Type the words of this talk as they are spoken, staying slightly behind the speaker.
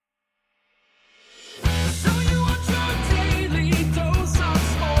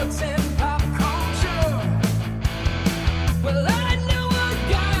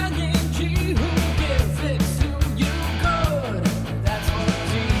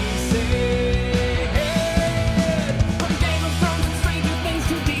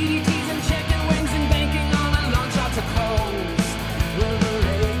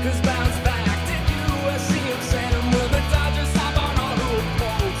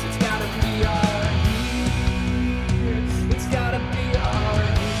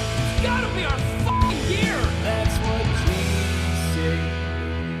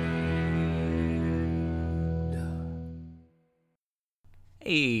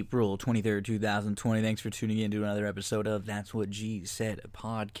April 23rd, 2020. Thanks for tuning in to another episode of That's What G Said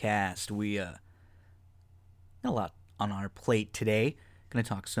podcast. We got a lot on our plate today. Going to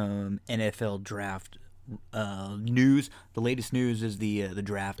talk some NFL draft news. The latest news is the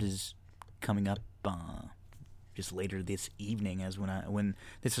draft is coming up just later this evening as when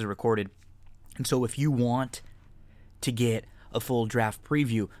this is recorded. And so if you want to get a full draft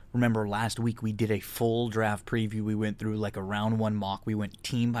preview. Remember last week we did a full draft preview. We went through like a round one mock. We went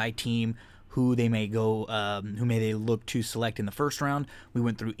team by team, who they may look to select in the first round. We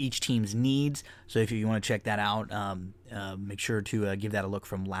went through each team's needs. So if you want to check that out, make sure to give that a look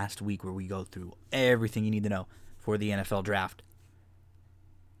from last week where we go through everything you need to know for the NFL draft.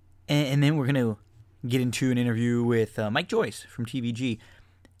 And then we're going to get into an interview with Mike Joyce from TVG.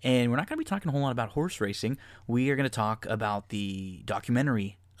 And we're not going to be talking a whole lot about horse racing. We are going to talk about the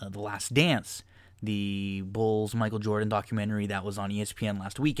documentary, The Last Dance, the Bulls Michael Jordan documentary that was on ESPN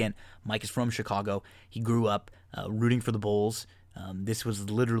last weekend. Mike is from Chicago. He grew up rooting for the Bulls. This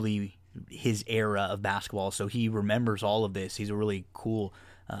was literally his era of basketball, so he remembers all of this. He's a really cool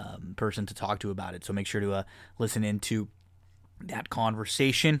person to talk to about it, so make sure to listen into that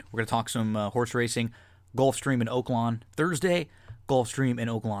conversation. We're going to talk some horse racing, Gulfstream in Oaklawn Thursday, Gulfstream in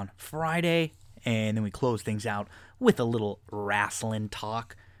Oaklawn Friday, and then we close things out with a little wrestling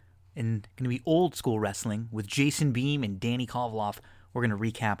talk. And going to be old school wrestling with Jason Beam and Danny Kovloff. We're going to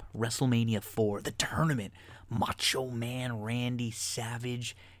recap WrestleMania 4, the tournament. Macho Man Randy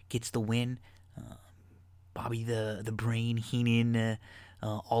Savage gets the win. Bobby the Brain Heenan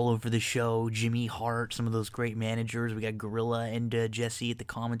all over the show. Jimmy Hart, some of those great managers. We got Gorilla and Jesse at the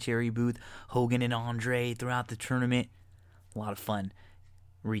commentary booth. Hogan and Andre throughout the tournament. A lot of fun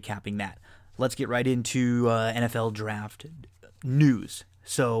recapping that. Let's get right into NFL draft news.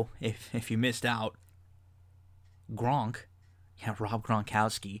 So, if you missed out, Rob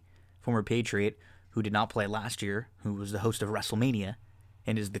Gronkowski, former Patriot, who did not play last year, who was the host of WrestleMania,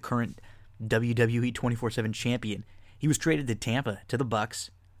 and is the current WWE 24/7 champion, he was traded to Tampa, to the Bucs,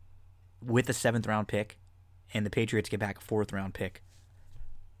 with a 7th-round pick, and the Patriots get back a 4th-round pick.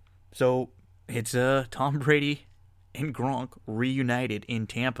 So, it's Tom Brady and Gronk reunited in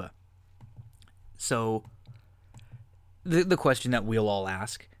Tampa. So, the question that we'll all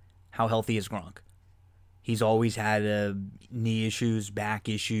ask, how healthy is Gronk? He's always had knee issues, back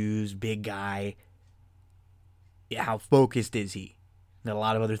issues, big guy. How focused is he? Got a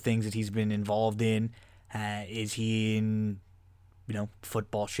lot of other things that he's been involved in. Is he in,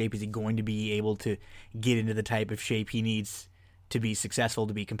 football shape? Is he going to be able to get into the type of shape he needs to be successful,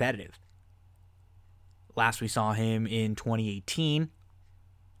 to be competitive? Last we saw him in 2018,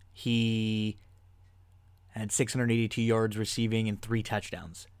 he had 682 yards receiving and 3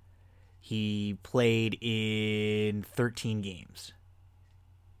 touchdowns. He played in 13 games,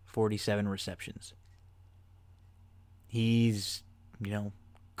 47 receptions. He's,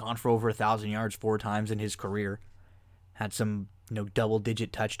 gone for over 1,000 yards 4 times in his career. Had some,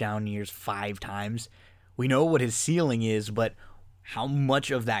 double-digit touchdown years 5 times. We know what his ceiling is, but how much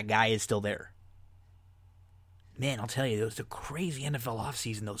of that guy is still there? Man, I'll tell you, it was a crazy NFL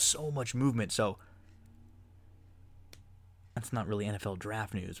offseason, though. So much movement. So, that's not really NFL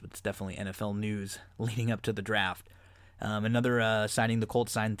draft news, but it's definitely NFL news leading up to the draft. Another signing, the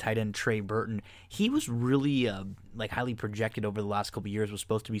Colts signed tight end Trey Burton. He was really highly projected over the last couple of years. Was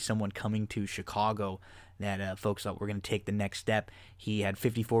supposed to be someone coming to Chicago that folks thought were going to take the next step. He had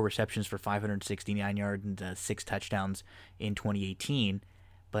 54 receptions for 569 yards and 6 touchdowns in 2018,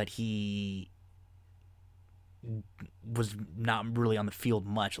 but he was not really on the field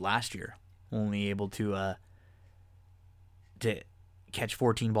much last year. Only able to catch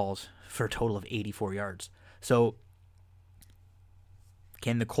 14 balls for a total of 84 yards. So,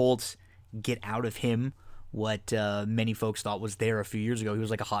 can the Colts get out of him what many folks thought was there a few years ago? He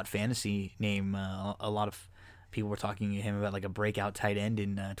was like a hot fantasy name. A lot of people were talking to him about like a breakout tight end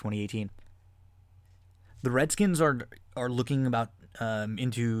in 2018. The Redskins are looking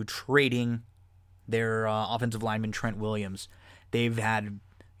into trading their offensive lineman Trent Williams. They've had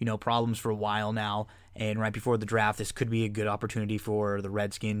problems for a while now, and right before the draft, this could be a good opportunity for the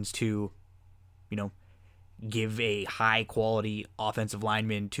Redskins to give a high-quality offensive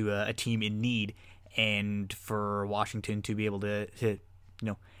lineman to a team in need, and for Washington to be able to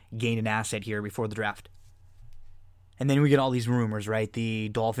gain an asset here before the draft. And then we get all these rumors, right? The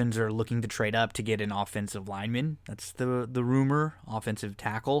Dolphins are looking to trade up to get an offensive lineman. That's the rumor, offensive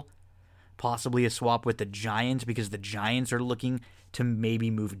tackle. Possibly a swap with the Giants because the Giants are looking to maybe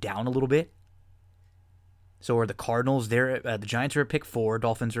move down a little bit. So are the Cardinals. The Giants are at pick 4.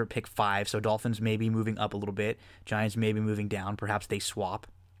 Dolphins are at pick 5. So Dolphins may be moving up a little bit. Giants may be moving down. Perhaps they swap.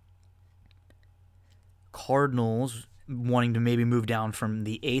 Cardinals wanting to maybe move down from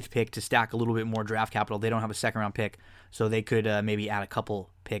the 8th pick to stack a little bit more draft capital. They don't have a second-round pick, so they could maybe add a couple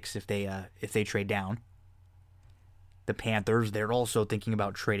picks if they trade down. The Panthers, they're also thinking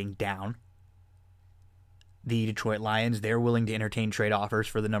about trading down. The Detroit Lions, they're willing to entertain trade offers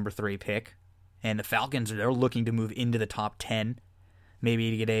for the number 3 pick. And the Falcons, they're looking to move into the top 10,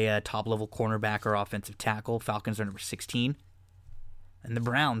 maybe to get a top-level cornerback or offensive tackle. Falcons are number 16. And the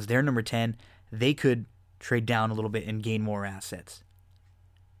Browns, they're number 10. They could trade down a little bit and gain more assets.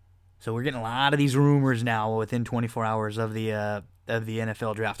 So we're getting a lot of these rumors now within 24 hours of the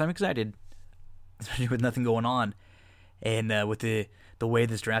NFL draft. I'm excited, especially with nothing going on, and with the way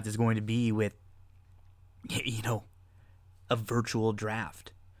this draft is going to be, with a virtual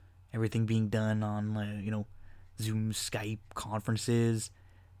draft, everything being done on Zoom, Skype, conferences,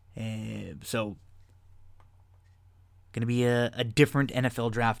 and so going to be a different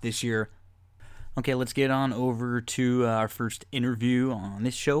NFL draft this year. Okay, let's get on over to our first interview on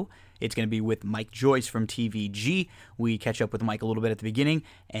this show. It's going to be with Mike Joyce from TVG. We catch up with Mike a little bit at the beginning,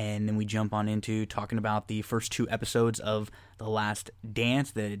 and then we jump on into talking about the first 2 episodes of The Last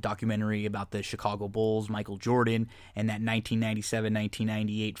Dance, the documentary about the Chicago Bulls, Michael Jordan, and that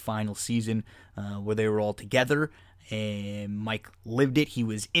 1997-1998 final season where they were all together. And Mike lived it. He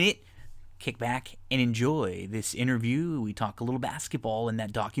was in it. Kick back and enjoy this interview. We talk a little basketball in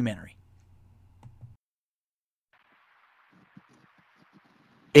that documentary.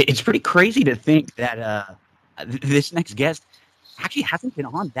 It's pretty crazy to think that this next guest actually hasn't been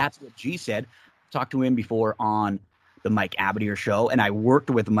on That's What G Said. Talked to him before on the Mike Abadir show, and I worked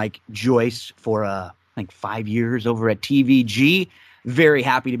with Mike Joyce for I think 5 years over at TVG. Very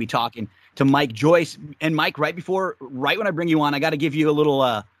happy to be talking to Mike Joyce. And Mike, right when I bring you on, I got to give you a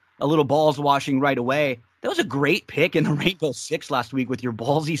little balls washing right away. That was a great pick in the Rainbow Six last week with your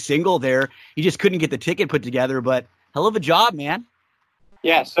ballsy single there. You just couldn't get the ticket put together, but hell of a job, man.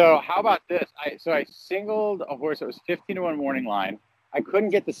 Yeah, so how about this? I singled a horse that was 15-1 morning line. I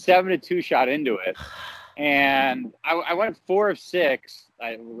couldn't get the 7-2 shot into it. And I went 4 of 6.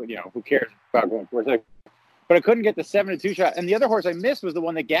 Who cares about going 4 of 6? But I couldn't get the 7-2 shot. And the other horse I missed was the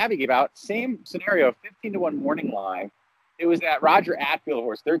one that Gabby gave out. Same scenario, 15-1 morning line. It was that Roger Atfield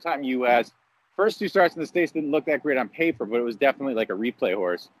horse, 3rd-time U.S. First 2 starts in the States didn't look that great on paper, but it was definitely like a replay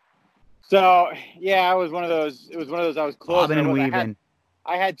horse. So, yeah, it was one of those I was close. Bobbing and weaving.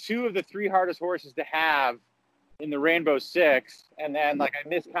 I had 2 of the 3 hardest horses to have in the Rainbow Six, and then I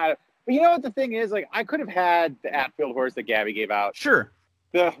missed kind of. But you know what the thing is? I could have had the Atfield horse that Gabby gave out. Sure.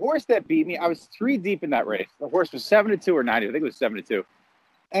 The horse that beat me, I was 3 deep in that race. The horse was 7-2 or 90. I think it was 7-2.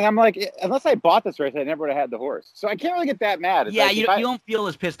 And I'm like, unless I bought this race, I never would have had the horse. So I can't really get that mad. It's you don't feel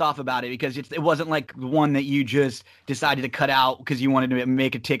as pissed off about it because it wasn't like one that you just decided to cut out because you wanted to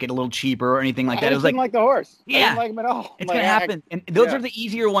make a ticket a little cheaper or anything like that. It was like the horse. Yeah. I didn't like him at all. It's going to happen. And those are the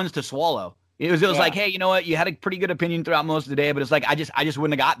easier ones to swallow. It was like, hey, you know what? You had a pretty good opinion throughout most of the day, but it's like, I just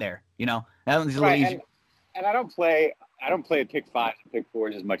wouldn't have got there. That one's a little easier. And I don't play at pick 5s and pick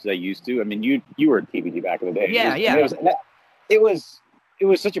 4s as much as I used to. I mean, you were at TVG back in the day. Yeah. It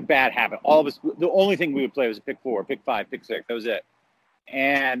was such a bad habit. All of us, the only thing we would play was a pick 4, pick 5, pick 6. That was it.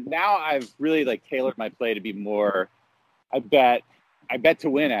 And now I've really tailored my play to be more. I bet to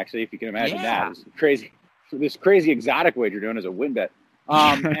win, actually, if you can imagine that. It's crazy. This crazy exotic wager doing is a win bet.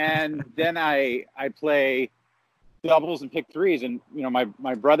 And then I play doubles and pick 3s. And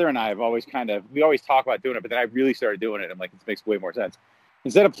my brother and I have always we always talk about doing it, but then I really started doing it. I'm like, this makes way more sense.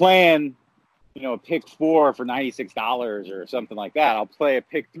 Instead of playing a pick 4 for $96 or something like that, I'll play a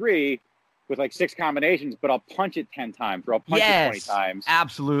pick 3 with 6 combinations, but I'll punch it 10 times or I'll punch it 20 times.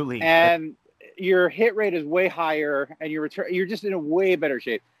 Absolutely. And your hit rate is way higher and you're just in a way better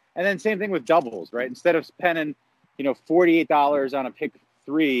shape. And then same thing with doubles, right? Instead of spending, $48 on a pick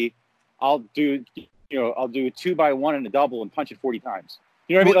 3, I'll do 2x1 in a double and punch it 40 times.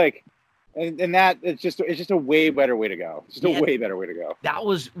 You know what I mean? And that it's just a way better way to go. It's just a way better way to go. That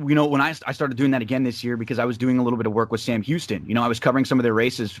was, when I started doing that again this year because I was doing a little bit of work with Sam Houston. I was covering some of their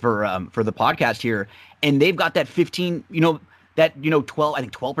races for the podcast here, and they've got that 15. that, 12%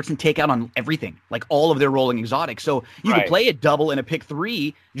 takeout on everything, like all of their rolling exotics. So you could Right. play a double and a pick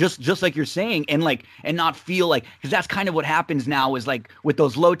three, just like you're saying, and not feel like, because that's kind of what happens now is like with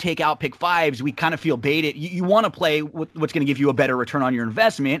those low takeout pick fives, we kind of feel baited. You want to play what's going to give you a better return on your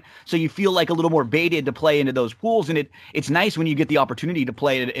investment. So you feel like a little more baited to play into those pools. And it's nice when you get the opportunity to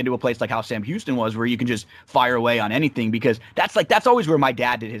play it into a place like how Sam Houston was, where you can just fire away on anything, because that's always where my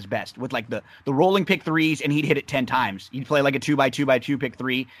dad did his best, with like the rolling pick threes, and he'd hit it 10 times. He'd play like a 2x2x2 pick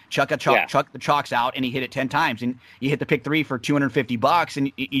three, chuck the chalks out, and he hit it 10 times, and you hit the pick three for $250,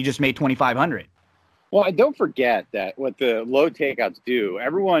 and you just made 2,500. Well, and don't forget that what the low takeouts do,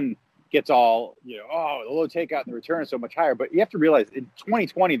 everyone gets all, the low takeout and the return is so much higher. But you have to realize in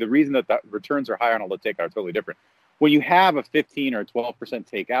 2020, the reason that the returns are higher on a low takeout are totally different. When you have a 15 or 12%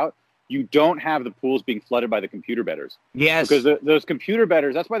 takeout, you don't have the pools being flooded by the computer bettors. Yes. Because those computer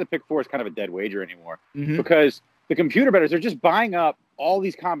bettors, that's why the pick four is kind of a dead wager anymore. Mm-hmm. Because the computer bettors are just buying up all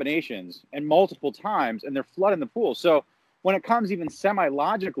these combinations and multiple times, and they're flooding the pool. So when it comes even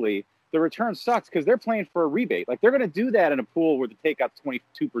semi-logically, the return sucks because they're playing for a rebate. Like, they're going to do that in a pool where the takeout's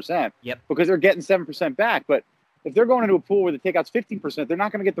 22%. Yep. Because they're getting 7% back. But if they're going into a pool where the takeout's 15%, they're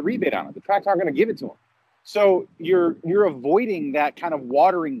not going to get the rebate on it. The tracks aren't going to give it to them. So you're avoiding that kind of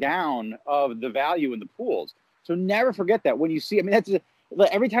watering down of the value in the pools. So never forget that when you see,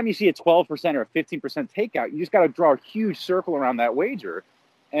 every time you see a 12% or a 15% takeout, you just got to draw a huge circle around that wager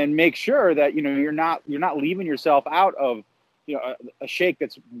and make sure that, you're not leaving yourself out of, a shake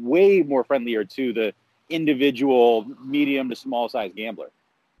that's way more friendlier to the individual medium to small size gambler.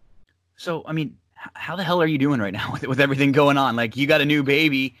 So, how the hell are you doing right now with everything going on? Like, you got a new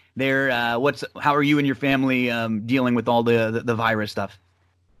baby there. How are you and your family dealing with all the virus stuff?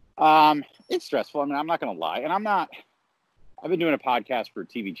 It's stressful. I'm not going to lie. And I've been doing a podcast for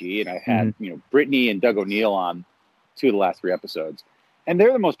TVG, and I had, Brittany and Doug O'Neill on 2 of the last 3 episodes, and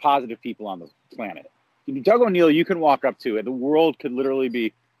they're the most positive people on the planet. Doug O'Neill, you can walk up to, and the world could literally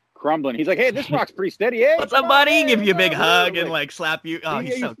be crumbling. He's like, "Hey, this rock's pretty steady. Hey, what's up, buddy?" Give you a big hug and slap you. Oh,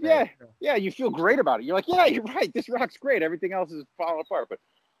 he's so great. Yeah, you feel great about it. You're like, "Yeah, you're right. This rock's great. Everything else is falling apart." But,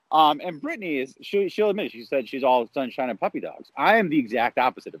 and Brittany she'll admit it. She said she's all sunshine and puppy dogs. I am the exact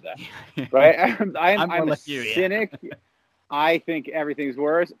opposite of that, right? I'm a cynic. Yeah. I think everything's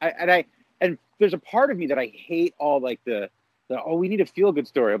worse. And there's a part of me that I hate all like the we need a feel-good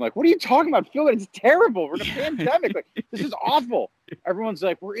story. I'm like, what are you talking about? Feel-good? It's terrible. We're in a pandemic. Like, this is awful. Everyone's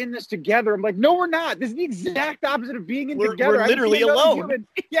like, we're in this together. I'm like, no, we're not. This is the exact opposite of being together. We're literally alone.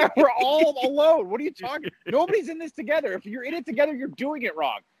 Yeah, we're all alone. What are you talking? Nobody's in this together. If you're in it together, you're doing it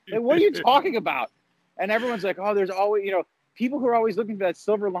wrong. Like, what are you talking about? And everyone's like, oh, there's always, people who are always looking for that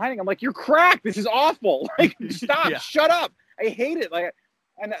silver lining. I'm like, you're cracked. This is awful. Like, stop. Yeah. Shut up. I hate it. Like,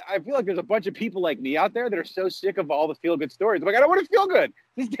 and I feel like there's a bunch of people like me out there that are so sick of all the feel-good stories. I'm like, I don't want to feel good.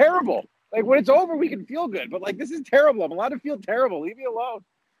 This is terrible. Like, when it's over, we can feel good. But, like, this is terrible. I'm allowed to feel terrible. Leave me alone.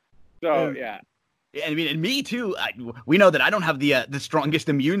 So, yeah. And me too. We know that I don't have the strongest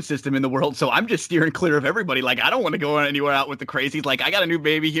immune system in the world, so I'm just steering clear of everybody. Like, I don't want to go anywhere out with the crazies. Like, I got a new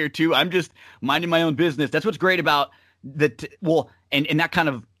baby here too. I'm just minding my own business. That's what's great about and that kind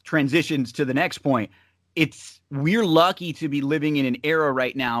of transitions to the next point. We're lucky to be living in an era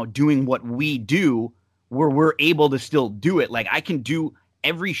right now doing what we do where we're able to still do it. Like, I can do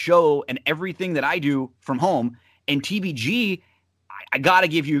every show and everything that I do from home, and TVG, I got to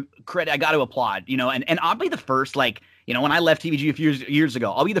give you credit. I got to applaud, and I'll be the first, when I left TVG a few years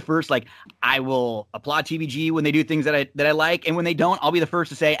ago, I'll be the first, I will applaud TVG when they do things that I like. And when they don't, I'll be the first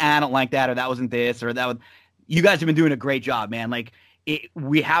to say, I don't like that, or that wasn't this, or that was, you guys have been doing a great job, man.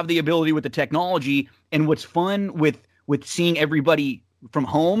 We have the ability with the technology, and what's fun with seeing everybody from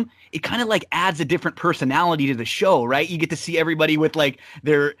home, it kind of adds a different personality to the show, right? You get to see everybody with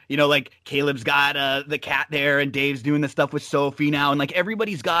their, Caleb's got the cat there, and Dave's doing the stuff with Sophie now, and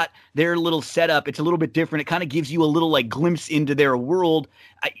everybody's got their little setup. It's a little bit different. It kind of gives you a little glimpse into their world.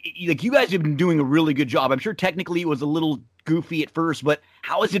 You guys have been doing a really good job. I'm sure technically it was a little goofy at first, but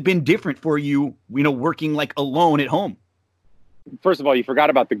how has it been different for you, working alone at home? First of all, you forgot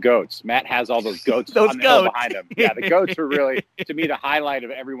about the goats. Matt has all those goats on the hill behind him. Yeah, the goats are really, to me, the highlight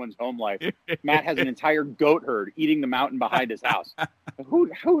of everyone's home life. Matt has an entire goat herd eating the mountain behind his house. Who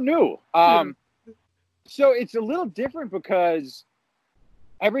knew? So it's a little different because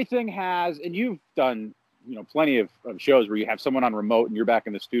everything has, and you've done, plenty of shows where you have someone on remote and you're back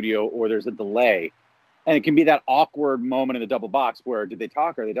in the studio, or there's a delay. And it can be that awkward moment in the double box where, did they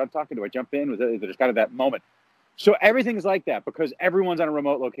talk? Are they done talking? Do I jump in? There's kind of that moment. So everything's like that because everyone's on a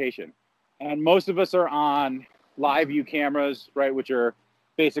remote location. And most of us are on live view cameras, right, which are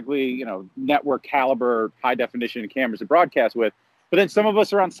basically, network caliber, high definition cameras to broadcast with. But then some of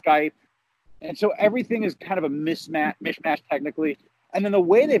us are on Skype. And so everything is kind of a mishmash technically. And then the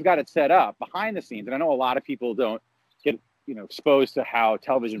way they've got it set up behind the scenes, and I know a lot of people don't get, exposed to how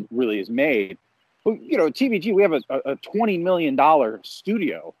television really is made. But, TVG, we have a $20 million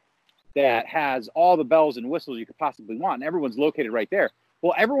studio that has all the bells and whistles you could possibly want. And everyone's located right there.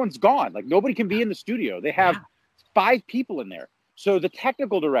 Well, everyone's gone. Like, nobody can be in the studio. They have 5 people in there. So the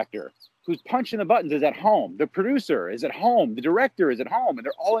technical director who's punching the buttons is at home. The producer is at home. The director is at home. And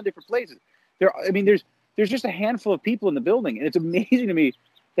they're all in different places. There's just a handful of people in the building. And it's amazing to me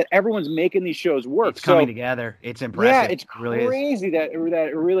that everyone's making these shows work. It's coming together. It's impressive. Yeah, it's crazy that it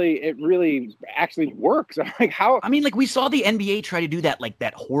really actually works. I'm like, how? I mean, like, we saw the NBA try to do that, like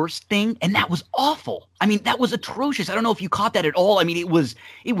that horse thing, and that was awful. I mean, that was atrocious. I don't know if you caught that at all. I mean, it was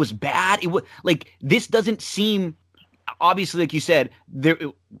bad. It was like, this doesn't seem, obviously, like you said,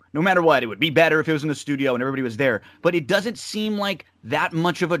 no matter what, it would be better if it was in the studio and everybody was there. But it doesn't seem like that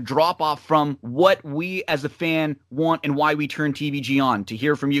much of a drop off from what we as a fan want and why we turn TVG on, to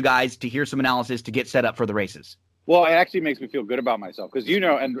hear from you guys, to hear some analysis, to get set up for the races. Well, it actually makes me feel good about myself because,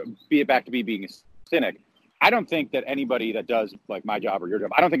 and be it back to me being a cynic, I don't think that anybody that does like my job or your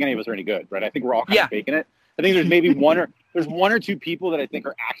job, I don't think any of us are any good, right? I think we're all kind of faking it. I think there's maybe one or two people that I think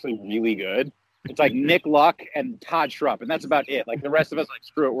are actually really good. It's like Nick Luck and Todd Schrupp, and that's about it. Like, the rest of us, like,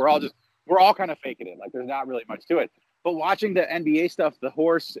 screw it. We're all kind of faking it. Like, there's not really much to it. But watching the NBA stuff, the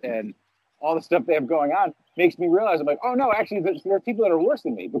horse and all the stuff they have going on makes me realize, I'm like, oh no, actually there are people that are worse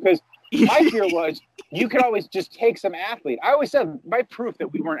than me, because my fear was you could always just take some athlete. I always said my proof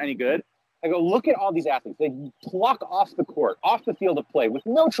that we weren't any good. I go, look at all these athletes. They pluck off the court, off the field of play with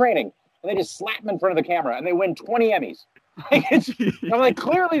no training, and they just slap them in front of the camera and they win 20 Emmys. I'm like,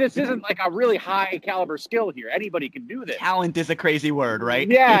 clearly this isn't like a really high caliber skill here. Anybody can do this. Talent is a crazy word, right?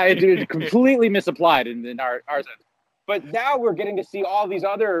 Yeah, it's completely misapplied in our sense. But now we're getting to see all these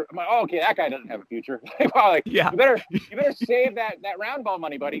other. I'm like, oh, okay, that guy doesn't have a future. You better save that round ball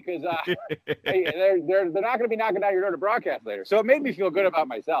money, buddy, because they're not going to be knocking down your door to broadcast later. So it made me feel good about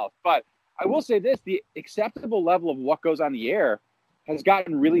myself. But I will say this: the acceptable level of what goes on the air has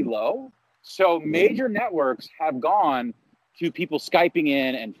gotten really low. So major networks have gone to people Skyping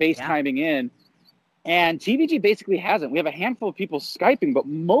in and FaceTiming in, and TVG basically hasn't. We have a handful of people Skyping, but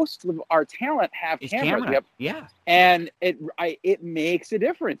most of our talent have cameras. And it makes a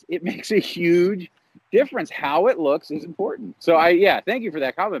difference. It makes a huge difference. How it looks is important. So thank you for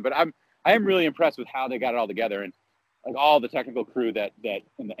that comment. But I am really impressed with how they got it all together, and like all the technical crew that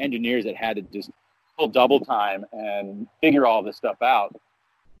and the engineers that had to just pull double time and figure all this stuff out.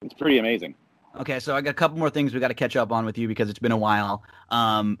 It's pretty amazing. Okay, so I got a couple more things we got to catch up on with you because it's been a while.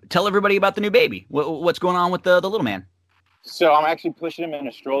 Tell everybody about the new baby. What's going on with the little man? So I'm actually pushing him in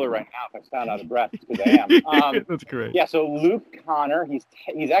a stroller right now. If I sound out of breath, because I am. That's great. Yeah, so Luke Connor,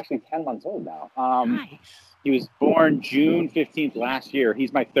 he's actually 10 months old now. Nice. He was born June 15th last year.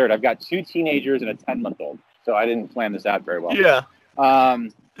 He's my third. I've got 2 teenagers and a 10-month-old. So I didn't plan this out very well. Yeah.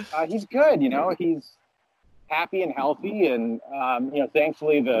 He's good. He's happy and healthy, and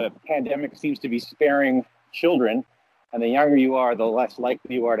thankfully the pandemic seems to be sparing children, and the younger you are, the less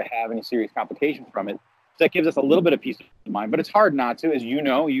likely you are to have any serious complications from it. So that gives us a little bit of peace of mind, but it's hard not to, as you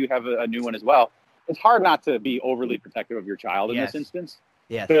know, you have a new one as well. It's hard not to be overly protective of your child in this instance.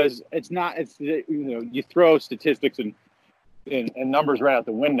 Yes. Because you throw statistics and numbers right out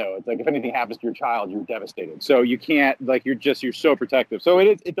the window. It's like, if anything happens to your child, you're devastated. So you can't, you're so protective. So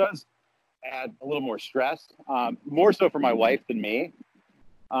it does add a little more stress, more so for my wife than me.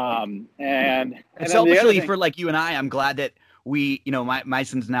 And selfishly for like you and I, I'm glad that we, my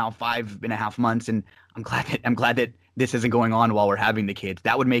son's now 5.5 months, and I'm glad that this isn't going on while we're having the kids.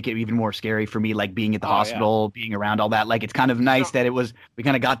 That would make it even more scary for me, like being at the hospital, being around all that. Like, it's kind of nice that we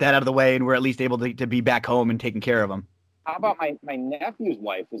kind of got that out of the way, and we're at least able to be back home and taking care of them. How about my nephew's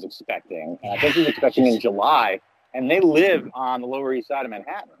wife is expecting? I think she's expecting in July, and they live on the Lower East Side of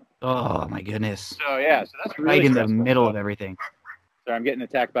Manhattan. Oh my goodness! So that's really right in stressful. the middle of everything. Sorry, I'm getting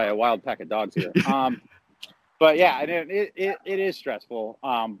attacked by a wild pack of dogs here. But yeah, it is stressful.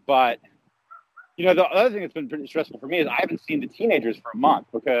 But the other thing that's been pretty stressful for me is I haven't seen the teenagers for a month,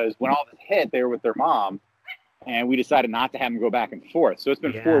 because when all this hit, they were with their mom, and we decided not to have them go back and forth. So it's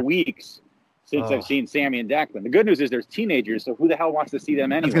been 4 weeks since I've seen Sammy and Declan. The good news is there's teenagers, so who the hell wants to see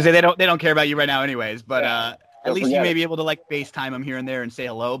them anyway? I was gonna say they don't care about you right now, anyways. But at least you may be able to FaceTime them here and there and say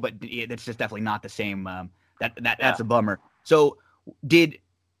hello. But it's just definitely not the same. That's a bummer. So did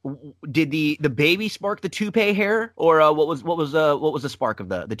the baby spark the toupee hair, or what was the spark of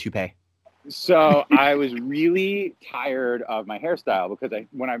the toupee? So I was really tired of my hairstyle because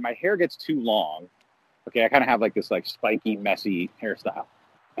my hair gets too long, okay, I kind of have like this like spiky, messy hairstyle.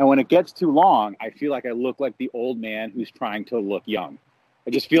 And when it gets too long, I feel like I look like the old man who's trying to look young.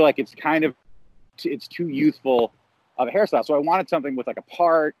 I just feel like it's too youthful of a hairstyle. So I wanted something with like a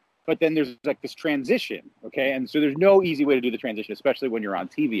part, but then there's like this transition, okay? And so there's no easy way to do the transition, especially when you're on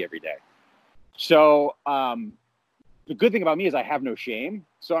TV every day. So the good thing about me is I have no shame.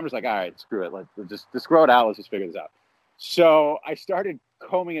 So I'm just like, all right, screw it. Let's just grow it out. Let's just figure this out. So I started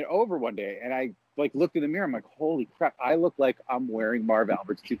combing it over one day, and I like looked in the mirror. I'm like, holy crap! I look like I'm wearing Marv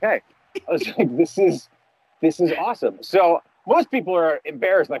Albert's toupee. I was like, this is awesome. So most people are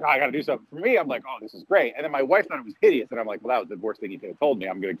embarrassed, like, oh, I got to do something. For me, I'm like, oh, this is great. And then my wife thought it was hideous, and I'm like, well, that was the worst thing you could have told me.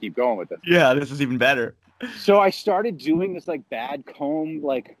 I'm going to keep going with this. Yeah, this is even better. So I started doing this like bad comb,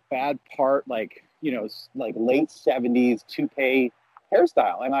 like bad part, like, you know, like late 70s toupee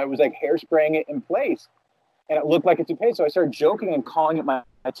hairstyle. And I was like hairspraying it in place, and it looked like a toupee. So I started joking and calling it my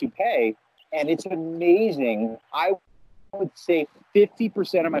toupee. And it's amazing. I would say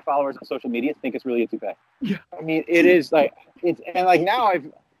 50% of my followers on social media think it's really a toupee. Yeah. I mean, it is like, and like now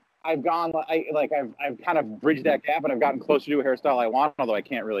I've gone, I've kind of bridged that gap, and I've gotten closer to a hairstyle I want, although I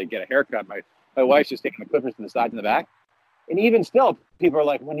can't really get a haircut. My wife's just taking the clippers to the sides and the back. And even still, people are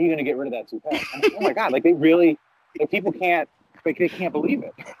like, when are you going to get rid of that toupee? I'm like, oh my God, like they really, like people can't, like they can't believe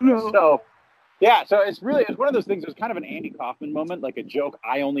it. No. So, yeah, so it's one of those things. It was kind of an Andy Kaufman moment, like a joke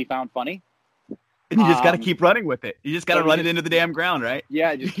I only found funny. And you just got to keep running with it. You just got to run it into the damn ground, right?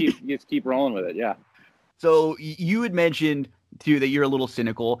 Yeah, just keep rolling with it. Yeah. So you had mentioned too that you're a little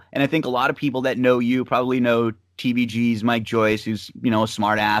cynical, and I think a lot of people that know you probably know TVG's Mike Joyce, who's, you know, a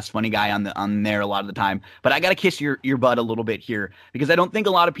smart ass, funny guy on there a lot of the time. But I got to kiss your butt a little bit here, because I don't think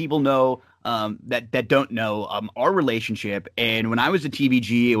a lot of people know that don't know our relationship. And when I was at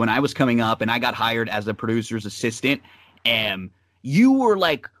TVG, when I was coming up and I got hired as a producer's assistant, you were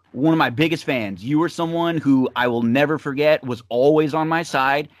like one of my biggest fans. You were someone who I will never forget, was always on my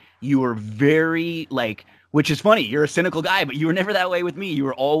side. You were very like, which is funny, you're a cynical guy, but you were never that way with me. You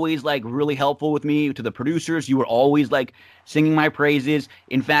were always like really helpful with me, to the producers. You were always like singing my praises.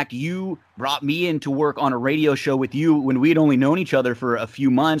 In fact, you brought me in to work on a radio show with you when we had only known each other for a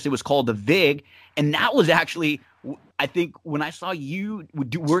few months. It was called The Vig. And that was actually, I think when I saw you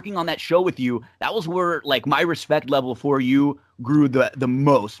working on that show with you, that was where like my respect level for you grew the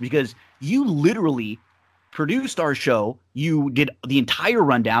most, because you literally produced our show. You did the entire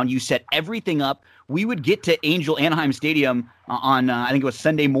rundown. You set everything up. We would get to Angel Anaheim Stadium on I think it was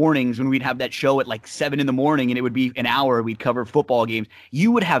Sunday mornings, when we'd have that show at like 7 a.m, and it would be an hour. We'd cover football games.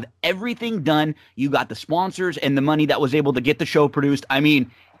 You would have everything done. You got the sponsors and the money that was able to get the show produced. I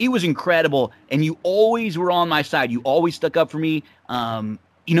mean, it was incredible. And you always were on my side. You always stuck up for me.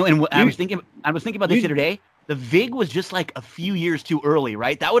 You know, and I was thinking about this the other day. The Vig was just like a few years too early,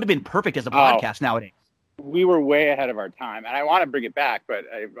 right? That would have been perfect as a podcast nowadays. We were way ahead of our time, and I want to bring it back, but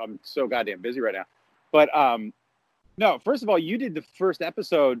I'm so goddamn busy right now. But no, first of all, you did the first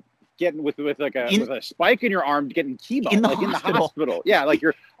episode getting with a spike in your arm, getting chemo in the hospital. Yeah, like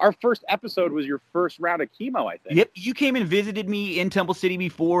our first episode was your first round of chemo, I think. Yep, you came and visited me in Temple City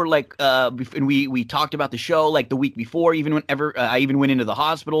before, like, and we talked about the show like the week before. Even whenever I even went into the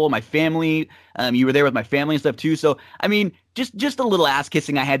hospital, my family, you were there with my family and stuff too. So I mean, just a little ass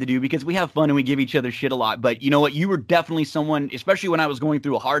kissing I had to do, because we have fun and we give each other shit a lot. But you know what? You were definitely someone, especially when I was going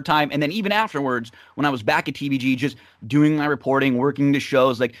through a hard time, and then even afterwards when I was back at TVG, just doing my reporting, working the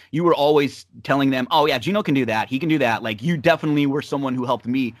shows, like you were always telling them, oh yeah, Gino can do that. He can do that. Like you definitely were someone who helped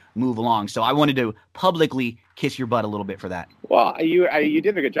me move along. So I wanted to publicly kiss your butt a little bit for that. Well, you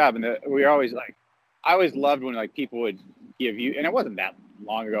did a good job. And we were always like, I always loved when like people would give you, and it wasn't that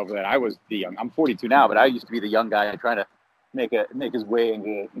long ago that I was I'm 42 now, but I used to be the young guy trying to make his way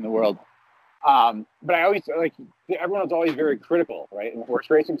in the world. But I always, like, everyone was always very critical, right, in horse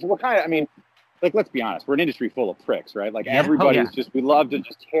racing. So like, let's be honest, we're an industry full of pricks, right? Like everybody's we love to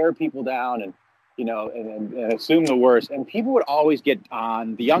just tear people down and, you know, and assume the worst. And people would always get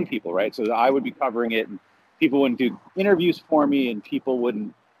on the young people, right? So I would be covering it, and people wouldn't do interviews for me, and people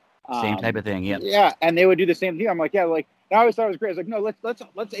wouldn't. Same type of thing, yeah. Yeah, and they would do the same thing. I'm like, yeah, like, I always thought it was great. I was like, no,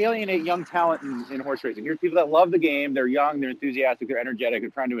 let's alienate young talent in horse racing. Here's people that love the game. They're young, they're enthusiastic, they're energetic,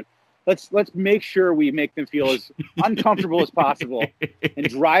 they're trying to. Let's make sure we make them feel as uncomfortable as possible, and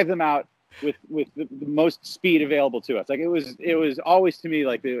drive them out with the most speed available to us. Like it was always to me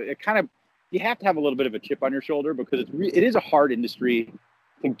like it kind of, you have to have a little bit of a chip on your shoulder, because it is a hard industry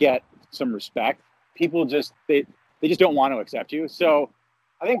to get some respect. People just they just don't want to accept you. So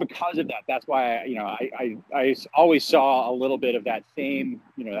I think because of that, that's why I always saw a little bit of that same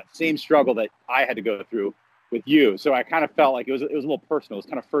struggle that I had to go through with you. So I kind of felt like it was a little personal. It was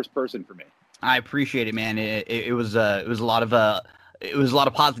kind of first person for me. I appreciate it, man. It was a lot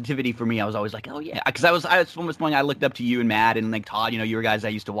of positivity for me. I was always like, oh yeah, because I was almost when I looked up to you and Matt and like Todd. You were guys I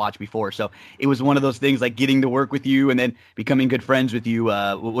used to watch before, so it was one of those things like getting to work with you and then becoming good friends with you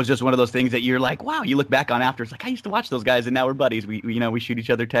was just one of those things that you're like, wow. You look back on after, it's like I used to watch those guys and now we're buddies. We shoot each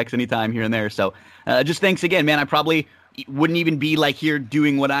other texts anytime here and there. So just thanks again, man. I probably wouldn't even be like here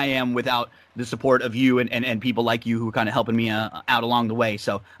doing what I am without the support of you and people like you who are kind of helping me out along the way.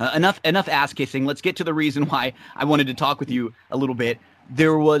 So enough ass kissing. Let's get to the reason why I wanted to talk with you a little bit.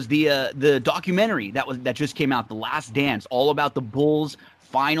 There was the documentary that just came out, The Last Dance, all about the Bulls'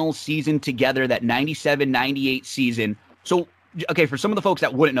 final season together, that 97-98 season. So, okay, for some of the folks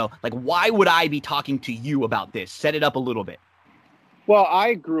that wouldn't know, like, why would I be talking to you about this? Set it up a little bit. Well,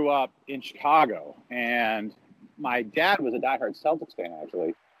 I grew up in Chicago, and my dad was a diehard Celtics fan,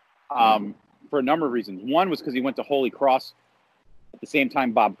 actually, for a number of reasons. One was because he went to Holy Cross at the same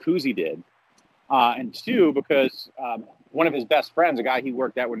time Bob Cousy did. And two, because one of his best friends, a guy he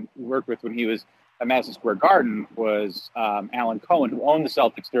worked with when he was at Madison Square Garden, was Alan Cohen, who owned the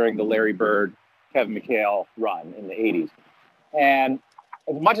Celtics during the Larry Bird, Kevin McHale run in the 80s. And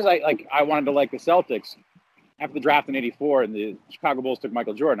as much as I wanted to like the Celtics, after the draft in '84 and the Chicago Bulls took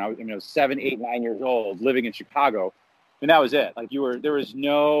Michael Jordan, I was 7, 8, 9 years old, living in Chicago, and that was it. Like there was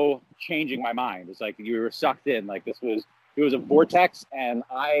no changing my mind. It's like you were sucked in. Like it was a vortex, and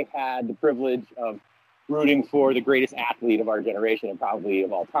I had the privilege of rooting for the greatest athlete of our generation and probably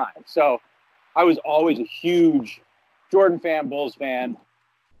of all time. So I was always a huge Jordan fan, Bulls fan.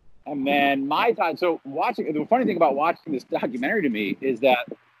 And then my time, the funny thing about watching this documentary to me is that,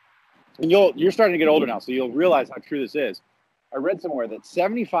 and you're starting to get older now, so you'll realize how true this is. I read somewhere that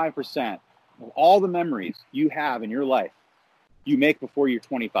 75% of all the memories you have in your life, you make before you're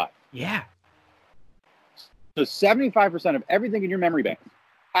 25. Yeah. So 75% of everything in your memory bank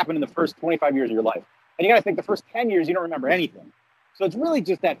happened in the first 25 years of your life. And you got to think the first 10 years, you don't remember anything. So it's really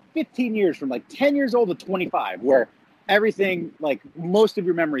just that 15 years from like 10 years old to 25 where everything, like most of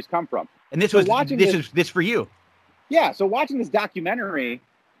your memories come from. And this is for you. Yeah. So watching this documentary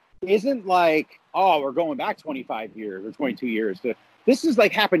isn't like, oh, we're going back 25 years or 22 years. This is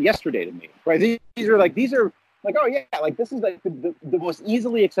like happened yesterday to me, right? These are like, oh yeah, like this is like the most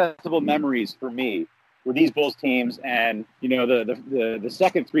easily accessible memories for me were these Bulls teams. And, the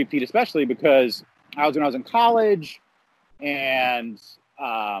second three-peat, especially because when I was in college and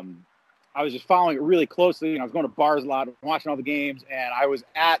I was just following it really closely. I was going to bars a lot, watching all the games, and I was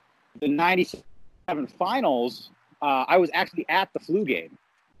at the 97 finals. I was actually at the flu game.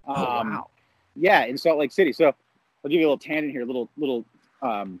 Wow. Yeah, in Salt Lake City. So I'll give you a little tangent here, little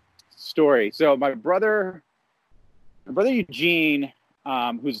story. So my brother Eugene,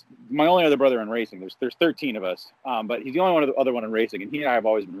 who's my only other brother in racing. There's 13 of us, but he's the only other one in racing, and he and I have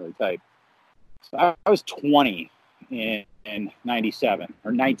always been really tight. So I was 20 in 97,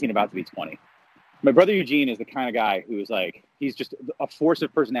 or 19, about to be 20. My brother Eugene is the kind of guy who is like, he's just a force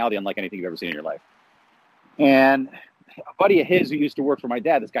of personality unlike anything you've ever seen in your life. And a buddy of his who used to work for my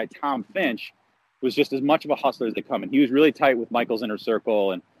dad, this guy Tom Finch, was just as much of a hustler as they come. And he was really tight with Michael's inner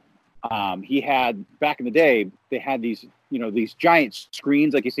circle. And he had, back in the day, they had these giant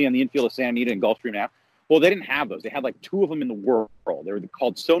screens like you see on the infield of Santa Anita and Gulfstream now. Well, they didn't have those. They had like 2 of them in the world. They were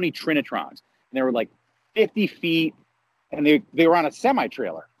called Sony Trinitrons. And they were like 50 feet, and they were on a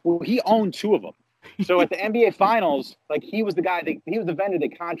semi-trailer. Well, he owned 2 of them. So at the NBA Finals, like he was the guy, he was the vendor they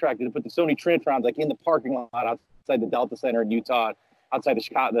contracted to put the Sony Trinitrons like in the parking lot outside the Delta Center in Utah, outside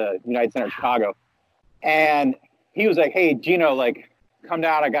the United Center in Chicago. And he was like, hey, Gino, like, come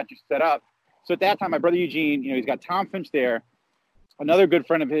down, I got you set up. So at that time, my brother Eugene, he's got Tom Finch there. Another good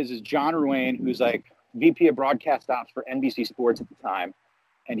friend of his is John Ruane, who's like VP of broadcast ops for NBC Sports at the time.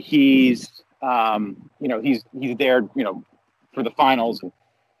 And he's there, for the finals.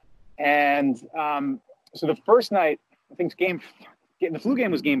 And so the first night, I think the flu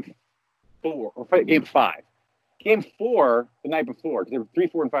game was game 4 or game 5. Game 4 the night before, because they were 3,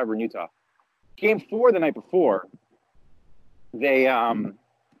 4, and 5 were in Utah. Game 4 the night before, they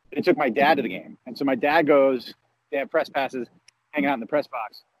took my dad to the game. And so my dad goes, they have press passes hanging out in the press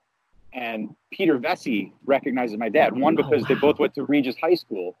box. And Peter Vesey recognizes my dad. One, because they both went to Regis High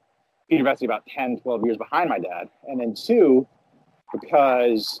School. Peter Vesey about 10, 12 years behind my dad. And then 2,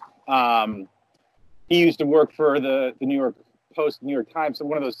 because he used to work for the New York Post, New York Times, so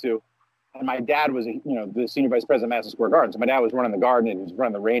one of those 2. And my dad was, the senior vice president of Madison Square Garden. So my dad was running the Garden, and he was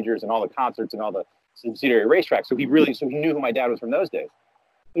running the Rangers and all the concerts and all the subsidiary racetracks. So he knew who my dad was from those days.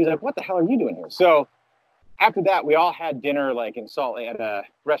 He's like, what the hell are you doing here? So after that, we all had dinner like in Salt Lake at a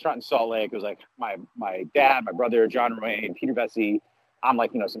restaurant in Salt Lake. It was like my dad, my brother, John Ruane, Peter Vesey. I'm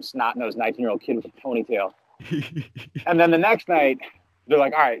like, some snot-nosed 19-year-old kid with a ponytail. And then the next night, they're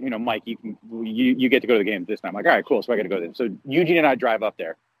like, all right, Mike, you get to go to the game this night. I'm like, all right, cool. So I got to go there. So Eugene and I drive up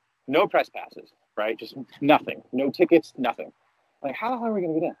there. No press passes, right? Just nothing. No tickets, nothing. Like, how the hell are we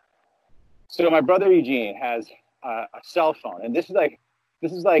going to get in? So my brother Eugene has a cell phone. And this is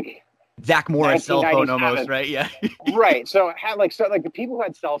like Zach Morris cell phone almost, right? Yeah. Right. So it had the people who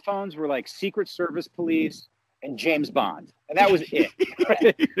had cell phones were like Secret Service police and James Bond. And that was it.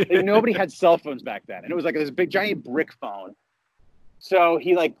 Right? Nobody had cell phones back then. And it was like this big giant brick phone. So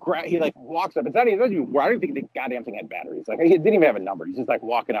he walks up. I don't even think the goddamn thing had batteries. Like, he didn't even have a number. He's just like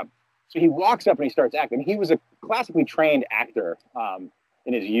walking up. So he walks up and he starts acting. He was a classically trained actor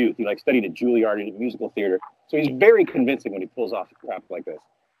in his youth. He studied at Juilliard in musical theater. So he's very convincing when he pulls off crap like this.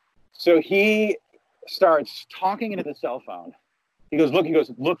 So he starts talking into the cell phone. He goes,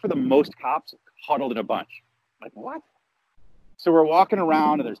 look for the most cops huddled in a bunch. I'm like, what? So we're walking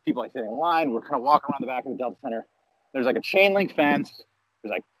around and there's people sitting in line. We're kind of walking around the back of the Delta Center. There's like a chain link fence.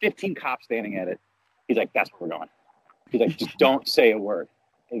 There's like 15 cops standing at it. He's like, that's where we're going. He's like, just don't say a word.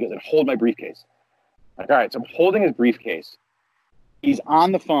 And he goes, and hold my briefcase. I'm like, all right. So I'm holding his briefcase. He's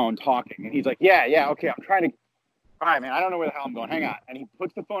on the phone talking. And he's like, yeah, okay. I'm trying to. All right, man, I don't know where the hell I'm going. Hang on. And he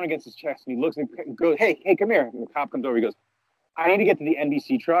puts the phone against his chest and he looks and goes, hey, come here. And the cop comes over. He goes, I need to get to the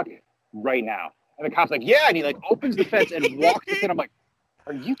NBC truck right now. And the cop's like, yeah. And he opens the fence and walks us in. I'm like,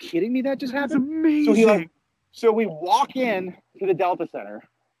 are you kidding me? That just happened? That's amazing. So we walk in to the Delta Center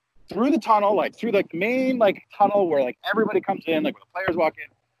through the tunnel, through the main tunnel where everybody comes in, where the players walk in.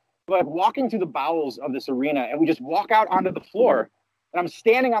 We're walking through the bowels of this arena and we just walk out onto the floor. And I'm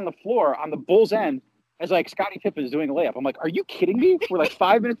standing on the floor on the Bulls end as Scottie Pippen is doing a layup. I'm like, are you kidding me? We're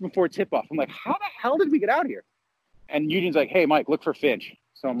 5 minutes before tip-off. I'm like, how the hell did we get out here? And Eugene's like, hey, Mike, look for Finch.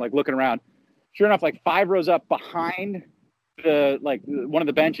 So I'm looking around. Sure enough, 5 rows up behind the one of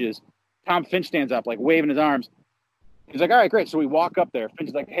the benches, Tom Finch stands up, waving his arms. He's like, all right, great. So we walk up there. Finch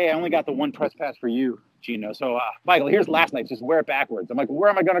is like, hey, I only got the one press pass for you, Gino. So, Michael, here's last night. Just wear it backwards. I'm like, where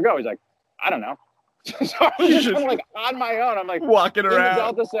am I going to go? He's like, I don't know. So I was just on my own. I'm walking around in the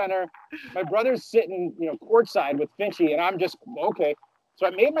Delta Center. My brother's sitting, courtside with Finchy, and I'm just okay. So I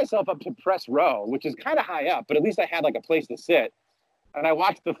made myself up to press row, which is kind of high up, but at least I had a place to sit. And I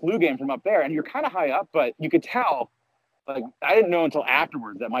watched the flu game from up there, and you're kind of high up, but you could tell. I didn't know until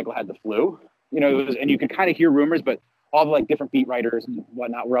afterwards that Michael had the flu. And you could kind of hear rumors, but all the different beat writers and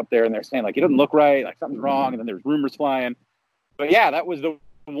whatnot were up there, and they're saying he doesn't look right, something's wrong, and then there's rumors flying. But yeah, that was the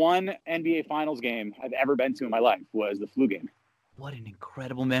one NBA Finals game I've ever been to in my life was the flu game. What an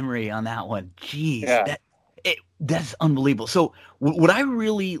incredible memory on that one. Jeez, yeah. That's unbelievable. So what I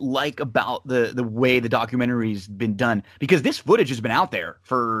really like about the way the documentary's been done, because this footage has been out there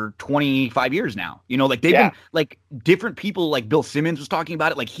for 25 years now, they've been different people, Bill Simmons was talking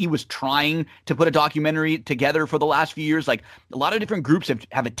about it. He was trying to put a documentary together for the last few years. A lot of different groups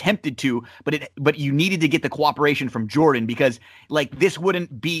have attempted to, but you needed to get the cooperation from Jordan because this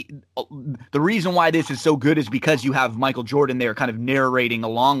wouldn't be the reason why this is so good is because you have Michael Jordan there kind of narrating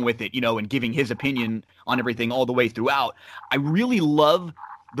along with it, and giving his opinion on everything all the way throughout. I really love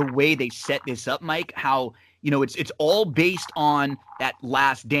the way they set this up, Mike, how, it's all based on that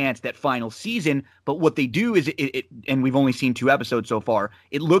last dance, that final season. But what they do is and we've only seen 2 episodes so far.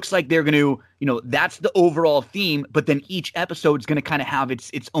 It looks like they're going to, that's the overall theme, but then each episode is going to kind of have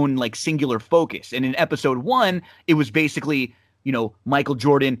its own singular focus. And in episode 1, it was basically, Michael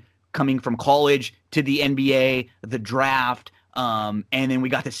Jordan coming from college to the NBA, the draft, and then we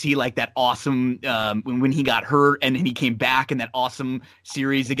got to see that awesome when he got hurt and then he came back in that awesome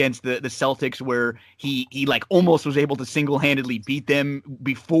series against the Celtics where he almost was able to single-handedly beat them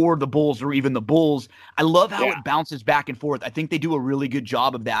before the Bulls were even the Bulls. I love how it bounces back and forth. I think they do a really good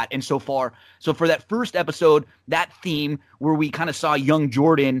job of that. And so for that first episode, that theme where we kind of saw young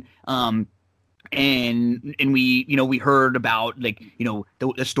Jordan, and we heard about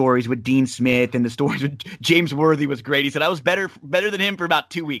the stories with Dean Smith and the stories with James Worthy was great. He said I was better than him for about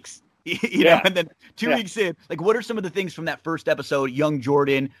 2 weeks, know, and then 2 weeks in, what are some of the things from that first episode, young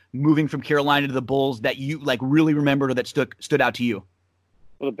Jordan moving from Carolina to the Bulls that you really remembered or that stood out to you?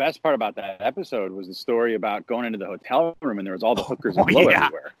 Well, the best part about that episode was the story about going into the hotel room and there was all the hookers and blow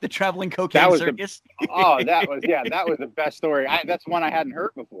everywhere. The traveling cocaine circus. That was the best story. That's one I hadn't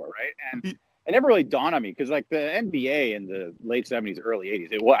heard before, right? And it never really dawned on me because the NBA in the late 70s, early 80s,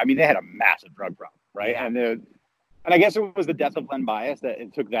 they had a massive drug problem, right? Yeah. And I guess it was the death of Len Bias that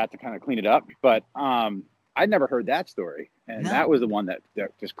it took that to kind of clean it up. But I'd never heard that story. And No. that was the one that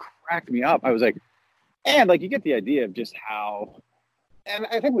just cracked me up. I was like, and like, you get the idea of just how, and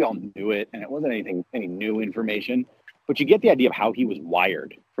I think we all knew it, and it wasn't any new information, but you get the idea of how he was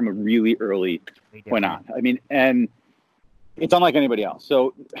wired from a really early point on. I mean, and it's unlike anybody else.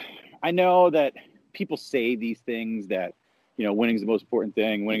 So I know that people say these things that, you know, winning is the most important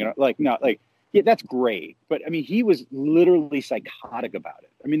thing, yeah, that's great. But I mean, he was literally psychotic about it.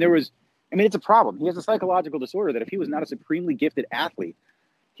 I mean, it's a problem. He has a psychological disorder that if he was not a supremely gifted athlete,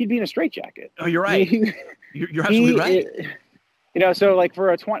 he'd be in a straitjacket. Oh, you're right. You're absolutely right. You know, so like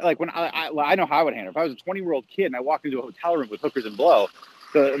for a 20, like when I know how I would handle it. If I was a 20-year-old kid and I walked into a hotel room with hookers and blow,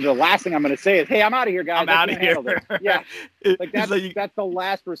 the last thing I'm going to say is, "Hey, I'm out of here, guys. I'm out of here." Yeah, like that's the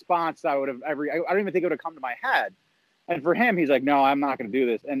last response I would have ever. I don't even think it would have come to my head. And for him, he's like, "No, I'm not going to do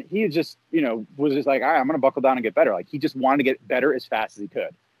this." And he just, you know, was just like, "All right, I'm going to buckle down and get better." Like he just wanted to get better as fast as he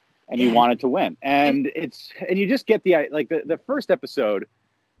could, and he wanted to win. And you just get the first episode,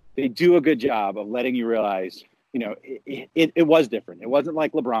 they do a good job of letting you realize, you know, it was different. It wasn't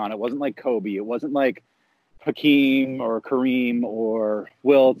like LeBron. It wasn't like Kobe. It wasn't like Hakeem or Kareem or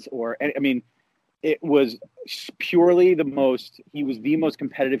Wilt it was purely he was the most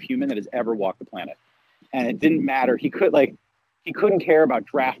competitive human that has ever walked the planet. And it didn't matter. He couldn't care about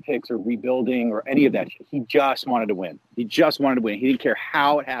draft picks or rebuilding or any of that shit. He just wanted to win. He didn't care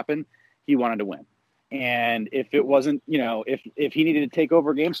how it happened. He wanted to win. And if it wasn't, you know, if he needed to take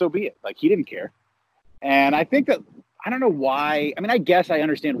over a game, so be it. Like, he didn't care. And I think that, I don't know why. I mean, I guess I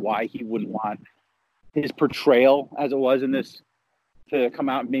understand why he wouldn't want his portrayal as it was in this to come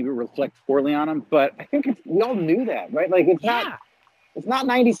out and maybe reflect poorly on him. But I think we all knew that, right? Like, it's not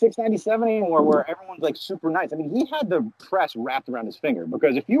 96, 97 anymore where everyone's like super nice. I mean, he had the press wrapped around his finger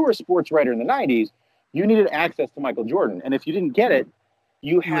because if you were a sports writer in the 90s, you needed access to Michael Jordan. And if you didn't get it,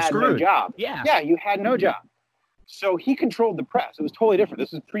 you had no job. Yeah, you had no job. So he controlled the press. It was totally different.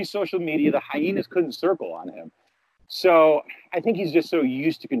 This is pre-social media. The hyenas couldn't circle on him. So I think he's just so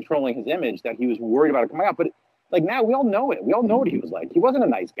used to controlling his image that he was worried about it coming out. But like now, we all know it. We all know what he was like. He wasn't a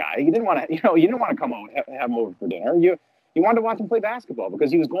nice guy. You didn't want to come over, have him over for dinner. You wanted to watch him play basketball because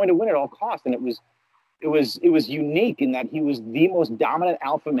he was going to win at all costs, and it was unique in that he was the most dominant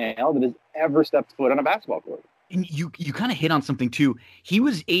alpha male that has ever stepped foot on a basketball court. And you kind of hit on something too. He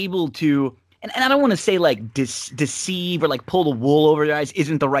was able to, and I don't want to say like deceive or like pull the wool over their eyes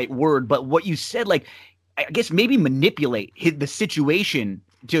isn't the right word, but what you said, like I guess maybe manipulate the situation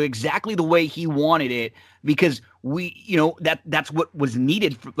to exactly the way he wanted it, because that's what was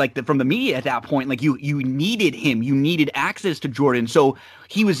needed from the media at that point. Like you needed him, you needed access to Jordan, so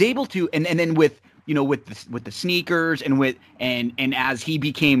he was able to, and then with the sneakers and as he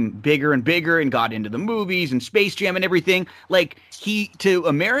became bigger and bigger and got into the movies and Space Jam and everything, like to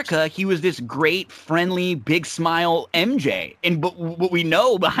America, he was this great, friendly, big smile MJ. But what we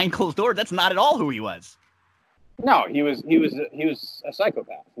know behind closed doors, that's not at all who he was. No, he was a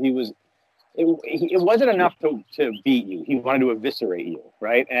psychopath. It wasn't enough to beat you. He wanted to eviscerate you,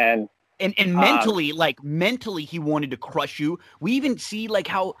 right? And mentally, he wanted to crush you. We even see like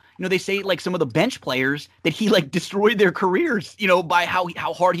how, they say like some of the bench players that he like destroyed their careers, by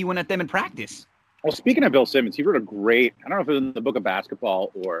how hard he went at them in practice. Well, speaking of Bill Simmons, he wrote a great, I don't know if it was in the Book of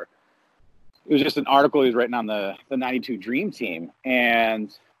Basketball or it was just an article he was writing on the 92 Dream Team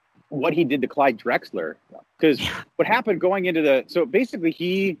and what he did to Clyde Drexler. Because what happened going into so basically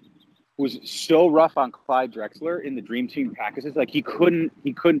he was so rough on Clyde Drexler in the Dream Team practices, like he couldn't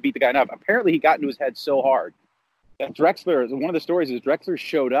beat the guy enough. Apparently he got into his head so hard that Drexler, one of the stories is Drexler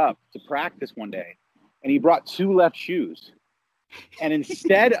showed up to practice one day and he brought 2 left shoes. And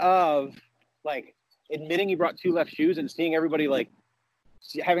instead of like admitting he brought 2 left shoes and seeing everybody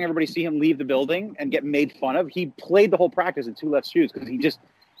having everybody see him leave the building and get made fun of, he played the whole practice in 2 left shoes because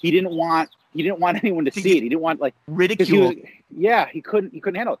he didn't want anyone to see it. He didn't want ridicule. He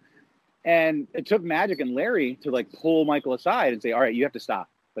couldn't handle it. And it took Magic and Larry to like pull Michael aside and say, all right, you have to stop.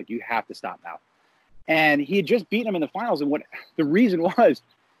 Like, you have to stop now. And he had just beaten him in the finals. And what the reason was,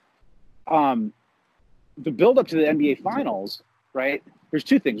 the build up to the NBA finals, right? There's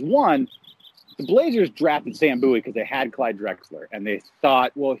 2 things. One, the Blazers drafted Sam Bowie because they had Clyde Drexler. And they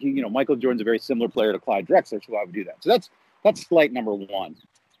thought, well, Michael Jordan's a very similar player to Clyde Drexler, so why would we do that? So that's slight number 1.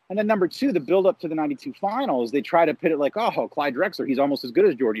 And then number 2, the build up to the 92 finals, they try to pit it like, oh, Clyde Drexler, he's almost as good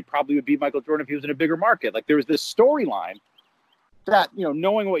as Jordan. He probably would beat Michael Jordan if he was in a bigger market. Like, there was this storyline that,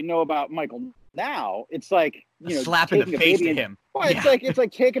 knowing what you know about Michael now, it's like, slap in the face to him. Well, it's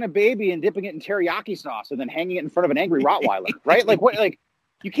like taking a baby and dipping it in teriyaki sauce and then hanging it in front of an angry Rottweiler, right? Like, what? Like,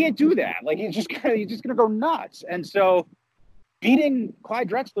 you can't do that. Like, you're just gonna go nuts. And so beating Clyde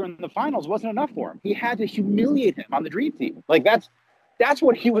Drexler in the finals wasn't enough for him. He had to humiliate him on the dream team. Like that's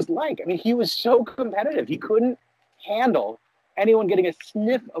what he was like. I mean, he was so competitive. He couldn't handle anyone getting a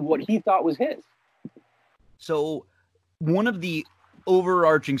sniff of what he thought was his. So one of the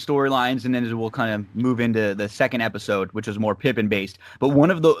overarching storylines, and then we'll kind of move into the second episode, which is more Pippen based, but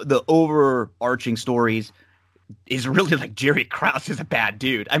one of the overarching stories is really like Jerry Krause is a bad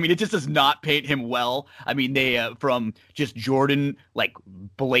dude. I mean, it just does not paint him well. I mean, they from just Jordan like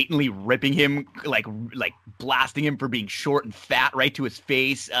blatantly ripping him, like blasting him for being short and fat right to his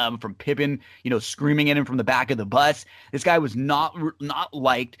face, from Pippen, screaming at him from the back of the bus. This guy was not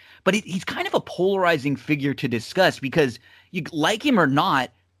liked, but he's kind of a polarizing figure to discuss because you like him or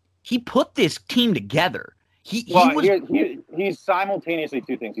not, he put this team together. He's simultaneously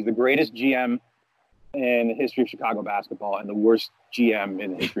two things. He's the greatest GM in the history of Chicago basketball and the worst GM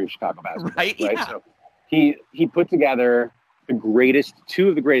in the history of Chicago basketball. Right? Yeah. So he put together two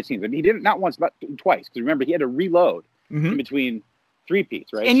of the greatest teams. I mean, he did it not once, but twice. Because remember, he had to reload in between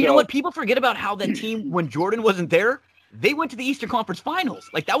three-peats, right? And you know what? People forget about how that team, when Jordan wasn't there, they went to the Eastern Conference Finals.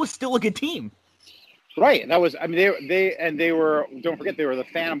 Like, that was still a good team. Right. That was, I mean, they were, don't forget, they were the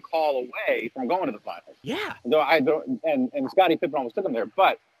phantom call away from going to the finals. Yeah. And Scottie Pippen almost took him there.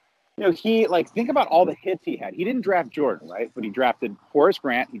 But, he, think about all the hits he had. He didn't draft Jordan, right? But he drafted Horace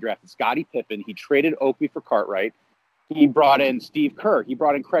Grant. He drafted Scottie Pippen. He traded Oakley for Cartwright. He brought in Steve Kerr. He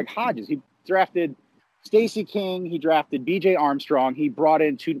brought in Craig Hodges. He drafted Stacey King. He drafted B.J. Armstrong. He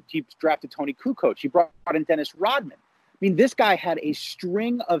drafted Tony Kukoc. He brought in Dennis Rodman. I mean, this guy had a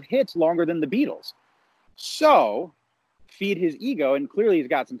string of hits longer than the Beatles. So, feed his ego, and clearly he's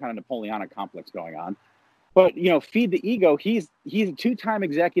got some kind of Napoleonic complex going on. But, feed the ego. He's a two-time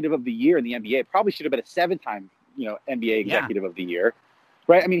executive of the year in the NBA. Probably should have been a seven-time, NBA executive of the year.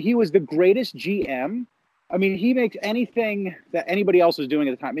 Right? I mean, he was the greatest GM. I mean, he makes anything that anybody else was doing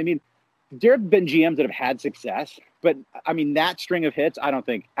at the time. I mean, there have been GMs that have had success, but I mean, that string of hits, I don't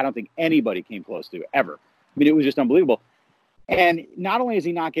think anybody came close to it ever. I mean, it was just unbelievable. And not only is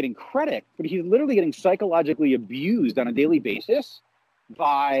he not getting credit, but he's literally getting psychologically abused on a daily basis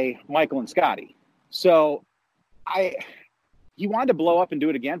by Michael and Scottie. So he wanted to blow up and do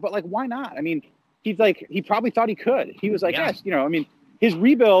it again, but why not? I mean, he probably thought he could. He was like, yes, I mean, his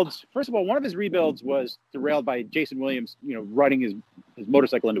rebuilds, first of all, one of his rebuilds was derailed by Jason Williams, riding his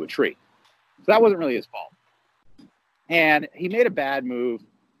motorcycle into a tree. So that wasn't really his fault. And he made a bad move.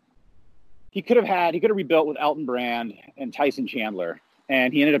 He could have rebuilt with Elton Brand and Tyson Chandler,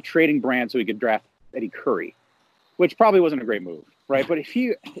 and he ended up trading Brand so he could draft Eddie Curry, which probably wasn't a great move, right? But if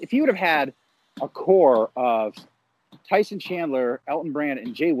he would have had a core of Tyson Chandler, Elton Brand,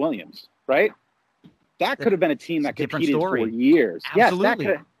 and Jay Williams, right? That could have been a team that competed for years. Absolutely.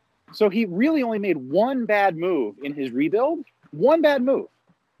 Yes, so he really only made one bad move in his rebuild, one bad move,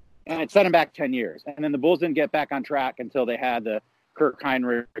 and it set him back 10 years. And then the Bulls didn't get back on track until they had the Kirk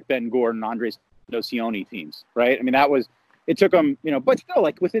Heinrich, Ben Gordon, Andres Nocioni teams, right? I mean, it took him, but still,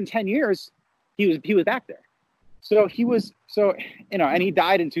 within 10 years, he was back there. So and he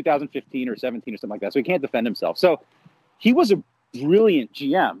died in 2015 or 17 or something like that. So he can't defend himself. So he was a brilliant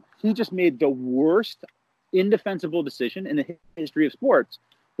GM. He just made the worst indefensible decision in the history of sports,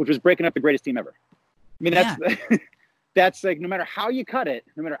 which was breaking up the greatest team ever. I mean, that's no matter how you cut it,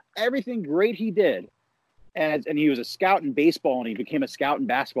 no matter everything great he did, and he was a scout in baseball and he became a scout in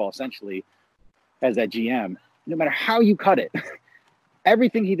basketball essentially as that GM. No matter how you cut it,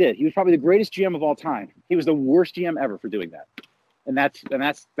 everything he did, he was probably the greatest GM of all time. He was the worst GM ever for doing that, and that's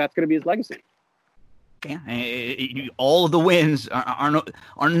going to be his legacy. Yeah, all of the wins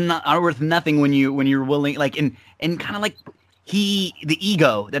are worth nothing when you're willing, and kind of the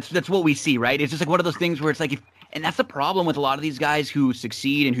ego. That's what we see, right? It's just one of those things where it's and that's the problem with a lot of these guys who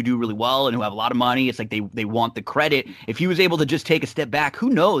succeed and who do really well and who have a lot of money. It's they want the credit. If he was able to just take a step back, who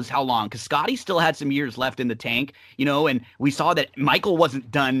knows how long? Because Scottie still had some years left in the tank, and we saw that Michael wasn't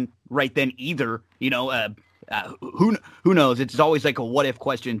done right then either. Who knows? It's always a what if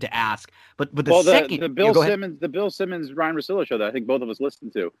question to ask. But the Bill Simmons Ryan Russillo show that I think both of us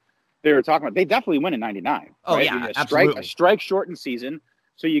listened to, they were talking about they definitely win in '99. Oh right? yeah, absolutely. A strike shortened season.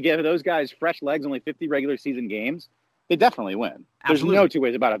 So you give those guys fresh legs, only 50 regular season games, they definitely win. Absolutely. There's no two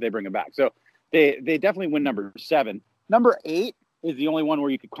ways about it if they bring them back. So they definitely win number 7. Number 8 is the only one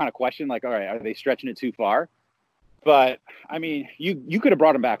where you could kind of question, all right, are they stretching it too far? But, I mean, you could have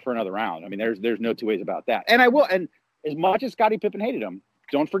brought him back for another round. I mean, there's no two ways about that. And as much as Scottie Pippen hated him,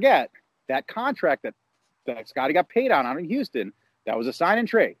 don't forget that contract that Scottie got paid on in Houston, that was a sign and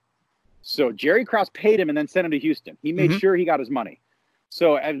trade. So Jerry Krause paid him and then sent him to Houston. He made sure he got his money.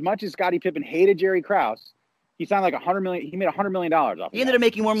 So as much as Scottie Pippen hated Jerry Krause, he signed like $100 million. He made $100 million off. He ended up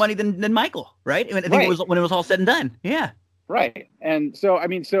making more money than Michael, right? I think it was when it was all said and done. Yeah. Right. And so, I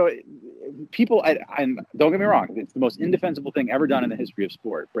mean, people, and don't get me wrong, it's the most indefensible thing ever done in the history of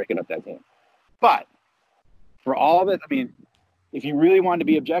sport, breaking up that team. But for all of it, I mean, if you really wanted to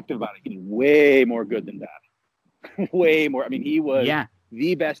be objective about it, he did way more good than bad. Way more. I mean, he was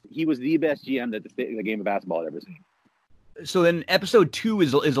the best. He was the best GM that the game of basketball had ever seen. So then episode 2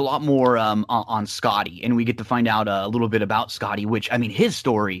 is a lot more on Scotty, and we get to find out a little bit about Scotty, which, I mean, his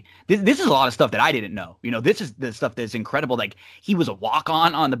story, this is a lot of stuff that I didn't know. You know, this is the stuff that's incredible. Like, he was a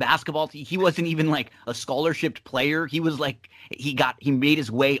walk-on the basketball team. He wasn't even like a scholarship player. He was like, he made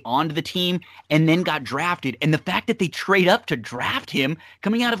his way onto the team and then got drafted. And the fact that they trade up to draft him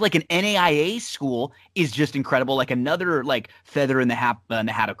coming out of like an NAIA school is just incredible. Like another like feather in the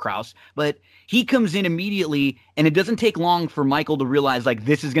hat of Krause. But he comes in immediately, and it doesn't take long for Michael to realize like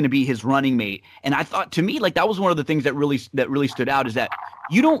this is going to be his running mate. And I thought, to me, like that was one of the things that really stood out, is that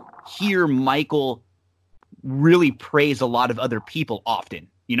you don't hear Michael really praise a lot of other people often.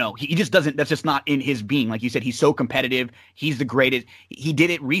 You know, he just doesn't. That's just not in his being. Like you said, he's so competitive. He's the greatest. He did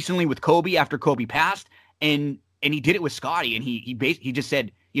it recently with Kobe after Kobe passed, and he did it with Scotty. And he just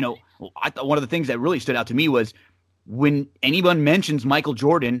said, you know, I thought one of the things that really stood out to me was, when anyone mentions Michael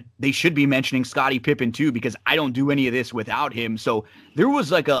Jordan, they should be mentioning Scottie Pippen too, because I don't do any of this without him. So there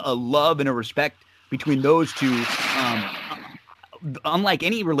was like a love and a respect between those two. Unlike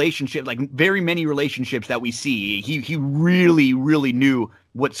any relationship, like very many relationships that we see, he really, really knew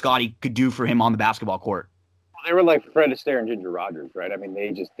what Scottie could do for him on the basketball court. They were like Fred Astaire and Ginger Rogers, right? I mean,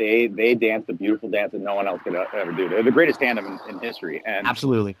 they danced a beautiful dance that no one else could ever do. They're the greatest tandem in history. And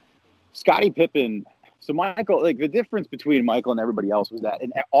absolutely, Scottie Pippen. So Michael, like the difference between Michael and everybody else was that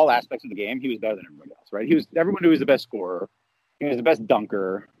in all aspects of the game, he was better than everybody else, right? Everyone knew he was the best scorer. He was the best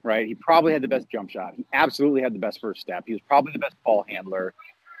dunker, right? He probably had the best jump shot. He absolutely had the best first step. He was probably the best ball handler.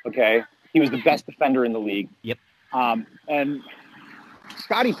 Okay. He was the best defender in the league. Yep. And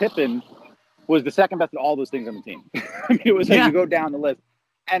Scottie Pippen was the second best at all those things on the team. I mean, it was like you go down the list.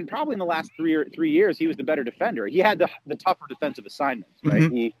 And probably in the last 3 years, he was the better defender. He had the tougher defensive assignments, right?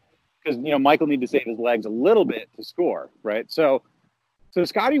 Mm-hmm. Because, you know, Michael needed to save his legs a little bit to score, right? So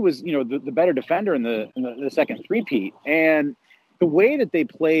Scotty was, you know, the better defender in the second three-peat. And the way that they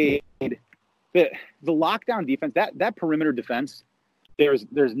played the lockdown defense, that perimeter defense, there's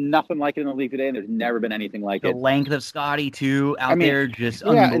nothing like it in the league today, and there's never been anything like it. The length of Scotty too out there, just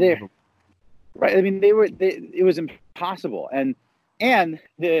unbelievable. Right. I mean, it was impossible. And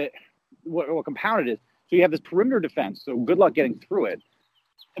what compounded it, so you have this perimeter defense, so good luck getting through it.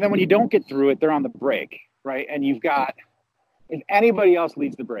 And then when you don't get through it, they're on the break, right? And you've got, if anybody else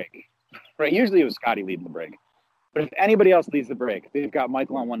leads the break, right? Usually it was Scotty leading the break. But if anybody else leads the break, they've got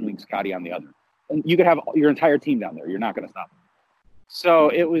Michael on one wing, Scotty on the other. And you could have your entire team down there. You're not going to stop them. So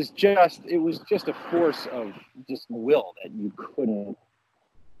it was just a force of just will that you couldn't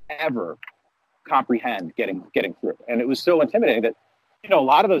ever comprehend getting through. And it was so intimidating that, you know, a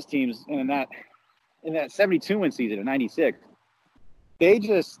lot of those teams in that 72 win season in 96,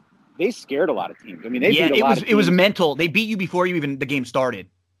 they scared a lot of teams. I mean, they beat a lot of teams. It was mental. They beat you before the game started.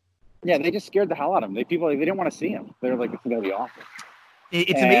 Yeah, they just scared the hell out of them. They didn't want to see him. They're like, it's going to be awful.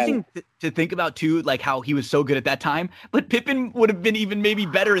 It's amazing to think about too, like how he was so good at that time. But Pippen would have been even maybe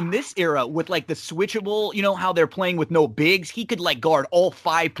better in this era with like the switchable. You know how they're playing with no bigs. He could like guard all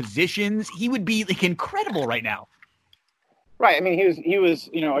 5 positions. He would be like incredible right now. Right. I mean, he was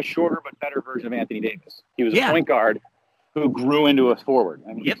you know, a shorter but better version of Anthony Davis. He was a point guard who grew into a forward.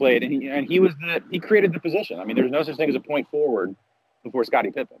 I mean, he played and he created the position. I mean, there's no such thing as a point forward before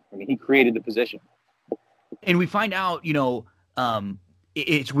Scottie Pippen. I mean, he created the position. And we find out, you know,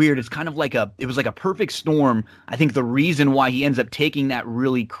 it's weird. It's kind of like it was like a perfect storm. I think the reason why he ends up taking that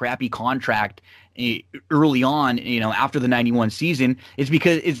really crappy contract early on, you know, after the 91 season is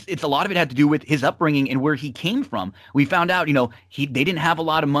because it's a lot of it had to do with his upbringing and where he came from. We found out, you know, they didn't have a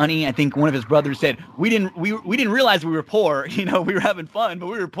lot of money. I think one of his brothers said, we didn't realize we were poor. You know, we were having fun, but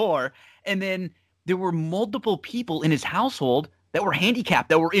we were poor. And then there were multiple people in his household that were handicapped,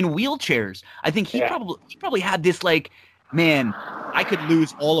 that were in wheelchairs. I think he probably had this like, man, I could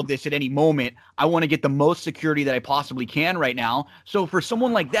lose all of this at any moment. I want to get the most security that I possibly can right now. So for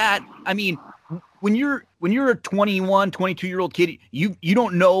someone like that, I mean, when you're a 21, 22-year-old kid, you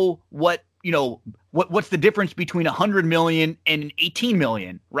don't know what, you know, what's the difference between 100 million and 18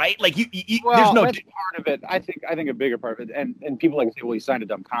 million, right? Like there's no that's part of it. I think a bigger part of it, and people like to say, well, he signed a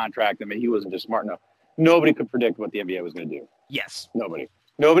dumb contract. I mean, he wasn't just smart enough. Nobody could predict what the NBA was going to do. Yes.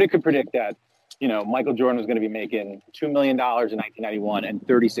 Nobody could predict that Michael Jordan was going to be making $2 million in 1991 and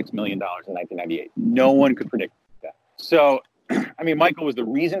 $36 million in 1998. No one could predict that. So, I mean, Michael was the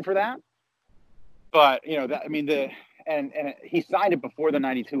reason for that. But, and he signed it before the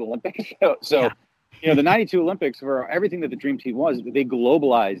 92 Olympics. So the 92 Olympics, for everything that the Dream Team was, they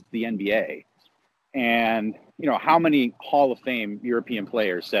globalized the NBA. And, how many Hall of Fame European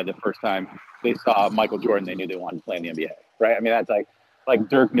players said the first time they saw Michael Jordan, they knew they wanted to play in the NBA, right? I mean, that's like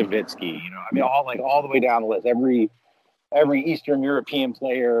Dirk Nowitzki, all the way down the list. Every Eastern European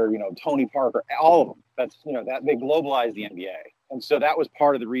player, Tony Parker, all of them. That's, that they globalized the NBA. And so that was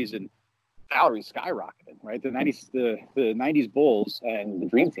part of the reason salary skyrocketed, right? The 90s Bulls and the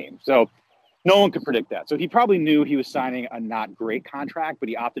Dream Team. So no one could predict that. So he probably knew he was signing a not great contract, but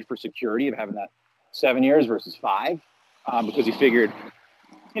he opted for security of having that 7 years versus 5, because he figured,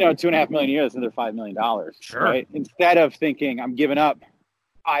 $2.5 million a year, that's another $5 million. Sure. Right? Instead of thinking I'm giving up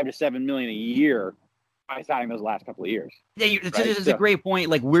 $5 to $7 million a year by signing those last couple of years. Yeah, it's a great point.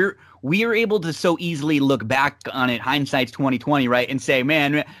 Like we are able to so easily look back on it, hindsight's 2020, right, and say,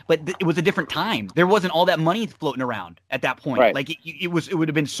 man, but it was a different time. There wasn't all that money floating around at that point. Right. Like it would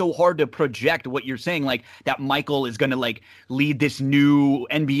have been so hard to project what you're saying, like that Michael is going to like lead this new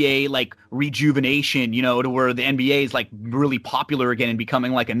NBA like rejuvenation, to where the NBA is like really popular again and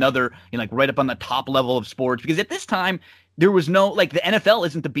becoming like another, like right up on the top level of sports. Because at this time there was no, like, the NFL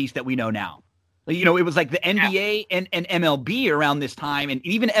isn't the beast that we know now. It was like the NBA and MLB around this time, and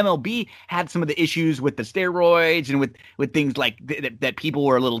even MLB had some of the issues with the steroids and with things like that people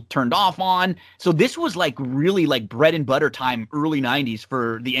were a little turned off on. So this was like really like bread and butter time, early 90s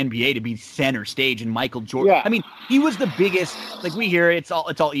for the NBA to be center stage, and Michael Jordan. Yeah. I mean, he was the biggest. Like, we hear it's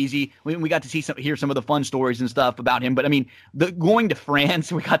all easy. We got to hear some of the fun stories and stuff about him, but I mean, going to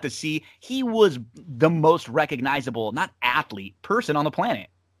France, we got to see he was the most recognizable, not athlete, person on the planet.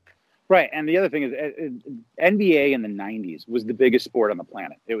 Right, and the other thing is, NBA in the '90s was the biggest sport on the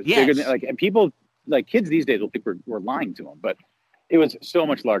planet. It was bigger than and people, like kids these days, will think we're lying to them, but it was so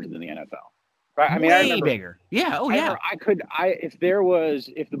much larger than the NFL. Right? I mean, way bigger. Yeah. Oh, yeah. If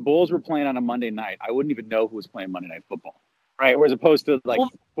the Bulls were playing on a Monday night, I wouldn't even know who was playing Monday Night Football. Right, whereas opposed to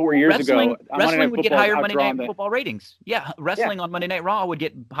 4 years ago, wrestling would get higher Monday Night Football ratings. Yeah, wrestling on Monday Night Raw would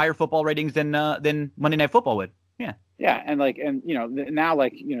get higher football ratings than Monday Night Football would. Yeah. Yeah, and now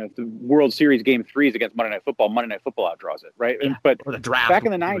if the World Series Game 3 is against Monday Night Football outdraws it, right? Yeah. But or the draft back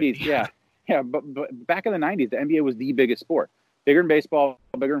in the '90s, but back in the '90s, the NBA was the biggest sport, bigger than baseball,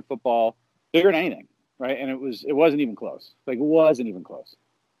 bigger than football, bigger than anything, right? And it wasn't even close. Like, it wasn't even close.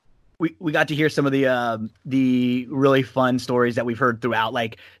 We got to hear some of the really fun stories that we've heard throughout,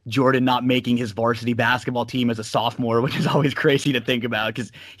 like Jordan not making his varsity basketball team as a sophomore, which is always crazy to think about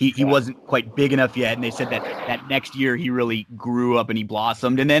because he wasn't quite big enough yet. And they said that next year he really grew up and he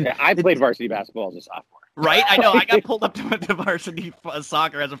blossomed. And then I played varsity basketball as a sophomore. Right? I know. I got pulled up to varsity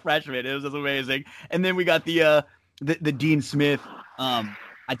soccer as a freshman. It was amazing. And then we got the Dean Smith, I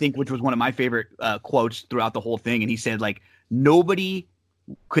think, which was one of my favorite quotes throughout the whole thing. And he said, like, nobody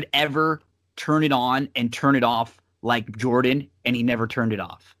could ever turn it on and turn it off like Jordan, and he never turned it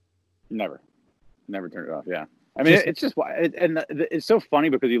off. Never turned it off. Yeah, I mean, it's just it's so funny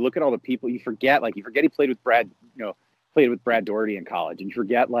because you look at all the people you forget he played with Brad Daugherty in college, and you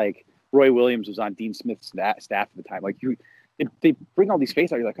forget like Roy Williams was on Dean Smith's staff at the time. Like they bring all these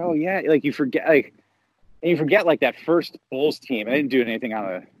faces out. You're like, oh yeah, like you forget like that first Bulls team. I didn't do anything on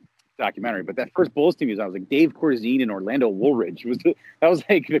a documentary, but that first Bulls team was like Dave Corzine and Orlando Woolridge that was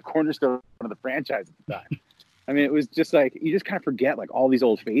like the cornerstone of the franchise at the time. I mean, it was just like you just kind of forget like all these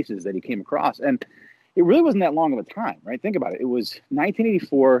old faces that he came across, and it really wasn't that long of a time, right? Think about it. It was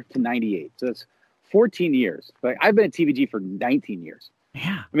 1984 to 98, so that's 14 years. Like, I've been at TVG for 19 years.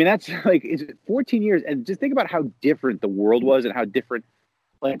 Yeah, I mean, that's like, it's 14 years, and just think about how different the world was and how different.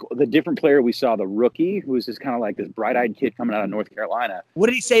 Like, the different player we saw, the rookie, who was just kind of like this bright-eyed kid coming out of North Carolina. What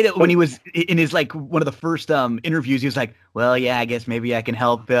did he say that when he was in his, like, one of the first interviews, he was like, well, yeah, I guess maybe I can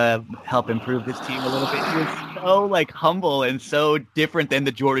help improve this team a little bit. He was so, like, humble and so different than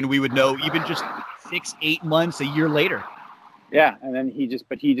the Jordan we would know even just 6-8 months, a year later. Yeah, and then he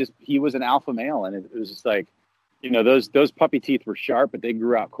was an alpha male, and it was just like, those puppy teeth were sharp, but they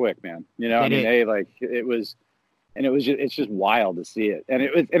grew out quick, man. It's just wild to see it. And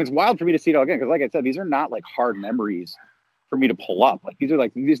it's wild for me to see it all again. Cause like I said, these are not like hard memories for me to pull up. Like these are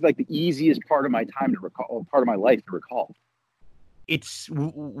like the easiest part of my time to recall, part of my life to recall. It's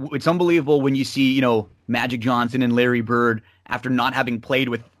unbelievable when you see, Magic Johnson and Larry Bird, after not having played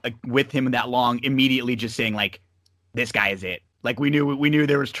with him that long, immediately just saying like, this guy is it. Like we knew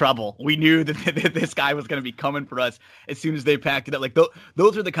there was trouble. We knew that this guy was going to be coming for us as soon as they packed it up. Like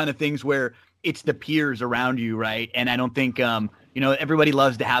those are the kind of things where it's the peers around you, right? And I don't think everybody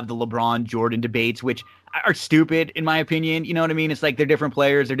loves to have the LeBron Jordan debates, which are stupid in my opinion. You know what I mean? It's like they're different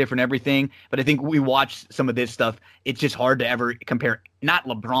players, they're different everything. But I think we watch some of this stuff. It's just hard to ever compare not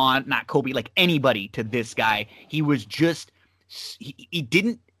LeBron, not Kobe, like anybody to this guy. He was just he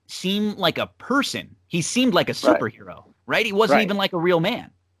didn't seem like a person. He seemed like a superhero, right? He wasn't even like a real man.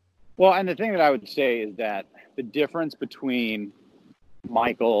 Well, and the thing that I would say is that the difference between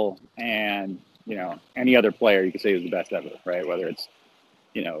Michael and, any other player you could say is the best ever, right? Whether it's,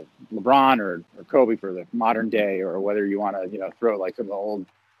 LeBron or Kobe for the modern day, or whether you want to, throw like some of the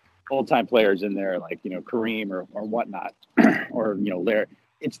old time players in there, like, Kareem or whatnot, or, Larry.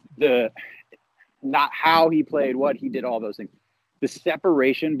 It's not how he played, what he did, all those things. The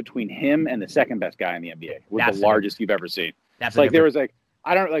separation between him and the second best guy in the NBA was the largest you've ever seen. That's like there was like,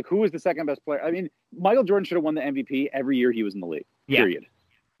 I don't like who was the second best player. I mean, Michael Jordan should have won the MVP every year he was in the league. Yeah. Period.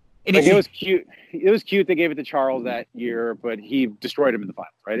 And it was cute. It was cute they gave it to Charles that year, but he destroyed him in the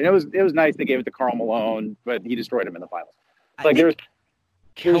finals, right? And it was nice they gave it to Karl Malone, but he destroyed him in the finals. Like there's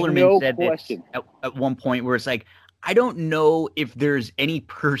Kellerman said question at one point where it's like, I don't know if there's any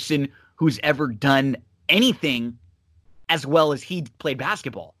person who's ever done anything as well as he played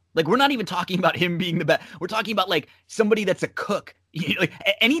basketball. Like, we're not even talking about him being the best. We're talking about like somebody that's a cook. Like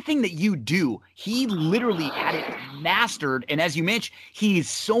anything that you do, he literally had it mastered. And as you mentioned, he's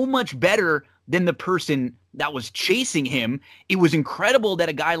so much better than the person that was chasing him. It was incredible that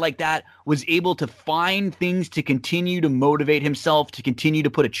a guy like that was able to find things to continue to motivate himself, to continue to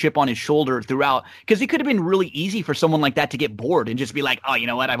put a chip on his shoulder throughout. Because it could have been really easy for someone like that to get bored and just be like, oh, you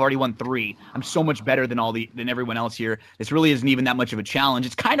know what? I've already won 3. I'm so much better than than everyone else here. This really isn't even that much of a challenge.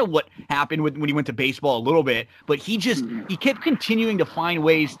 It's kind of what happened when he went to baseball a little bit, but he kept continuing to find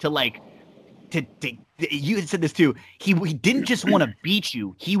ways to like, you had said this too. He didn't just want to beat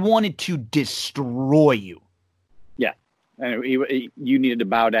you. He wanted to destroy you. Yeah. And you needed to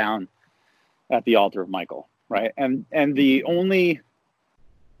bow down at the altar of Michael, right? And the only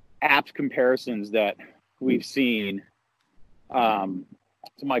apt comparisons that we've seen to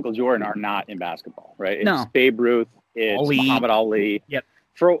Michael Jordan are not in basketball, right? It's Babe Ruth, it's Muhammad Ali. Yep.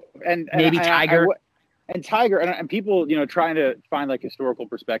 And maybe Tiger. And Tiger, and people, trying to find like historical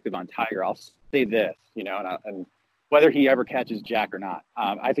perspective on Tiger. I'll say this, and whether he ever catches Jack or not,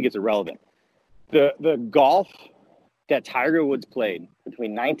 I think it's irrelevant. The golf that Tiger Woods played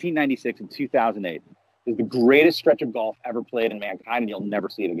between 1996 and 2008 is the greatest stretch of golf ever played in mankind, and you'll never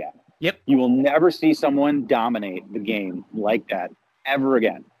see it again. Yep. You will never see someone dominate the game like that ever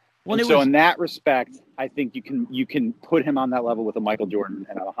again. Well, in that respect, I think you can put him on that level with a Michael Jordan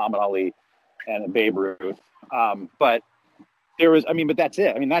and a Muhammad Ali and a Babe Ruth. But that's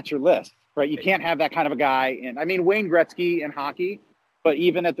it. I mean, that's your list, right? You can't have that kind of a guy. And I mean, Wayne Gretzky in hockey, but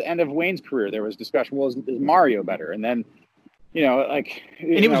even at the end of Wayne's career, there was discussion, well, is Mario better? And then,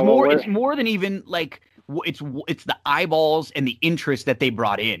 it's more than even like, it's the eyeballs and the interest that they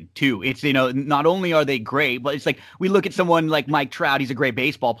brought in too. It's, not only are they great, but it's like, we look at someone like Mike Trout, he's a great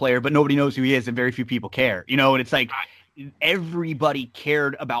baseball player, but nobody knows who he is and very few people care, and it's like, everybody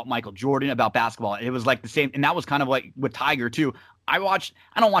cared about Michael Jordan, about basketball. It was like the same. And that was kind of like with Tiger too. I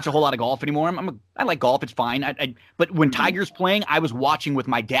don't watch a whole lot of golf anymore. I like golf. It's fine. But when Tiger's playing, I was watching with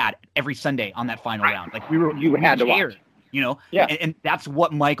my dad every Sunday on that final round. Like you had to watch, Yeah. And that's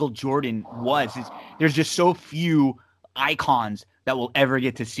what Michael Jordan was. There's just so few icons that we'll ever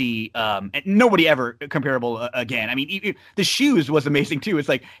get to see, and nobody ever comparable again. I mean, the shoes was amazing too. It's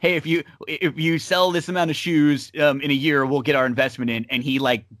like, hey, if you sell this amount of shoes in a year, we'll get our investment in, and he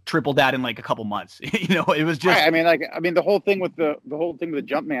like tripled that in like a couple months. It was just. Right. The whole thing with the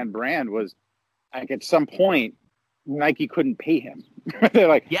Jumpman brand was, like, at some point, Nike couldn't pay him. They're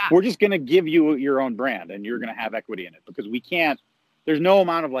like, yeah, we're just gonna give you your own brand, and you're gonna have equity in it, because we can't. There's no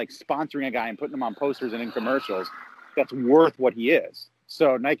amount of like sponsoring a guy and putting him on posters and in commercials that's worth what he is.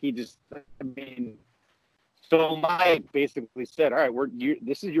 So Nike so Mike basically said, all right,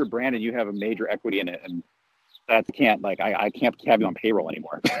 this is your brand and you have a major equity in it. And that I can't have you on payroll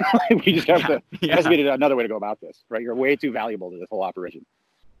anymore. We just have to, there has to be another way to go about this, right? You're way too valuable to this whole operation.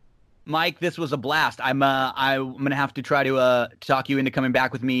 Mike, this was a blast. I'm gonna have to try to talk you into coming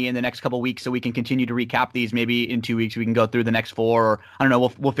back with me in the next couple of weeks so we can continue to recap these. Maybe in 2 weeks we can go through the next 4, or I don't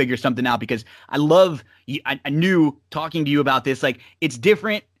know. We'll figure something out, because I knew talking to you about this. Like, it's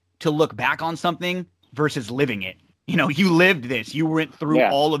different to look back on something versus living it. You lived this. You went through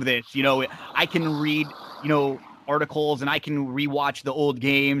all of this. I can read articles and I can rewatch the old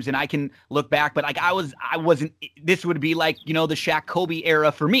games and I can look back, but like I wasn't. This would be like the Shaq Kobe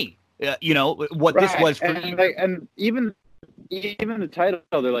era for me. What this was for me. And even the title,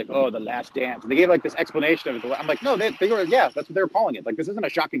 they're like, oh, The Last Dance. And they gave like this explanation of it. I'm like, no, they were, that's what they were calling it. Like, this isn't a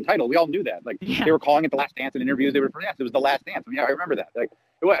shocking title. We all knew that. Like, they were calling it The Last Dance in interviews. They were, yes, it was The Last Dance. I remember that. Like,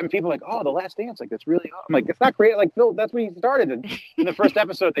 and people were like, oh, The Last Dance. Like, that's really, I'm like, it's not great. Like, Phil, that's when he started. And in the first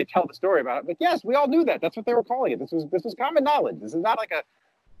episode, they tell the story about it. Like, yes, we all knew that. That's what they were calling it. This was common knowledge. This is not like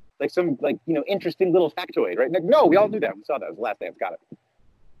some interesting little factoid, right? Like, no, we all knew that. We saw that. It was The Last Dance. Got it.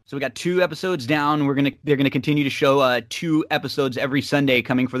 So we got 2 episodes down. They're gonna continue to show 2 episodes every Sunday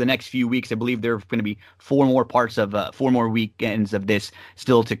coming for the next few weeks. I believe there are going to be 4 more parts of 4 more weekends of this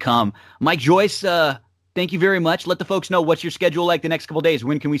still to come. Mike Joyce, thank you very much. Let the folks know what's your schedule like the next couple of days.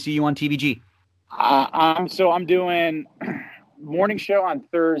 When can we see you on TVG? I'm doing morning show on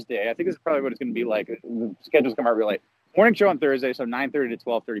Thursday. I think this is probably what it's going to be like. The schedule's come out real late. Morning show on Thursday, so 9:30 to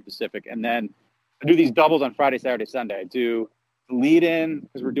 12:30 Pacific, and then I do these doubles on Friday, Saturday, Sunday. I do lead in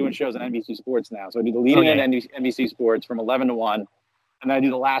because we're doing shows on NBC Sports now. So I do the lead in at NBC Sports from 11 to 1. And then I do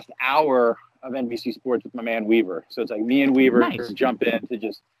the last hour of NBC Sports with my man Weaver. So it's like me and Weaver jump in to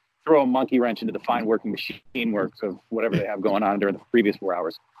just throw a monkey wrench into the fine working machine works of whatever they have going on during the previous 4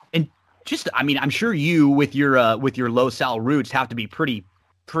 hours. And just, I'm sure you with your Los Al roots have to be pretty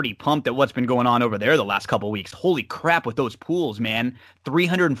pumped at what's been going on over there the last couple of weeks. Holy crap with those pools, man.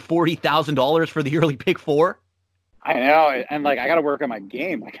 $340,000 for the early pick 4. I know, and like I got to work on my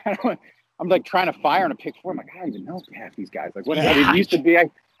game. Like I'm like trying to fire on a pick 4. I'm like, I don't even know half these guys. Like what it used to be,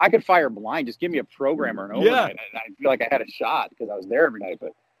 I could fire blind. Just give me a programmer and overnight, and I feel like I had a shot because I was there every night.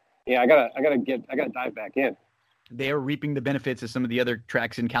 But yeah, I gotta dive back in. They are reaping the benefits as some of the other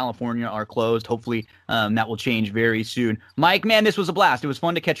tracks in California are closed. Hopefully that will change very soon. Mike, man, this was a blast. It was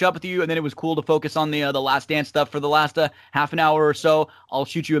fun to catch up with you, and then it was cool to focus on the Last Dance stuff for the last half an hour or so. I'll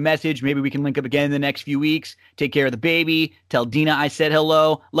shoot you a message. Maybe we can link up again in the next few weeks. Take care of the baby. Tell Dina I said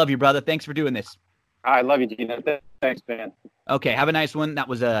hello. Love you, brother. Thanks for doing this. I love you, Dina. Thanks, man. Okay, have a nice one. That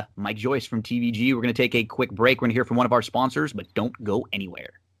was Mike Joyce from TVG. We're going to take a quick break. We're going to hear from one of our sponsors, but don't go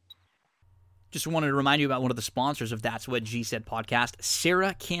anywhere. Just wanted to remind you about one of the sponsors of That's What G Said podcast,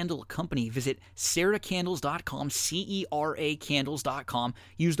 Sarah Candle Company. Visit sarahcandles.com, CERA candles.com.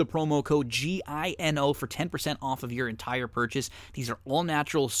 Use the promo code GINO for 10% off of your entire purchase. These are all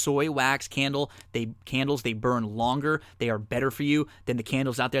natural soy wax candles. They burn longer. They are better for you than the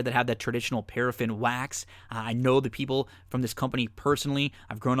candles out there that have that traditional paraffin wax. I know the people from this company personally.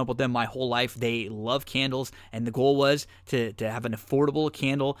 I've grown up with them my whole life. They love candles, and the goal was to have an affordable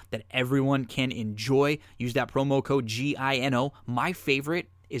candle that everyone can enjoy. Use that promo code GINO. My favorite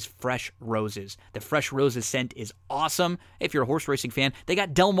is Fresh Roses. The Fresh Roses scent is awesome. If you're a horse racing fan, they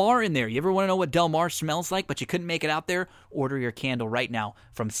got Del Mar in there. You ever want to know what Del Mar smells like, but you couldn't make it out there? Order your candle right now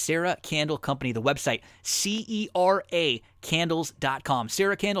from Sarah Candle Company. The website, CERA candles.com.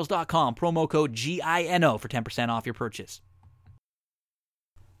 sarahcandles.com. Promo code GINO for 10% off your purchase.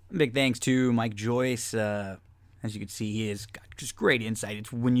 Big thanks to Mike Joyce. As you can see, he has got just great insight.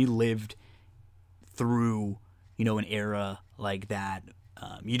 It's when you lived through, an era like that,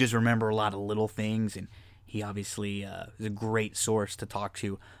 you just remember a lot of little things, and he obviously is a great source to talk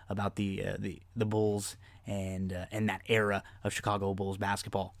to about the Bulls and that era of Chicago Bulls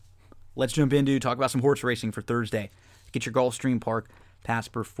basketball. Let's jump into talk about some horse racing for Thursday. Get your Gulfstream Park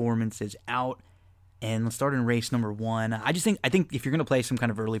past performances out, and let's start in race number 1. I think if you're going to play some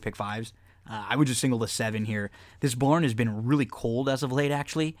kind of early pick 5s, I would just single the 7 here. This barn has been really cold as of late,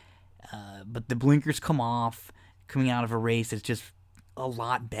 actually. But the blinkers come off coming out of a race that's just a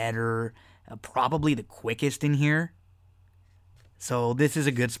lot better, probably the quickest in here. So this is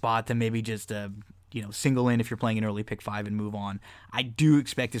a good spot to maybe just single in if you're playing an early pick 5 and move on. I do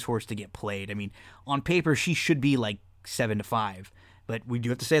expect this horse to get played. I mean, on paper she should be like 7-5, but we do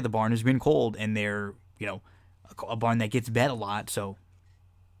have to say the barn has been cold, and they're a barn that gets bet a lot. So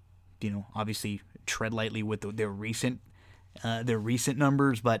obviously tread lightly with their recent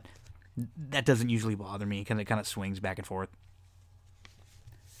numbers, but that doesn't usually bother me because it kind of swings back and forth.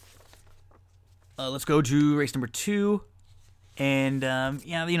 Let's go to race number 2, and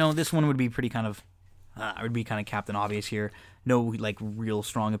this one would be pretty kind of I would be kind of Captain Obvious here. No real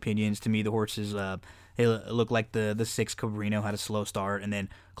strong opinions. To me, the horses they look like the 6 Cabrino had a slow start and then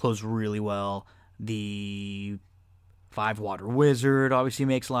closed really well. The 5 Water Wizard obviously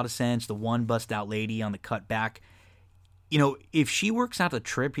makes a lot of sense. The 1 Bust Out Lady on the cutback. If she works out the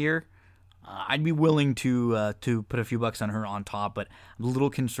trip here, I'd be willing to put a few bucks on her on top, but I'm a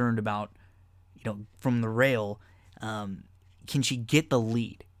little concerned about, from the rail, can she get the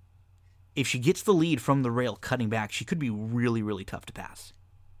lead? if she gets the lead from the rail cutting back, she could be really, really tough to pass.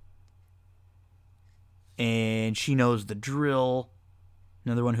 And she knows the drill.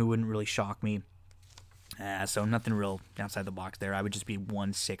 Another one who wouldn't really shock me. So nothing real outside the box there. I would just be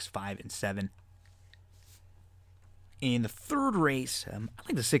 1, 6, 5, and 7. In the third race, I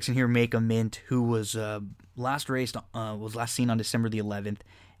like the 6 in here, Make a Mint, who was last seen on December the 11th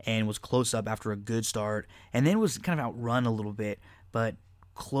and was close up after a good start, and then was kind of outrun a little bit, but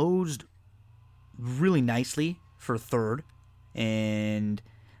closed really nicely for third, and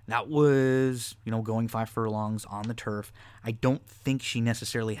that was, going 5 furlongs on the turf. I don't think she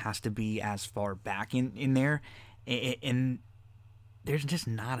necessarily has to be as far back in there, and there's just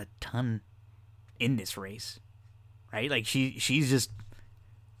not a ton in this race, right? Like, she's just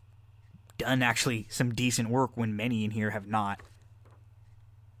done actually some decent work when many in here have not.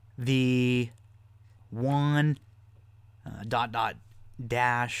 The 1 ...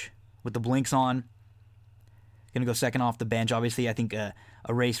 dash with the blinks on, gonna go second off the bench. Obviously, I think a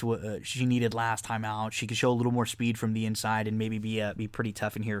race she needed last time out. She could show a little more speed from the inside and maybe be pretty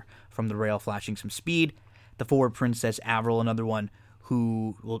tough in here from the rail, flashing some speed. The 4 Princess Avril, another one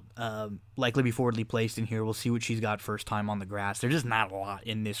who will likely be forwardly placed in here. We'll see what she's got first time on the grass. There's just not a lot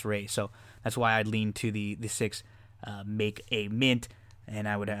in this race, so that's why I'd lean to the 6 Make a Mint, and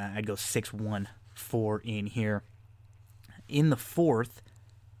I'd go 6, 1, 4 in here. In the fourth,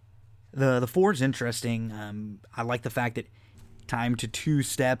 the 4 is interesting. I like the fact that Time to Two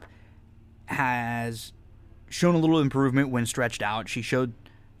Step has shown a little improvement when stretched out. She showed,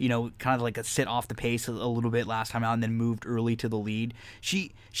 kind of like a sit off the pace a little bit last time out and then moved early to the lead.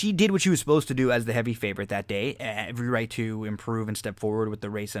 She did what she was supposed to do as the heavy favorite that day. Every right to improve and step forward with the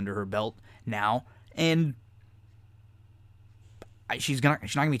race under her belt now. And she's not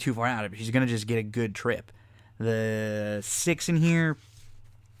going to be too far out of it. She's going to just get a good trip. The 6 in here,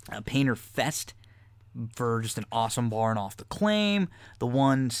 Painter Fest, for just an awesome barn off the claim. The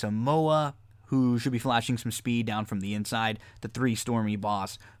 1 Samoa, who should be flashing some speed down from the inside. The 3 Stormy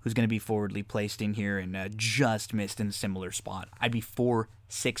Boss, who's going to be forwardly placed in here and just missed in a similar spot. I'd be 4,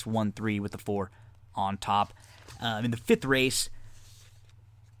 6, 1, 3 with the 4 on top. In the 5th race,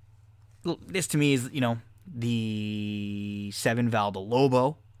 this to me is, the 7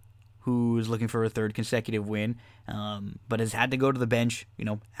 Valdalobo, who is looking for a 3rd consecutive win, but has had to go to the bench,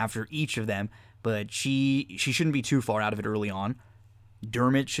 after each of them. But she shouldn't be too far out of it early on.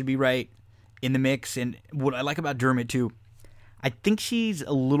 Dermot should be right in the mix. And what I like about Dermot, too, I think she's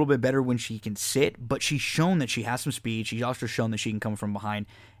a little bit better when she can sit, but she's shown that she has some speed. She's also shown that she can come from behind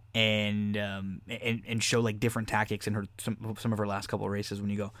and show like different tactics in some of her last couple of races when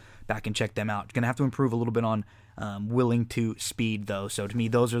you go back and check them out. Going to have to improve a little bit on willing to speed, though. So to me,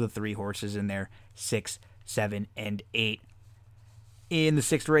 those are the 3 horses in there, 6, 7, and 8. In the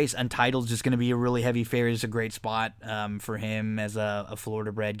 6th race, Untitled's just going to be a really heavy favorite. It's a great spot for him as a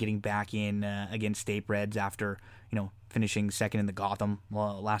Florida bred, getting back in against state breds after finishing 2nd in the Gotham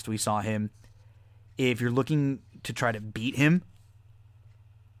last we saw him. If you're looking to try to beat him,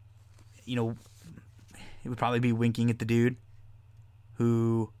 it would probably be winking at the dude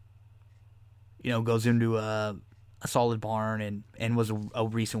who goes into a solid barn and was a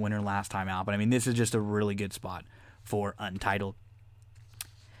recent winner last time out. But I mean, this is just a really good spot for Untitled.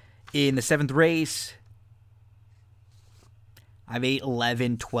 In the 7th race, I have 8,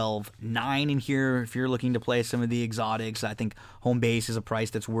 11, 12, 9 in here. If you're looking to play some of the exotics, I think Home Base is a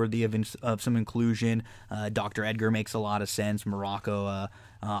price that's worthy of some inclusion. Dr. Edgar makes a lot of sense. Morocco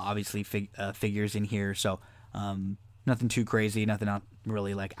obviously figures in here. So nothing too crazy, nothing not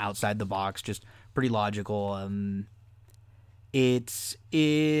really like outside the box, just pretty logical. It's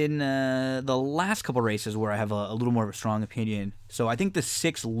in the last couple races where I have a little more of a strong opinion. So I think the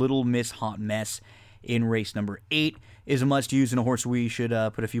 6 Little Miss Hot Mess in race number 8 is a must-use and a horse we should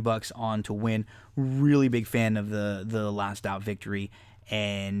put a few bucks on to win. Really big fan of the last out victory,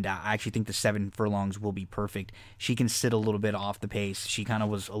 and I actually think the 7 furlongs will be perfect. She can sit a little bit off the pace. She kind of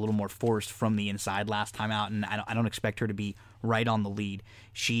was a little more forced from the inside last time out, and I don't expect her to be right on the lead.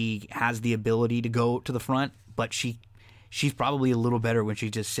 She has the ability to go to the front, but she's probably a little better when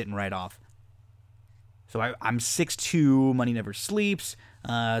she's just sitting right off. So I'm 6-2, Money Never Sleeps,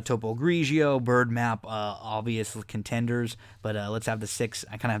 Topo Grigio, Bird Map, obvious contenders, but let's have the 6.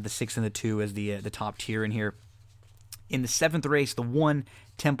 I kind of have the 6 and the 2 as the top tier in here. In the 7th race, the 1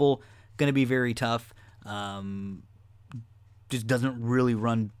 Temple, going to be very tough. Just doesn't really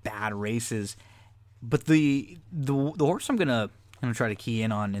run bad races. But the horse I'm gonna try to key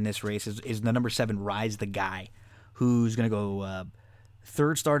in on in this race is the number 7 Rise the Guy, who's gonna go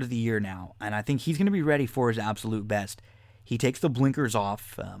 3rd start of the year now, and I think he's gonna be ready for his absolute best. He takes the blinkers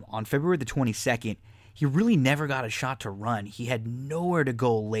off on February the 22nd. He really never got a shot to run. He had nowhere to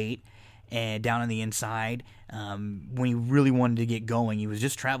go late and down on the inside. When he really wanted to get going, he was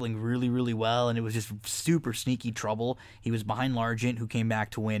just traveling really, really well, and it was just super sneaky trouble. He was behind Largent, who came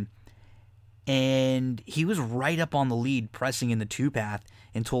back to win. And he was right up on the lead, pressing in the 2-path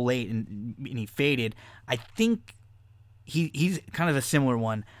until late, and he faded. I think he's kind of a similar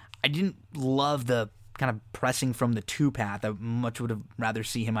one. I didn't love the kind of pressing from the 2-path. I much would have rather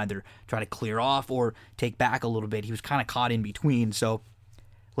see him either try to clear off or take back a little bit. He was kind of caught in between, so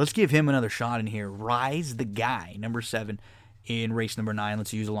let's give him another shot in here. Rise the Guy, number 7 in race number 9.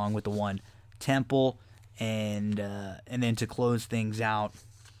 Let's use along with the 1 Temple, and then to close things out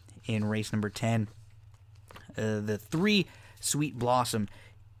in race number 10, the 3 Sweet Blossom.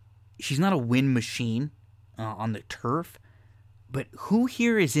 She's not a win machine on the turf, but who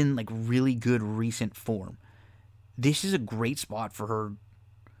here is in like really good recent form? This is a great spot for her.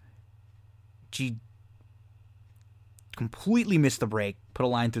 She completely missed the break, put a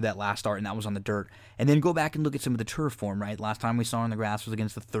line through that last start, and that was on the dirt. And then go back and look at some of the turf form, right? Last time we saw her on the grass was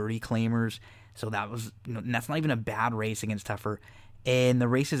against the 30 claimers, so that was, and that's not even a bad race against Tougher. And the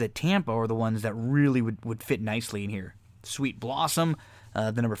races at Tampa are the ones that really would fit nicely in here. Sweet Blossom,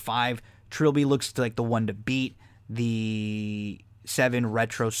 the number 5. Trilby looks like the one to beat. The 7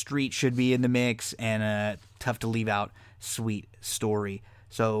 Retro Street should be in the mix, and tough to leave out Sweet Story.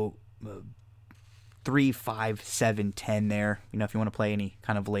 So 3, 5, 7, 10 there. If you want to play any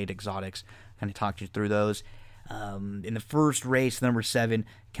kind of late exotics, kind of talk you through those. In the first race, number 7,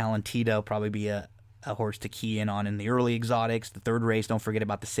 Calentita will probably be a horse to key in on in the early exotics. The third race, don't forget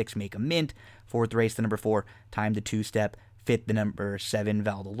about the 6 Make a Mint. Fourth race, the number 4 Time the 2-Step. Fifth, the number 7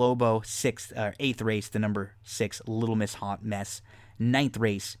 Valdolobo. Eighth race, the number 6 Little Miss Hot Mess. Ninth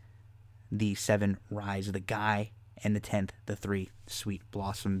race, the 7 Rise the Guy, and the 10th, the 3 Sweet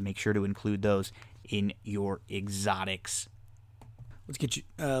Blossom. Make sure to include those in your exotics. Let's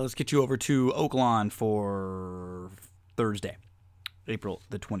get you over to Oaklawn for Thursday, April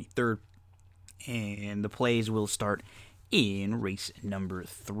the 23rd. And the plays will start in race number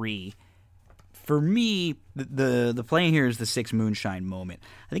 3. For me, the play here is the 6 Moonshine Moment.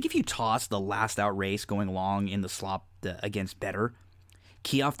 I think if you toss the last out race going along in the slop against Better,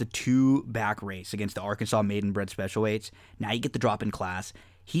 key off the 2 back race against the Arkansas Maiden Bred Special Weights, now you get the drop in class.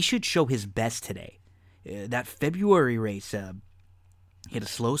 He should show his best today. That February race, he had a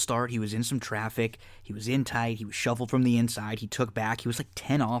slow start. He was in some traffic. He was in tight. He was shuffled from the inside. He took back. He was like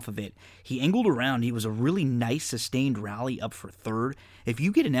 10 off of it. He angled around. He was a really nice sustained rally up for third. If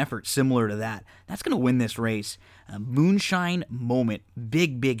you get an effort similar to that, that's going to win this race. Moonshine Moment.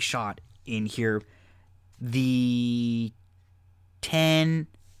 Big shot in here. The 10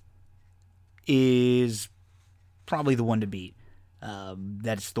 is probably the one to beat.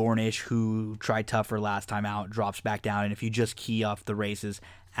 That's Thornish, who tried Tougher last time out, drops back down, and if you just key off the races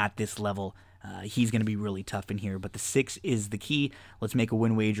at this level, he's going to be really tough in here. But the 6 is the key. Let's make a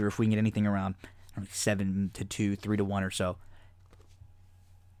win wager if we can get anything around 7-2, 3-1 or so.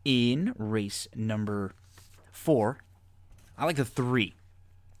 In race number 4, I like the 3,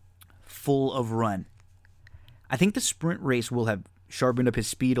 Full of Run. I think the sprint race will have sharpened up his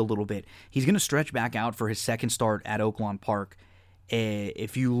speed a little bit. He's going to stretch back out for his second start at Oaklawn Park.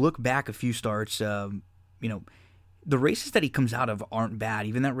 If you look back a few starts, the races that he comes out of aren't bad.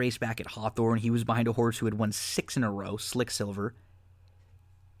 Even that race back at Hawthorne, he was behind a horse who had won 6 in a row, Slick Silver.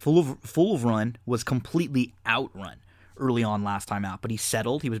 Full of Run was completely outrun early on last time out, but he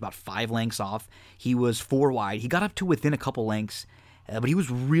settled. He was about 5 lengths off. He was 4 wide. He got up to within a couple lengths, but he was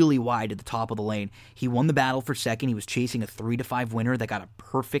really wide at the top of the lane. He won the battle for second. He was chasing a 3-5 winner that got a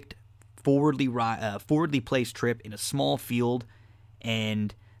perfect forwardly placed trip in a small field,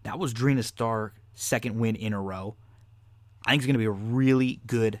 and that was Drina Star's second win in a row. I think it's going to be a really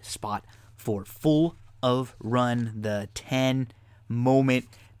good spot for Full of Run, the 10 Moment,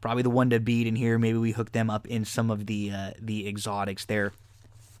 probably the one to beat in here. Maybe we hook them up in some of the exotics there.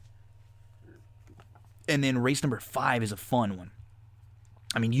 And then race number 5 is a fun one.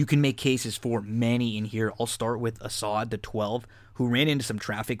 I mean, you can make cases for many in here. I'll start with Assad, the 12, who ran into some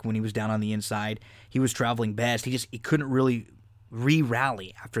traffic when he was down on the inside. He was traveling best. He couldn't really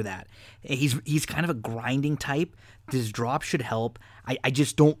re-rally after that. He's kind of a grinding type. This drop should help. I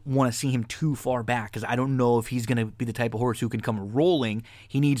just don't want to see him too far back because I don't know if he's going to be the type of horse who can come rolling.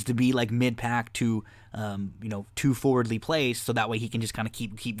 He needs to be like mid-pack to, too forwardly placed so that way he can just kind of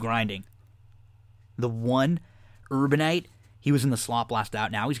keep grinding. The 1, Urbanite, he was in the slop last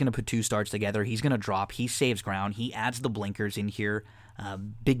out. Now he's going to put 2 starts together. He's going to drop. He saves ground. He adds the blinkers in here.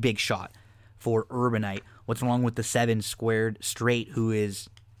 Big shot for Urbanite. What's wrong with the 7 Squared Straight, who is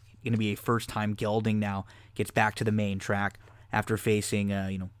going to be a first-time gelding now, gets back to the main track after facing,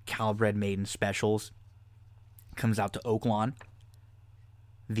 Calbred Maiden Specials. Comes out to Oaklawn.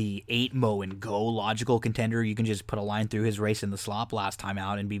 The 8 Mow and Go logical contender. You can just put a line through his race in the slop last time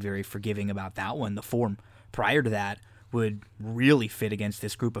out and be very forgiving about that one. The form prior to that would really fit against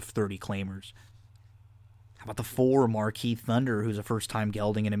this group of 30 claimers. How about the 4 Marquee Thunder, who's a first-time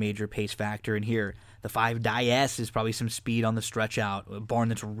gelding and a major pace factor in here. The 5 Die-S is probably some speed on the stretch out. A barn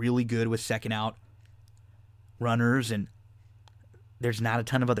that's really good with second out runners, and there's not a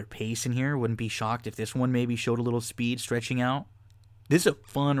ton of other pace in here. Wouldn't be shocked if this one maybe showed a little speed stretching out. This is a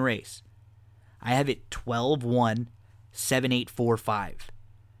fun race. I have it 12-1, 7-8-4-5.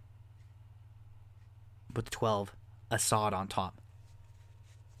 With the 12, Assad on top.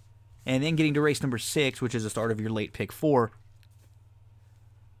 And then getting to race number 6, which is the start of your late pick 4.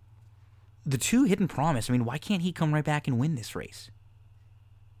 The 2 Hidden Promise. I mean, why can't he come right back and win this race?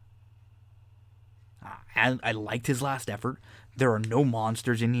 I liked his last effort. There are no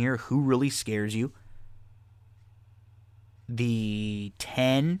monsters in here. Who really scares you? The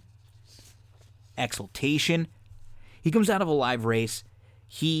 10 Exaltation. He comes out of a live race.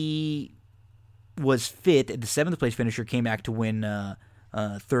 He was fit. The 7th place finisher came back to win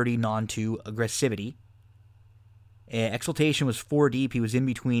 30 non-2 Aggressivity. Exaltation was 4 deep. He was in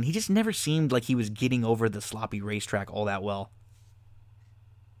between. He just never seemed like he was getting over the sloppy racetrack all that well.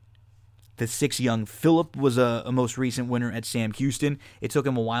 The 6 Young Phillip was a most recent winner at Sam Houston. It took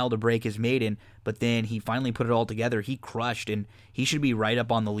him a while to break his maiden, but then he finally put it all together. He crushed, and he should be right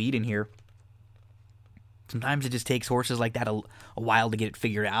up on the lead in here. Sometimes it just takes horses like that a while to get it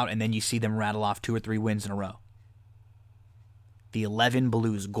figured out, and then you see them rattle off 2 or 3 wins in a row. The 11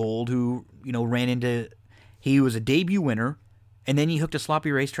 Blues Gold, who ran into, he was a debut winner, and then he hooked a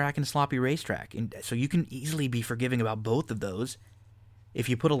sloppy racetrack and a sloppy racetrack, and so you can easily be forgiving about both of those. If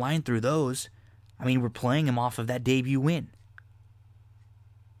you put a line through those, I mean, we're playing him off of that debut win.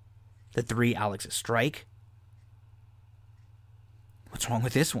 The 3 Alex's Strike. What's wrong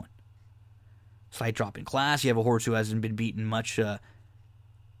with this one? Slight drop in class. You have a horse who hasn't been beaten much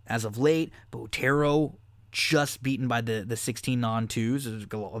as of late. Botero just beaten by the 16 non-2s.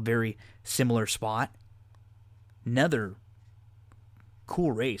 It was a very similar spot. Another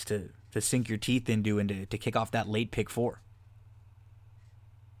cool race to sink your teeth into and to kick off that late pick 4.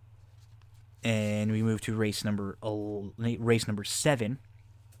 And we move to race number 7.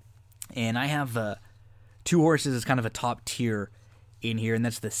 And I have 2 horses as kind of a top tier in here, and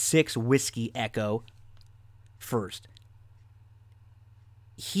that's the 6 Whiskey Echo first.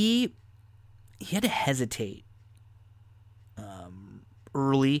 He had to hesitate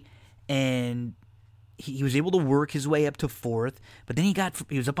early, and he was able to work his way up to 4th, but then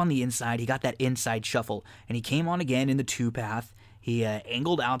he was up on the inside. He got that inside shuffle, and he came on again in the 2 path. He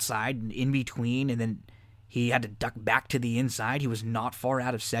angled outside and in between, and then he had to duck back to the inside. He was not far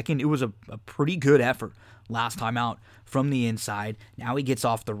out of second. It was a pretty good effort last time out from the inside. Now he gets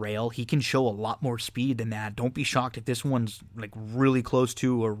off the rail. He can show a lot more speed than that. Don't be shocked if this one's like really close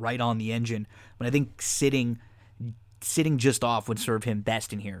to or right on the engine. But I think sitting just off would serve him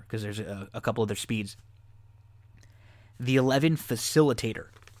best in here because there's a couple other speeds. The 11 Facilitator.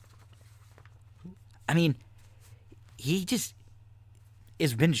 I mean, he just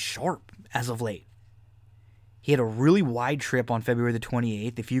has been sharp as of late. He had a really wide trip on February the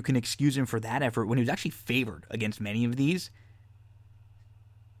 28th. If you can excuse him for that effort, when he was actually favored against many of these,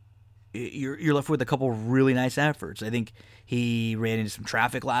 you're left with a couple really nice efforts. I think he ran into some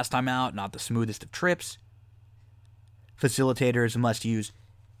traffic last time out, not the smoothest of trips. Facilitator is a must-use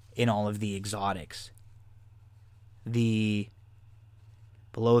in all of the exotics.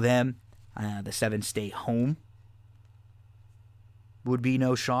 Below them, the 7 Stay Home would be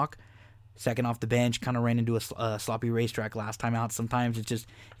no shock. Second off the bench, kind of ran into a sloppy racetrack last time out. Sometimes it's just,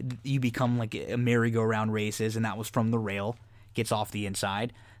 you become like a merry-go-round races, and that was from the rail. Gets off the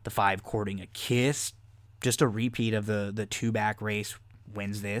inside. The 5 Courting a Kiss, just a repeat of the 2-back race,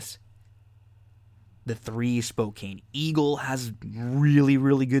 wins this. The 3 Spokane Eagle has really,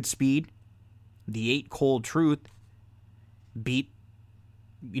 really good speed. The 8 Cold Truth beat,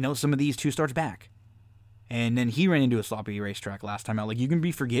 some of these 2 starts back. And then he ran into a sloppy racetrack last time out. Like, you can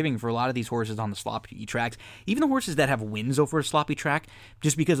be forgiving for a lot of these horses on the sloppy tracks. Even the horses that have wins over a sloppy track,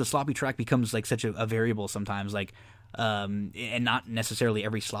 just because a sloppy track becomes like such a variable sometimes. Like, and not necessarily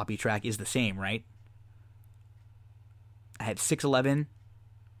every sloppy track is the same, right? I had 6-11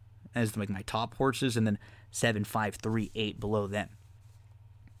 as like my top horses, and then 7, 5, 3, 8 below them.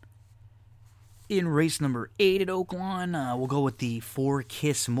 In race number 8 at Oaklawn, we'll go with the 4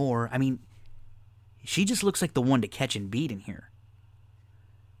 Kiss More. I mean, She just looks like the one to catch and beat in here.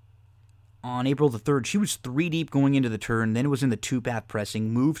 On April the 3rd, she was 3 deep going into the turn, then was in the 2-path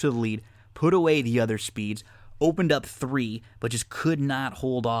pressing, moved to the lead, put away the other speeds, opened up 3, but just could not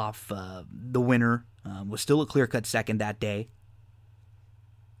hold off the winner. Was still a clear-cut second that day.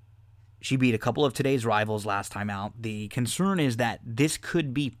 She beat a couple of today's rivals last time out. The concern is that this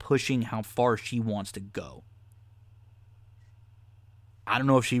could be pushing how far she wants to go. I don't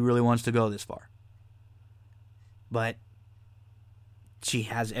know if she really wants to go this far. But she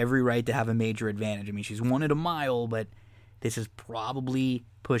has every right to have a major advantage. I mean, she's won it a mile, but this is probably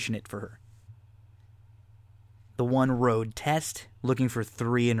pushing it for her. The one road test, looking for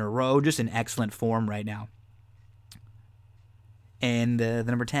 3 in a row, just in excellent form right now. And the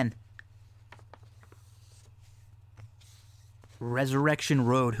number 10. Resurrection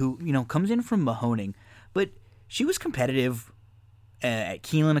Road, who, comes in from Mahoning, but she was competitive at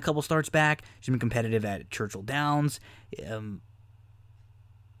Keeneland a couple starts back. She's been competitive at Churchill Downs.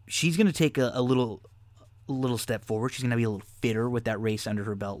 She's going to take a little step forward. She's going to be a little fitter with that race under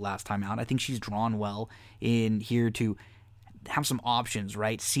her belt last time out. I think she's drawn well in here to have some options,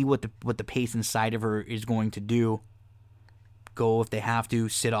 right? See what the pace inside of her is going to do. Go if they have to,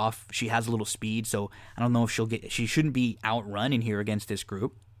 sit off. She has a little speed, so I don't know if she shouldn't be outrun in here against this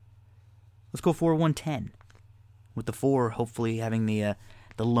group. Let's go for 110. With the 4 hopefully having the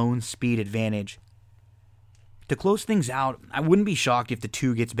lone speed advantage. To close things out, I wouldn't be shocked if the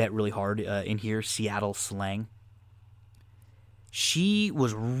 2 gets bet really hard in here, Seattle Slang. She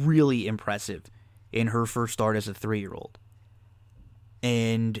was really impressive in her first start as a 3-year-old.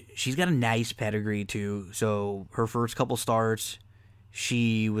 And she's got a nice pedigree, too. So her first couple starts,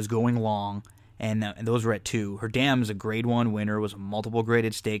 she was going long, and those were at 2. Her dam is a grade 1 winner, was a multiple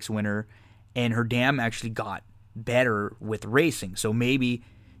graded stakes winner, and her dam actually got better with racing. So maybe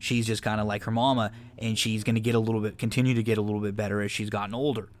she's just kind of like her mama, and she's going to continue to get a little bit better as she's gotten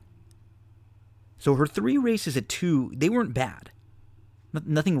older. So her 3 races at 2, they weren't bad.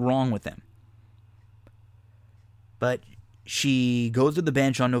 Nothing wrong with them. But she goes to the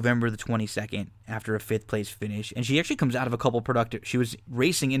bench on November the 22nd after a 5th place finish, and she actually comes out of a couple productive. She was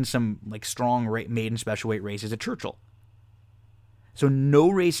racing in some strong maiden special weight races at Churchill. So no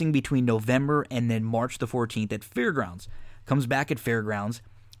racing between November and then March the 14th at Fairgrounds. Comes back at Fairgrounds,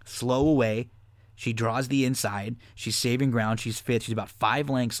 slow away. She draws the inside. She's saving ground. She's 5th. She's about 5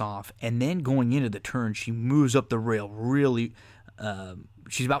 lengths off. And then going into the turn, she moves up the rail really.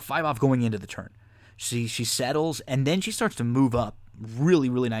 She's about 5 off going into the turn. She settles, and then she starts to move up really,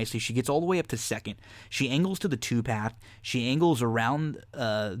 really nicely. She gets all the way up to 2nd. She angles to the 2-path. She angles around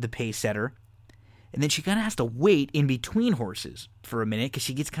the pace setter. And then she kind of has to wait in between horses for a minute because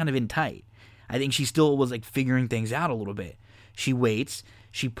she gets kind of in tight. I think she still was figuring things out a little bit. She waits.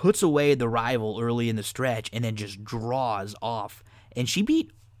 She puts away the rival early in the stretch and then just draws off. And she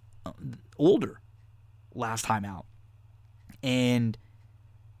beat Older last time out. And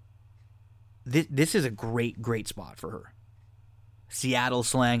this is a great, great spot for her. Seattle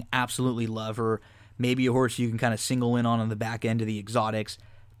Slang, absolutely love her. Maybe a horse you can kind of single in on the back end of the exotics.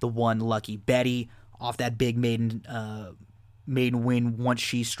 The one Lucky Betty off that big maiden win. Once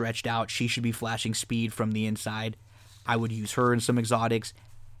she's stretched out, she should be flashing speed from the inside. I would use her in some exotics.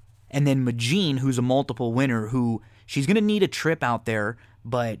 And then Majine, who's a multiple winner, who she's going to need a trip out there,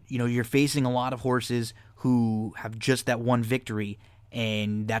 but you're facing a lot of horses who have just that one victory,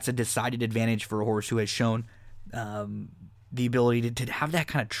 and that's a decided advantage for a horse who has shown the ability to have that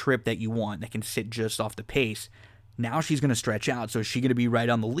kind of trip that you want, that can sit just off the pace. Now she's going to stretch out, so is she going to be right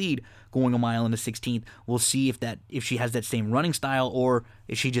on the lead going a mile into 16th? We'll see if she has that same running style, or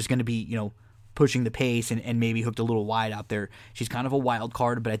is she just going to be, pushing the pace and maybe hooked a little wide out there. She's kind of a wild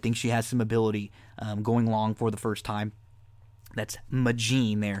card, but I think she has some ability going long for the first time. That's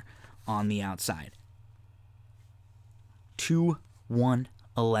Majine there on the outside.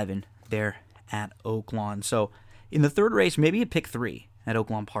 2-1-11 there at Oaklawn. So in the third race, maybe a pick 3 at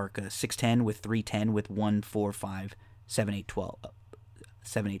Oaklawn Park. 6-10 with 3-10 with 1-4-5, 7-8-12.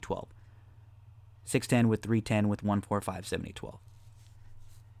 7-8-12. 6-10 with 3-10 with 1-4-5, 7-8-12.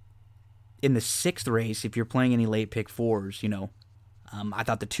 In the 6th race, if you're playing any late pick 4s, I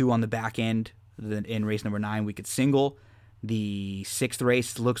thought the 2 on the back end in race number 9 we could single. The 6th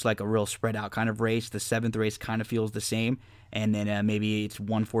race looks like a real spread out kind of race. The 7th race kind of feels the same. And then maybe it's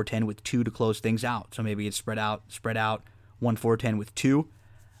 1-4-10 with 2 to close things out. So maybe it's spread out, 1-4-10 with 2.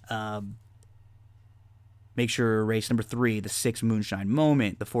 Make sure race number 3, the 6 Moonshine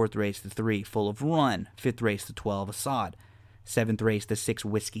Moment. The 4th race, the 3 Full of Run. 5th race, the 12 Assad. 7th race, the 6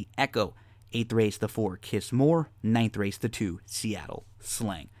 Whiskey Echo. 8th race, the 4 Kiss More. 9th race, the 2 Seattle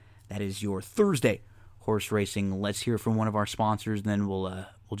Slang. That is your Thursday horse racing. Let's hear from one of our sponsors, and then we'll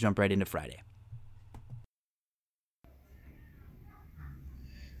jump right into Friday.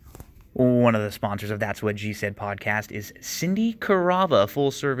 One of the sponsors of That's What G Said podcast is Cindy Carava,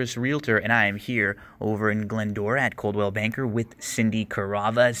 full-service realtor, and I am here over in Glendora at Coldwell Banker with Cindy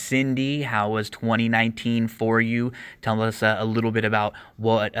Carava. Cindy, how was 2019 for you? Tell us a little bit about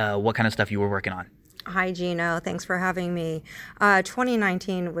what kind of stuff you were working on. Hi, Gino. Thanks for having me.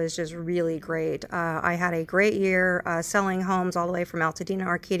 2019 was just really great. I had a great year selling homes all the way from Altadena,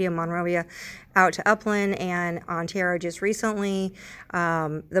 Arcadia, Monrovia, out to Upland and Ontario just recently.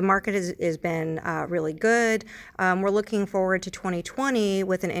 The market has been really good. We're looking forward to 2020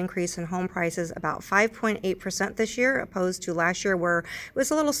 with an increase in home prices about 5.8% this year, opposed to last year where it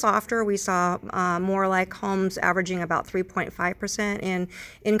was a little softer. We saw more like homes averaging about 3.5% in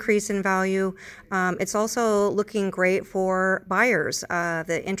increase in value. It's also looking great for buyers.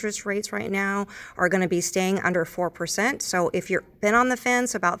 The interest rates right now are going to be staying under 4%. So if you've been on the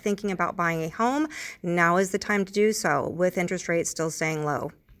fence about thinking about buying a home, now is the time to do so with interest rates still staying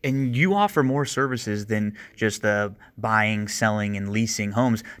low. And you offer more services than just the buying, selling, and leasing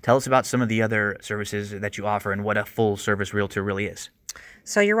homes. Tell us about some of the other services that you offer and what a full-service realtor really is.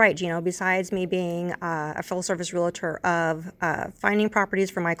 So you're right, Gino. Besides me being a full-service realtor of finding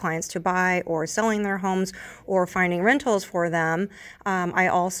properties for my clients to buy or selling their homes or finding rentals for them, I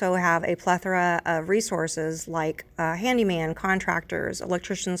also have a plethora of resources like handyman, contractors,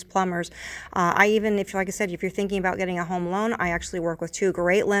 electricians, plumbers. I even, if you're thinking about getting a home loan, I actually work with 2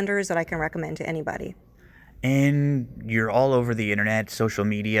 great lenders that I can recommend to anybody. And you're all over the internet, social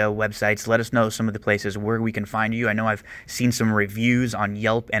media, websites. Let us know some of the places where we can find you. I know I've seen some reviews on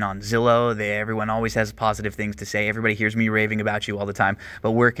Yelp and on Zillow. Everyone always has positive things to say. Everybody hears me raving about you all the time.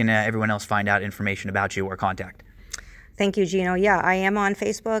 But where can everyone else find out information about you or contact? Thank you, Gino. Yeah, I am on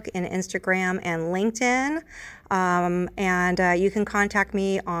Facebook and Instagram and LinkedIn. And you can contact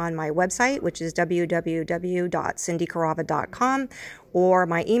me on my website, which is www.cindycarava.com, or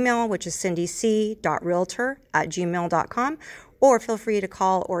my email, which is cindyc.realtor@gmail.com, or feel free to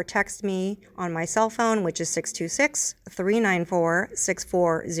call or text me on my cell phone, which is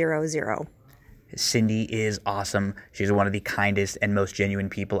 626-394-6400. Cindy is awesome. She's one of the kindest and most genuine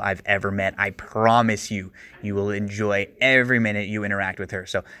people I've ever met. I promise you, you will enjoy every minute you interact with her.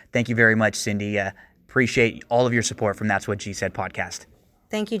 So thank you very much, Cindy. Appreciate all of your support from That's What G Said podcast.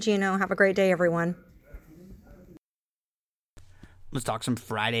 Thank you, Gino. Have a great day, everyone. Let's talk some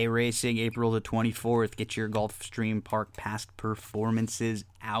Friday racing, April the 24th. Get your Gulfstream Park past performances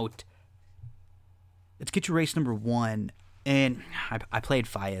out. Let's get your race number 1. And I played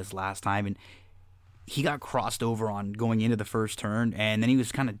Faez last time, and he got crossed over on going into the first turn, and then he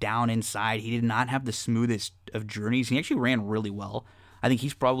was kind of down inside. He did not have the smoothest of journeys. He actually ran really well. I think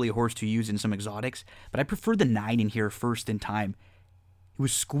he's probably a horse to use in some exotics, but I prefer the 9 in here first in time. He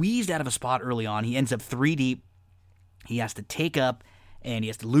was squeezed out of a spot early on. He ends up 3 deep. He has to take up, and he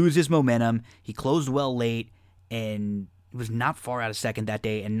has to lose his momentum. He closed well late, and was not far out of second that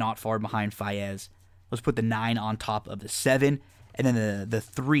day and not far behind Faez. Let's put the 9 on top of the 7, and then the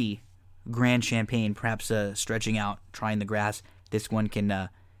 3, Grand Champagne, perhaps stretching out, trying the grass. This one can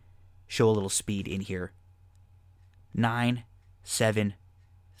show a little speed in here. 9, 7,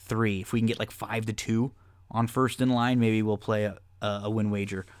 3. If we can get like 5-2 on first in line, maybe we'll play a win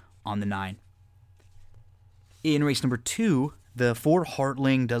wager on the 9. In race number 2, the 4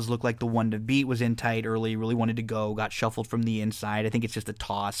 Heartling does look like the one to beat. Was in tight early, really wanted to go, got shuffled from the inside. I think it's just a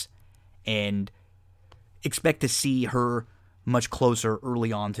toss, and expect to see her much closer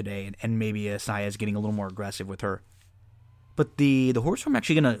early on today, and maybe Saez getting a little more aggressive with her. But the horse I'm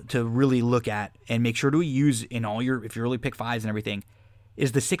actually going to really look at and make sure to use in all your, if you really pick 5s and everything,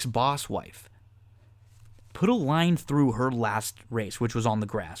 is the 6 Boss Wife. Put a line through her last race, which was on the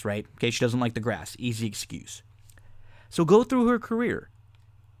grass, right? Okay, she doesn't like the grass. Easy excuse. So go through her career.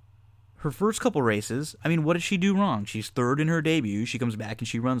 Her first couple races, I mean, what did she do wrong? She's 3rd in her debut. She comes back and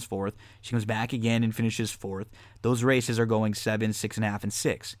she runs 4th. She comes back again and finishes 4th. Those races are going 7, 6.5, and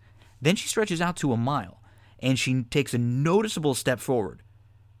 6. Then she stretches out to a mile, and she takes a noticeable step forward,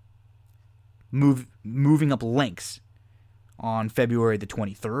 moving up lengths on February the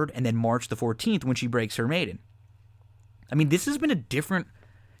 23rd, and then March the 14th when she breaks her maiden. I mean, this has been a different...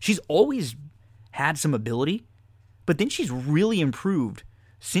 She's always had some ability, but then she's really improved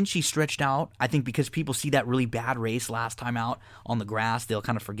since she stretched out. I think because people see that really bad race last time out on the grass, they'll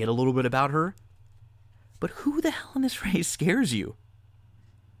kind of forget a little bit about her. But who the hell in this race scares you?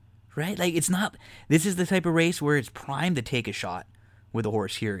 Right? Like, it's not... This is the type of race where it's primed to take a shot with a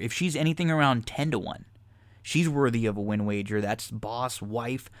horse here. If she's anything around 10-1, she's worthy of a win wager. That's Boss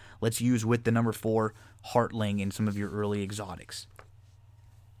Wife. Let's use with the number 4 Heartling in some of your early exotics.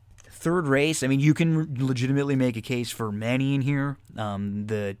 Third race, I mean, you can legitimately make a case for many in here.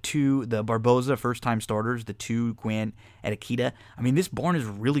 The Barboza first-time starters, the 2 Gwen at Akita. I mean, this barn is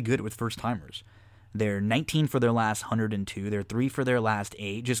really good with first-timers. They're 19 for their last 102. They're 3 for their last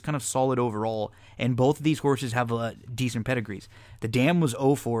 8. Just kind of solid overall. And both of these horses have decent pedigrees. The Dam was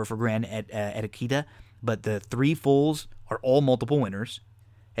 0-4 for Grand at Akita, but the 3 foals are all multiple winners.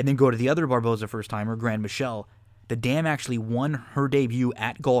 And then go to the other Barboza first-timer, Grand Michelle. The Dam actually won her debut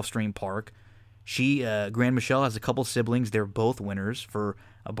at Gulfstream Park. Grand Michelle has a couple siblings. They're both winners for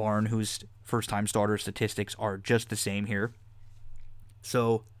a barn whose first-time starter statistics are just the same here.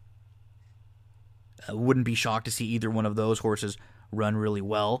 So wouldn't be shocked to see either one of those horses run really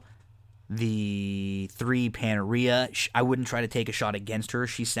well. The 3 Panaria, I wouldn't try to take a shot against her.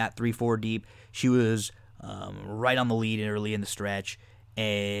 She sat 3-4 deep. She was right on the lead early in the stretch,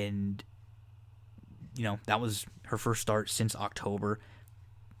 and that was her first start since October.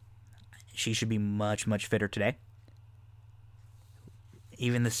 She should be much, much fitter today.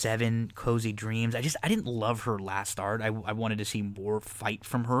 Even the 7 Cozy Dreams, I didn't love her last start. I wanted to see more fight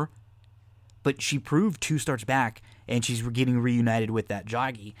from her. But she proved 2 starts back, and she's getting reunited with that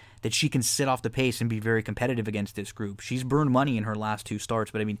jockey, that she can sit off the pace and be very competitive against this group. She's burned money in her last 2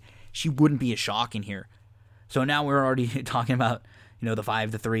 starts, but I mean, she wouldn't be a shock in here. So now we're already talking about, the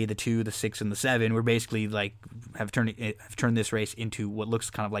 5, the 3, the 2, the 6, and the 7. We're basically have turned this race into what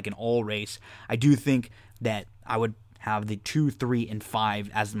looks kind of like an all race. I do think that I would have the 2, 3, and 5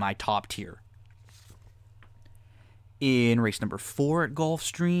 as my top tier. In race number 4 at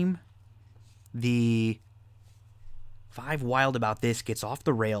Gulfstream, the 5 Wild About This gets off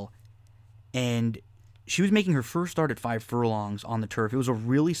the rail, and she was making her first start at 5 furlongs on the turf. It was a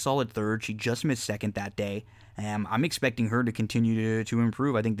really solid third. She just missed second that day. I'm expecting her to continue to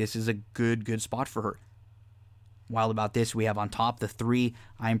improve. I think this is a good spot for her. Wild About This, we have on top the 3.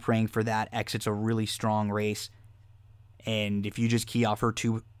 I'm praying for that. Exit's a really strong race, and if you just key off her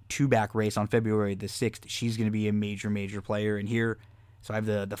two-back race on February the 6th, she's going to be a major player in here. So I have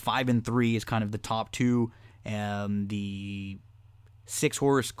the 5 and 3 is kind of the top 2. The 6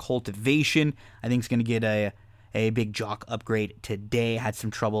 horse Cultivation, I think, is going to get a big jock upgrade today. Had some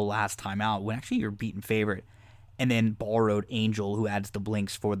trouble last time out when actually you're beaten favorite. And then Borrowed Angel, who adds the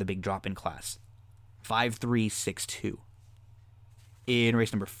blinks for the big drop in class. 5-3-6-2. In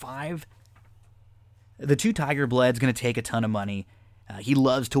race number 5, the 2 Tiger Blood's going to take a ton of money. He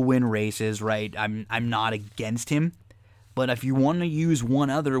loves to win races, right? I'm not against him. But if you want to use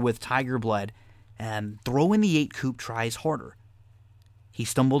one other with Tiger Blood, throw in the 8 Coupe Tries Harder. He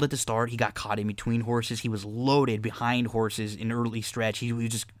stumbled at the start. He got caught in between horses. He was loaded behind horses in early stretch. He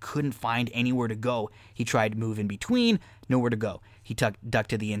just couldn't find anywhere to go. He tried to move in between, nowhere to go. He ducked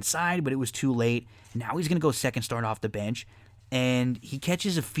to the inside, but it was too late. Now he's going to go second start off the bench, and he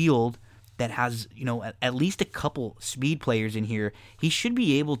catches a field that has, at least a couple speed players in here. He should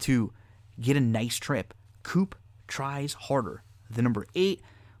be able to get a nice trip. Coupe Tries Harder. The number 8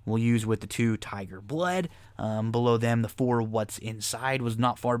 we'll use with the 2 Tiger Blood. Below them, the 4 What's Inside was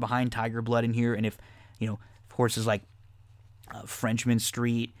not far behind Tiger Blood in here. And if horses like Frenchman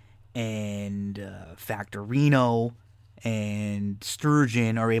Street and Factorino and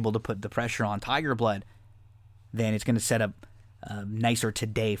Sturgeon are able to put the pressure on Tiger Blood, then it's going to set up nicer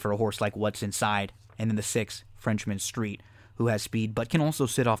today for a horse like What's Inside. And then the 6 Frenchman Street, who has speed but can also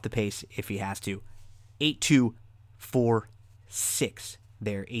sit off the pace if he has to. 8-2-4-6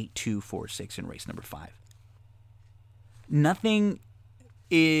 there. 8-2-4-6 in race number 5.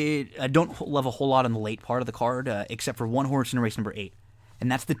 I don't love a whole lot on the late part of the card, except for one horse in race number 8,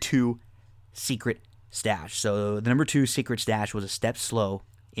 and that's the 2 Secret Stash. So the number 2 Secret Stash was a step slow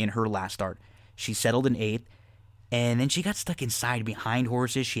in her last start. She settled in 8th, and then she got stuck inside behind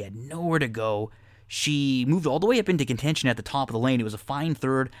horses. She had nowhere to go. She moved all the way up into contention at the top of the lane. It was a fine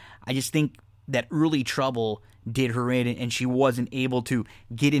third. I just think that early trouble did her in, and she wasn't able to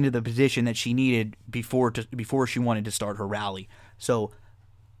get into the position that she needed before she wanted to start her rally. So,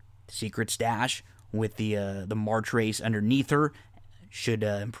 Secret Stash with the March race underneath her should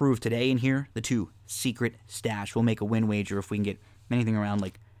improve today in here. The 2 Secret Stash will make a win wager if we can get anything around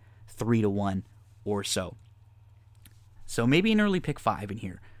like 3-1 or so. So maybe an early pick 5 in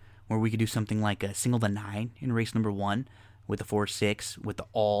here, where we could do something like a single the 9 in race number 1 with the 4-6 with the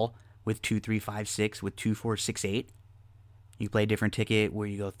all, with 2-3-5-6 with 2-4-6-8. You play a different ticket where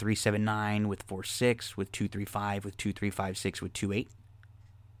you go 3-7-9 with 4-6 with 2-3-5 with 2-3-5-6 with 2-8.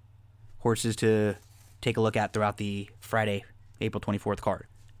 Horses to take a look at throughout the Friday, April 24th card.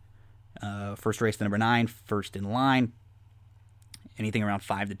 First race, the number 9, first in line, anything around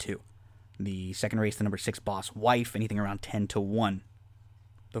 5-2. The second race, the number 6, Boss Wife, anything around 10-1.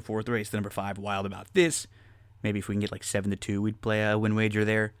 The fourth race, the number 5, Wild About This. Maybe if we can get like 7-2, we'd play a win wager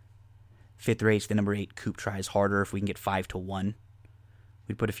there. Fifth race, the number 8, Coop Tries Harder. If we can get 5-1,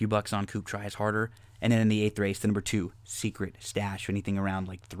 we'd put a few bucks on Coop Tries Harder. And then in the eighth race, the number 2, Secret Stash, anything around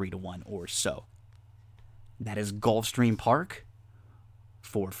like 3-1 or so. That is Gulfstream Park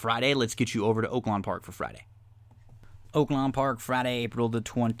for Friday. Let's get you over to Oaklawn Park for Friday. Oaklawn Park, Friday, April the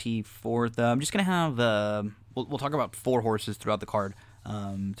 24th. I'm just going to have, we'll talk about 4 horses throughout the card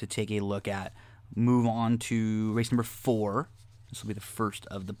to take a look at. Move on to race number 4. This will be the first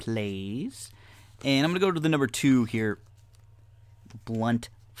of the plays. And I'm going to go to the number 2 here, Blunt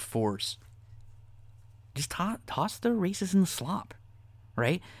Force. Just toss the races in the slop,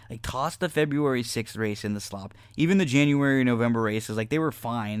 right? Like, toss the February 6th race in the slop. Even the January, November races, like, they were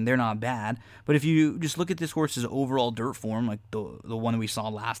fine. They're not bad. But if you just look at this horse's overall dirt form, like the one we saw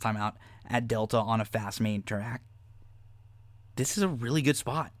last time out at Delta on a fast main track, this is a really good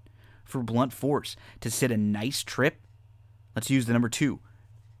spot for Blunt Force to sit a nice trip. Let's use the number 2,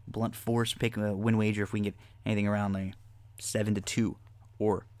 Blunt Force, pick a win wager if we can get anything around like 7-2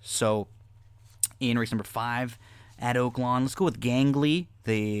 or so. In race number 5 at Oaklawn, let's go with Gangly,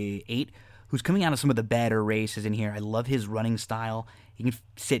 the 8, who's coming out of some of the better races in here. I love his running style. He can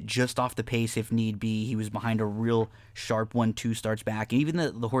sit just off the pace if need be. He was behind a real sharp 1-2 starts back. And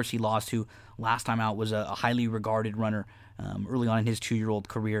even the horse he lost to last time out was a highly regarded runner early on in his 2-year-old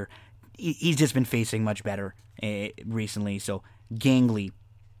career. He's just been facing much better recently. So Gangly,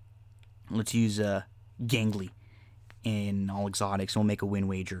 let's use Gangly in all exotics. We'll make a win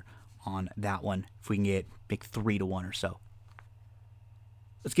wager on that one if we can get pick 3-1 or so.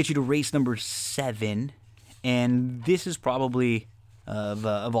 Let's get you to race number 7, and this is probably of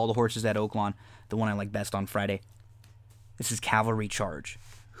all the horses at Oaklawn, the one I like best on Friday. This is Cavalry Charge,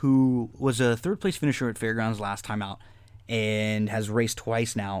 who was a 3rd place finisher at Fairgrounds last time out and has raced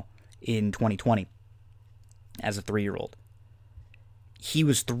twice now in 2020 as a 3-year-old. He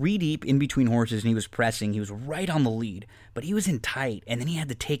was 3 deep in between horses, and he was pressing. He was right on the lead, but he was in tight, and then he had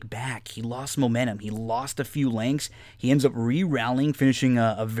to take back. He lost momentum. He lost a few lengths. He ends up re-rallying, finishing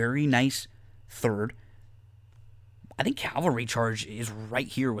a very nice 3rd. I think Cavalry Charge is right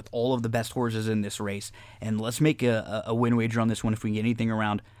here with all of the best horses in this race, and let's make a win wager on this one if we can get anything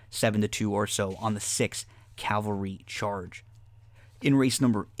around 7-2 or so on the 6 Cavalry Charge. In race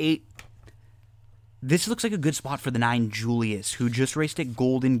number 8, this looks like a good spot for the 9 Julius, who just raced at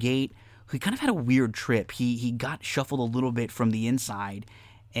Golden Gate. He kind of had a weird trip. He got shuffled a little bit from the inside,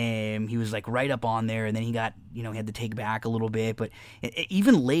 and he was like right up on there, and then he got, he had to take back a little bit. But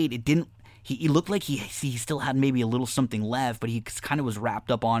even late, it didn't. He looked like he still had maybe a little something left, but he kind of was wrapped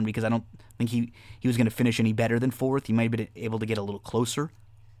up on, because I don't think he was going to finish any better than 4th. He might have been able to get a little closer.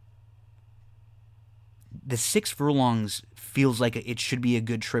 The 6 furlongs feels like it should be a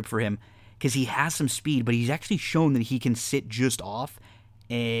good trip for him, because he has some speed, but he's actually shown that he can sit just off.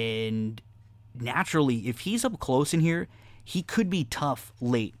 And naturally, if he's up close in here, he could be tough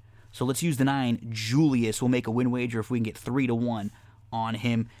late. So let's use the 9 Julius. We'll make a win wager if we can get 3-1 on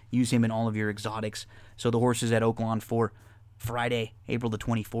him. Use him in all of your exotics. So the horses at Oaklawn for Friday, April the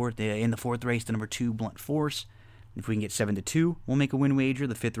 24th. In the 4th race, the number 2 Blunt Force. If we can get 7-2, we'll make a win wager.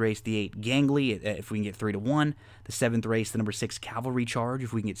 The 5th race, the 8 Gangly, if we can get 3-1. The 7th race, the number 6 Cavalry Charge,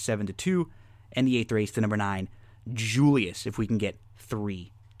 if we can get 7-2. And the 8th race, the number 9 Julius, if we can get 3-1.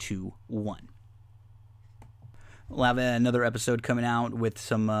 We'll have another episode coming out with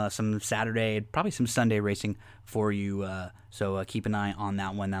some Saturday, probably some Sunday racing for you. So keep an eye on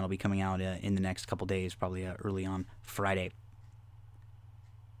that one. That'll be coming out in the next couple days, probably early on Friday.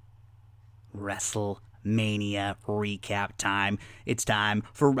 WrestleMania recap time. It's time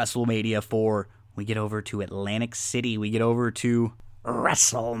for WrestleMania 4. We get over to Atlantic City. We get over to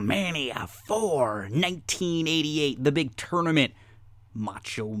WrestleMania 4, 1988, the big tournament.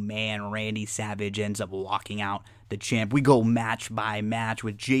 Macho Man Randy Savage ends up walking out the champ. We go match by match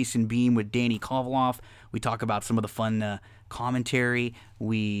with Jason Beam, with Danny Kovaloff. We talk about some of the fun commentary.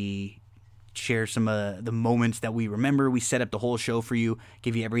 We share some of the moments that we remember. We set up the whole show for you,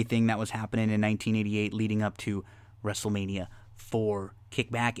 give you everything that was happening in 1988 leading up to WrestleMania 4.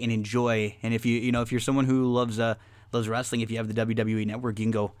 Kick back and enjoy. And if if you're someone who loves wrestling, if you have the WWE Network, you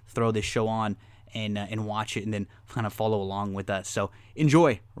can go throw this show on and watch it and then kind of follow along with us. So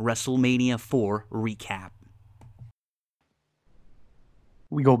enjoy WrestleMania 4 recap.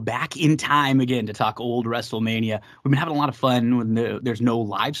 We go back in time again to talk old WrestleMania. We've been having a lot of fun when there's no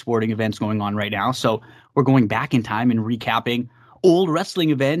live sporting events going on right now. So we're going back in time and recapping old wrestling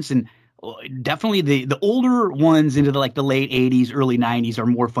events. And definitely the older ones into the late 80s, early 90s are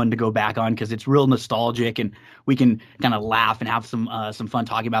more fun to go back on because it's real nostalgic and we can kind of laugh and have some fun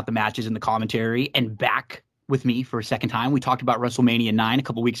talking about the matches and the commentary. And back with me for a second time, we talked about WrestleMania 9 a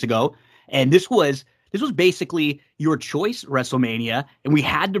couple weeks ago, and this was basically your choice WrestleMania, and we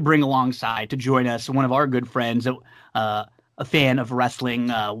had to bring alongside to join us one of our good friends, a fan of wrestling,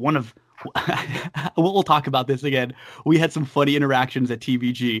 one of we'll talk about this again. We had some funny interactions at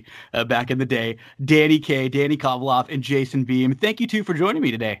TVG back in the day. Danny K, Danny Kovaloff, and Jason Beam. Thank you two for joining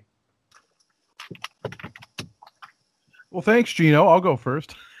me today. Well, thanks, Gino. I'll go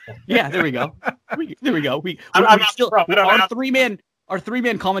first. Yeah, there we go. There we go. Our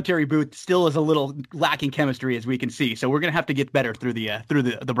three-man commentary booth still is a little lacking chemistry, as we can see. So we're gonna have to get better through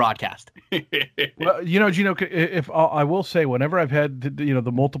the broadcast. Well, Gino, if I will say, whenever I've had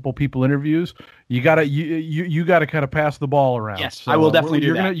the multiple people interviews, you gotta kind of pass the ball around. Yes, so I will definitely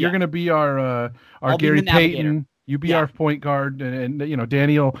do that. You're gonna be our Gary Payton. You be our point guard, and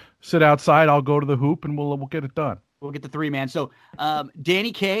Danny will sit outside. I'll go to the hoop, and we'll get it done. We'll get the three-man. So,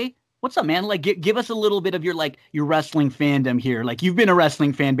 Danny K, what's up, man? Like, give us a little bit of your wrestling fandom here. Like, you've been a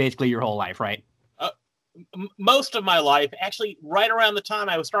wrestling fan basically your whole life, right? Most of my life, actually, right around the time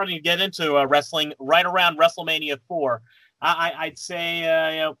I was starting to get into wrestling, right around WrestleMania 4. I'd say,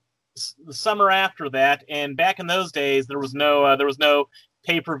 the summer after that. And back in those days, there was no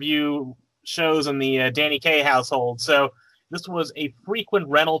pay-per-view shows in the Danny K household. So this was a frequent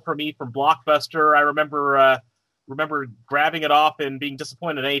rental for me from Blockbuster. I remember grabbing it off and being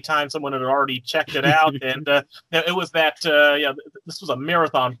disappointed any time someone had already checked it out. And it was this was a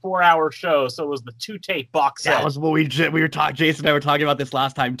marathon 4-hour show. So it was the 2-tape box set. That was what we were talking. Jason and I were talking about this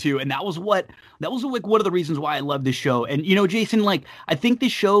last time too. And that was one of the reasons why I love this show. And Jason, I think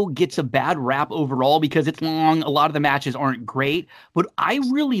this show gets a bad rap overall because it's long. A lot of the matches aren't great, but I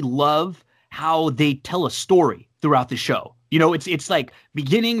really love how they tell a story throughout the show. It's like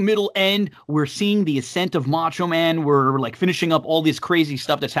beginning, middle, end. We're seeing the ascent of Macho Man. We're finishing up all this crazy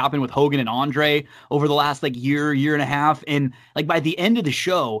stuff that's happened with Hogan and Andre over the last year and a half. And by the end of the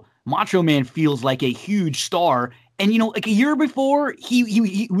show, Macho Man feels like a huge star. And a year before,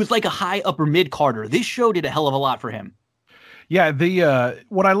 he was like a high upper mid Carter. This show did a hell of a lot for him. Yeah,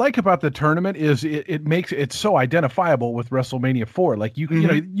 what I like about the tournament is it makes it so identifiable with WrestleMania 4.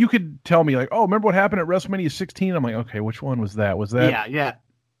 You could tell me oh, remember what happened at WrestleMania 16? I'm like, okay, which one was that? Was that yeah.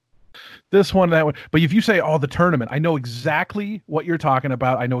 This one, that one. But if you say, the tournament, I know exactly what you're talking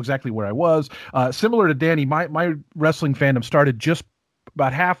about. I know exactly where I was. Similar to Danny, my wrestling fandom started just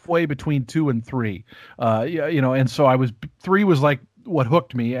about halfway between 2 and 3. And so 3 was what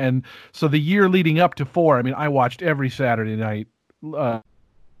hooked me. And so the year leading up to 4, I watched every Saturday night,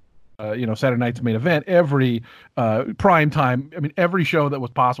 Saturday night's main event, every prime time, every show that was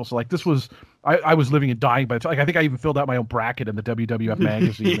possible. So this was, I was living and dying by the time. I think I even filled out my own bracket in the WWF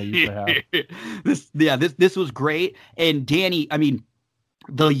magazine they used to have. This was great. And Danny,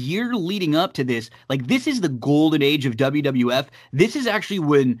 the year leading up to this, this is the golden age of WWF. This is actually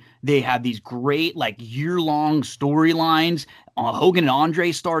when they had these great, year-long storylines. Hogan and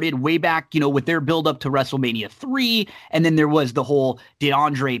Andre started way back, with their build-up to WrestleMania 3. And then there was the whole, did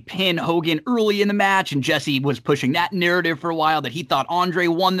Andre pin Hogan early in the match? And Jesse was pushing that narrative for a while that he thought Andre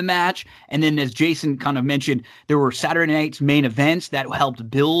won the match. And then, as Jason kind of mentioned, there were Saturday night's main events that helped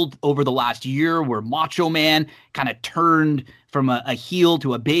build over the last year where Macho Man kind of turned from a heel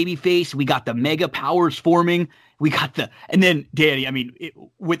to a baby face. We got the Mega Powers forming. We got and then Danny,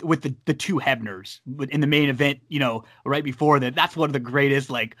 with the two Hebners in the main event, right before that, that's one of the greatest,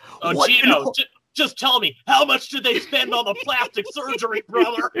 Gino, just tell me, how much did they spend on the plastic surgery,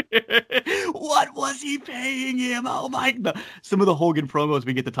 brother? What was he paying him? Oh my, some of the Hogan promos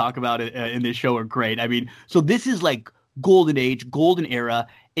we get to talk about in this show are great. So this is golden age, golden era.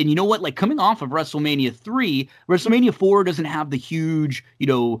 And you know what? Coming off of WrestleMania 3, WrestleMania 4 doesn't have the huge,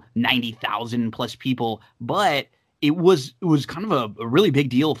 90,000 plus people, but it was kind of a really big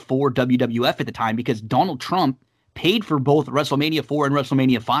deal for WWF at the time because Donald Trump paid for both WrestleMania 4 and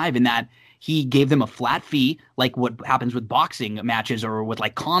WrestleMania 5 in that he gave them a flat fee, like what happens with boxing matches or with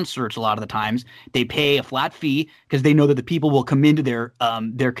concerts a lot of the times. They pay a flat fee because they know that the people will come into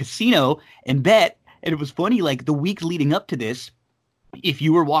their casino and bet. And it was funny, the week leading up to this, if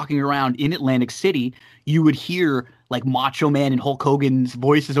you were walking around in Atlantic City, you would hear Macho Man and Hulk Hogan's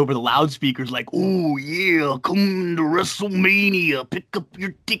voices over the loudspeakers, "Oh yeah, come to WrestleMania, pick up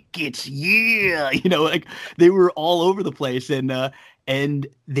your tickets, yeah." They were all over the place, and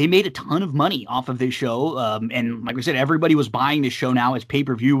they made a ton of money off of this show. And like we said, everybody was buying this show now as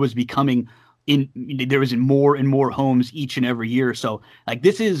pay-per-view was becoming there was in more and more homes each and every year. So like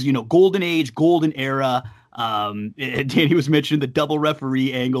this is, golden age, golden era. Danny was mentioning the double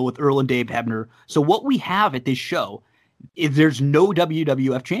referee angle with Earl and Dave Hebner. So what we have at this show is there's no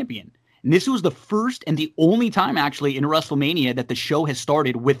WWF champion. And this was the first and the only time actually in WrestleMania that the show has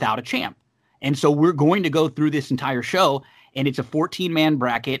started without a champ. And so we're going to go through this entire show, and it's a 14-man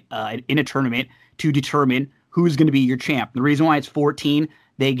bracket in a tournament to determine who's going to be your champ. The reason why it's 14,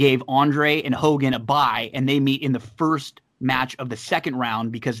 they gave Andre and Hogan a bye, and they meet in the first match of the second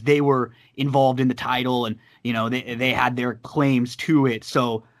round because they were involved in the title, and they had their claims to it.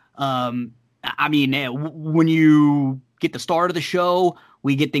 So, when you get the start of the show,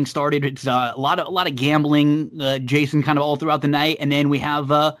 we get things started. It's a lot of gambling, Jason, kind of all throughout the night, and then we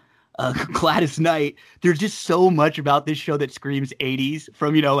have Gladys Knight. There's just so much about this show that screams 80s,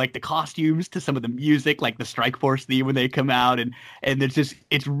 from like the costumes to some of the music, like the Strike Force theme when they come out, and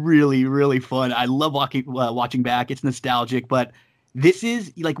it's really, really fun. I love watching back. It's nostalgic, but this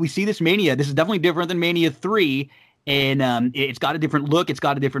is like, we see this Mania. This is definitely different than Mania 3, and it's got a different look. It's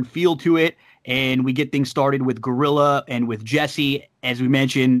got a different feel to it, and we get things started with Gorilla and with Jesse, as we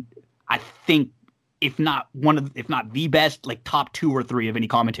mentioned. I think, if not the best, like top 2 or 3 of any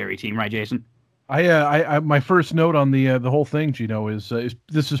commentary team, right, Jason? I my first note on the whole thing, Gino, is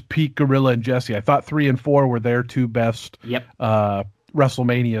this is peak Gorilla and Jesse. I thought 3 and 4 were their 2 best. Yep.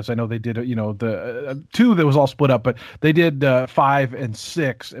 WrestleManias. I know they did, the 2 that was all split up, but they did 5 and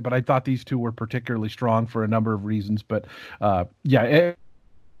 6. But I thought these 2 were particularly strong for a number of reasons. But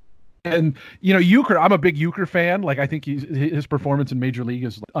And Euchre, I'm a big Euchre fan. Like, I think his performance in Major League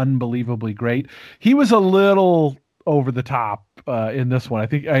is unbelievably great. He was a little over the top in this one. I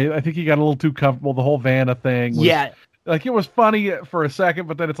think he got a little too comfortable. The whole Vanna thing was, like, it was funny for a second,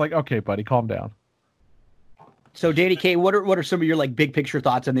 but then it's like, okay, buddy, calm down. So, Danny K, what are some of your like big picture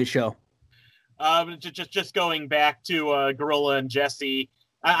thoughts on this show? Just going back to Gorilla and Jesse.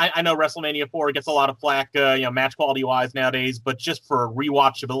 I know WrestleMania 4 gets a lot of flack, match quality wise nowadays, but just for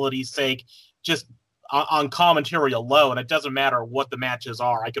rewatchability's sake, just on commentary alone, it doesn't matter what the matches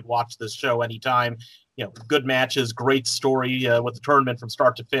are. I could watch this show anytime. Good matches, great story with the tournament from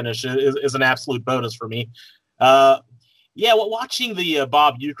start to finish is an absolute bonus for me. Watching the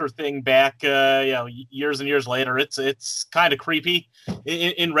Bob Uecker thing back, years and years later, it's kind of creepy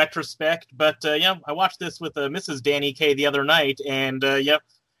in retrospect. But I watched this with Mrs. Danny K the other night, and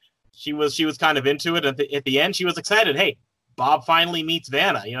she was kind of into it. At the end, she was excited. Hey, Bob finally meets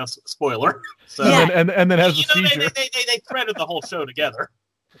Vanna. Spoiler. So and then has a seizure. They threaded the whole show together.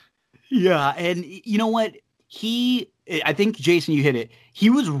 Yeah, and you know what? I think, Jason, you hit it. He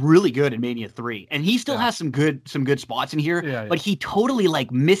was really good in Mania 3, and he still has some good spots in here, but he totally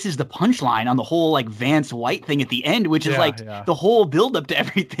like misses the punchline on the whole like Vance White thing at the end, which is the whole build up to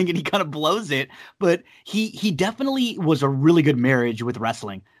everything, and he kind of blows it. But he definitely was a really good marriage with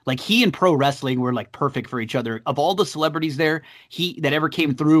wrestling. Like, he and pro wrestling were like perfect for each other. Of all the celebrities there, that ever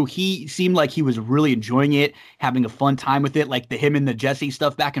came through, he seemed like he was really enjoying it, having a fun time with it. Like him and the Jesse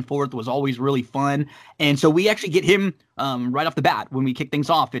stuff back and forth was always really fun. And so we actually get him right off the bat when we kick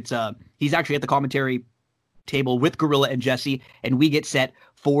things off. It's he's actually at the commentary table with Gorilla and Jesse, and we get set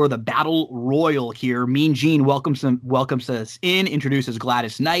for the Battle Royal here. Mean Gene welcomes us in, introduces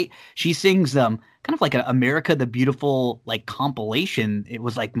Gladys Knight. She sings kind of like an America the Beautiful like compilation. It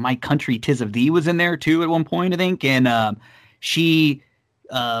was like My Country 'Tis of Thee was in there too at one point, I think. And she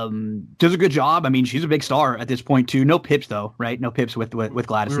does a good job. I mean, she's a big star at this point too. No pips though, right? No pips with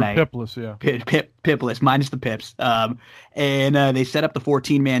Gladys Knight. Pipless, yeah. Pipless, minus the pips. And they set up the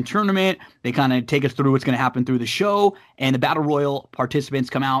 14-man tournament. They kind of take us through what's going to happen through the show. And the Battle Royal participants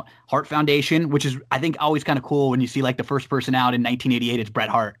come out. Hart Foundation, which is, I think, always kind of cool when you see like the first person out in 1988, it's Bret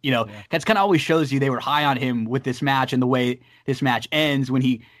Hart. That's kind of always shows you they were high on him with this match, and the way this match ends when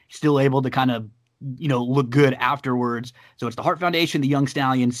he's still able to kind of look good afterwards. So it's the Hart Foundation, the Young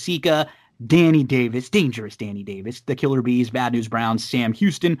Stallions, Sika, Danny Davis, Dangerous Danny Davis, the Killer Bees, Bad News Browns, Sam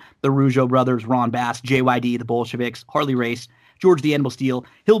Houston, the Rougeau Brothers, Ron Bass, JYD, the Bolsheviks, Harley Race, George the Animal Steel,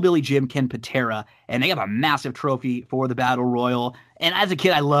 Hillbilly Jim, Ken Patera, and they have a massive trophy for the Battle Royal. And as a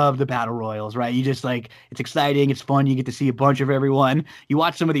kid, I love the Battle Royals, right? You just like, it's exciting, it's fun, you get to see a bunch of everyone. You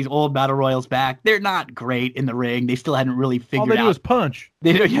watch some of these old Battle Royals back, they're not great in the ring. They still hadn't really figured out. All they do is punch.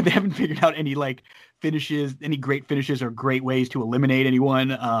 They haven't figured out any like finishes, any great finishes or great ways to eliminate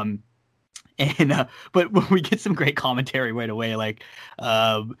anyone. And but we get some great commentary right away, like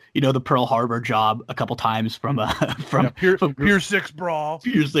the Pearl Harbor job a couple times from Pier 6 brawl,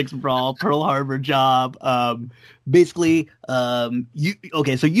 Pearl Harbor job. Basically, so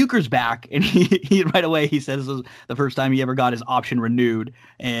Euchre's back, and he right away he says this was the first time he ever got his option renewed,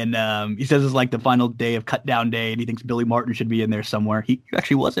 and he says it's like the final day of Cut Down Day, and he thinks Billy Martin should be in there somewhere. He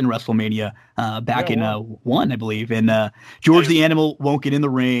actually was in WrestleMania back in 1, I believe, and George the Animal won't get in the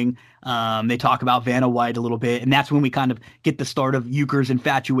ring. They talk about Vanna White a little bit, and that's when we kind of get the start of Euchre's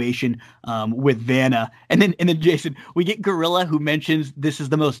infatuation with Vanna. And then Jason, we get Gorilla, who mentions this is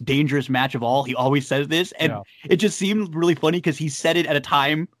the most dangerous match of all. He always says this, and it just seemed really funny because he said it at a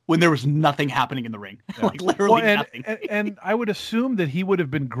time when there was nothing happening in the ring, like literally nothing. And I would assume that he would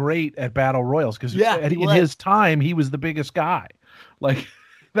have been great at Battle Royals because in his time he was the biggest guy, like.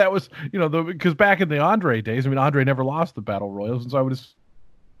 That was, because back in the Andre days, I mean, Andre never lost the Battle Royals, and so I would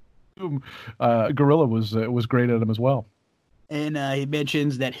assume Gorilla was great at them as well. And he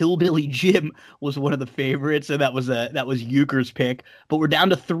mentions that Hillbilly Jim was one of the favorites, and that was Euchre's pick. But we're down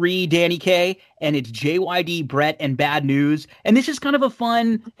to 3, Danny K, and it's JYD, Brett, and Bad News. And this is kind of a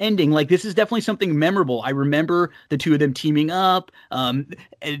fun ending. Like, this is definitely something memorable. I remember the two of them teaming up. And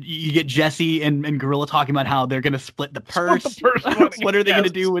you get Jesse and Gorilla talking about how they're going to split the purse. What are they going to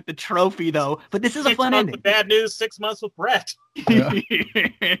do with the trophy, though? But this is a fun ending. With Bad News, 6 months with Brett.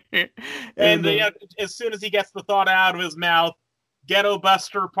 and as soon as he gets the thought out of his mouth, Ghetto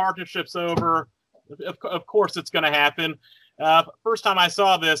Buster partnership's over. Of course, it's going to happen. First time I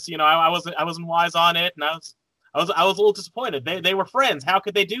saw this, I wasn't wise on it, and I was a little disappointed. They were friends. How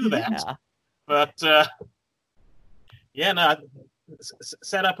could they do that? Yeah. But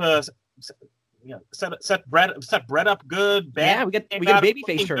set Brett up good. We get a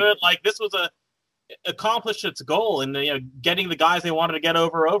babyface turn. Good. Like, this was accomplished its goal in getting the guys they wanted to get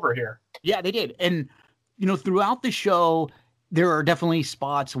over here. Yeah, they did. And throughout the show, there are definitely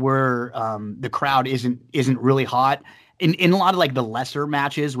spots where the crowd isn't really hot. In a lot of like the lesser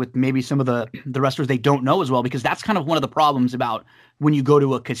matches with maybe some of the wrestlers they don't know as well, because that's kind of one of the problems about when you go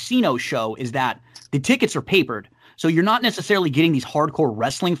to a casino show is that the tickets are papered. So you're not necessarily getting these hardcore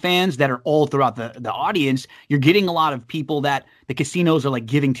wrestling fans that are all throughout the audience. You're getting a lot of people that the casinos are like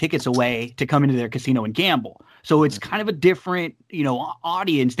giving tickets away to come into their casino and gamble. So it's kind of a different,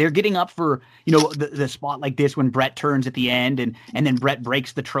 audience. They're getting up for, the spot like this when Brett turns at the end and then Brett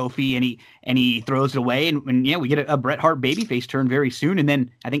breaks the trophy and he throws it away. And we get a Bret Hart babyface turn very soon. And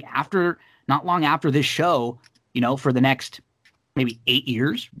then I think not long after this show, for the next maybe 8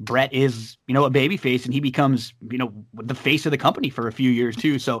 years, Brett is, a babyface, and he becomes, the face of the company for a few years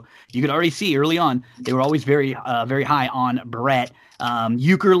too. So you could already see early on, they were always very, very high on Brett.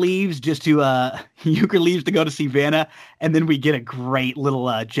 Euchre leaves to go to see Vanna. And then we get a great little,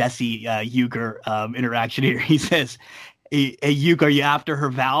 Jesse, Euchre, interaction here. He says, hey, Euchre, are you after her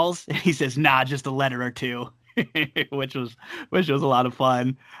vows? And he says, nah, just a letter or two, which was a lot of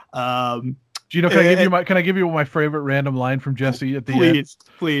fun. Gino, can I give you my favorite random line from Jesse at the end?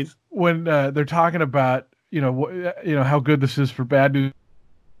 Please. When they're talking about how good this is for Bad News,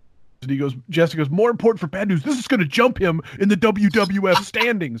 and Jesse goes, more important for Bad News, this is going to jump him in the WWF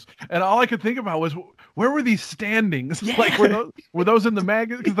standings. And all I could think about was, where were these standings? Yeah. Like, were those in the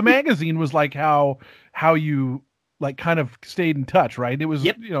magazine? Because the magazine was like how you like kind of stayed in touch, right? It was,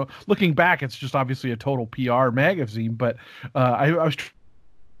 looking back, it's just obviously a total PR magazine, but I was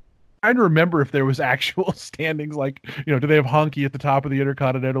trying to remember if there was actual standings, like, do they have Honky at the top of the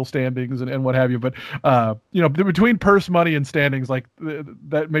Intercontinental standings and what have you? But, between purse money and standings, like,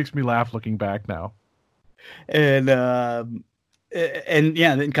 that makes me laugh looking back now. And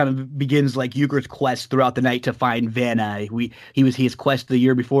then kind of begins like Euchre's quest throughout the night to find Vanna. His quest the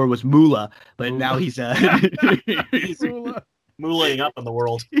year before was Moolah, but now he's Moolahing up in the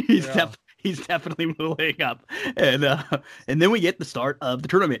world. He's definitely moving up. And then we get the start of the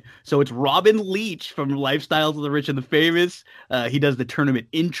tournament. So it's Robin Leach from Lifestyles of the Rich and the Famous. He does the tournament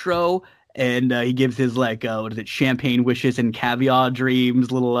intro, and he gives his champagne wishes and caviar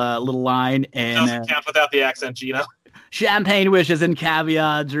dreams little line. And doesn't count without the accent, Gino. Champagne wishes and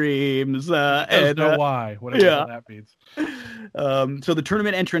caviar dreams. Whatever that means. So the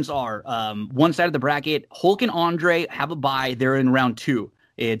tournament entrants are one side of the bracket. Hulk and Andre have a bye. They're in round 2.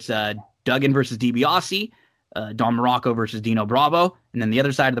 It's Duggan versus DiBiase, Don Morocco versus Dino Bravo. And then the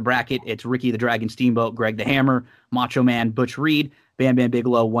other side of the bracket, it's Ricky the Dragon Steamboat, Greg the Hammer, Macho Man, Butch Reed, Bam Bam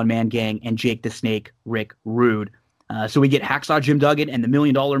Bigelow, One Man Gang, and Jake the Snake, Rick Rude. So we get Hacksaw Jim Duggan and the $1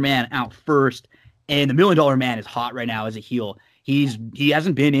 Million Man out first. And the $1 Million Man is hot right now as a heel. He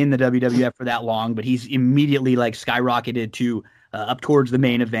hasn't been in the WWF for that long, but he's immediately like skyrocketed to up towards the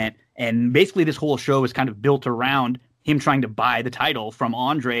main event. And basically this whole show is kind of built around him trying to buy the title from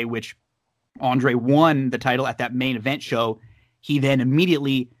Andre, which Andre won the title at that main event show. He then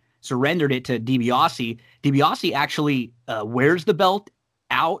immediately surrendered it to DiBiase. DiBiase actually wears the belt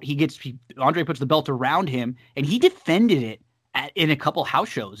out. Andre puts the belt around him, and he defended it in a couple house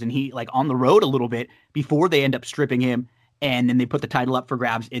shows, and he like on the road a little bit before they end up stripping him, and then they put the title up for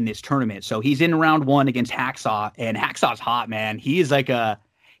grabs in this tournament. So he's in round 1 against Hacksaw, and Hacksaw's hot, man. He is like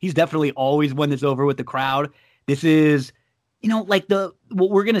he's definitely always won this over with the crowd. This is, like what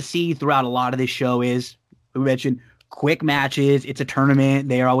we're gonna see throughout a lot of this show is, we mentioned, quick matches. It's a tournament.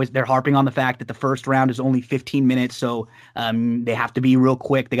 They're harping on the fact that the first round is only 15 minutes, so they have to be real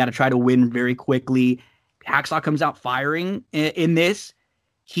quick. They got to try to win very quickly. Hacksaw comes out firing in this.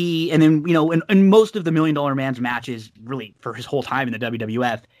 And then in most of the $1 Million Man's matches, really for his whole time in the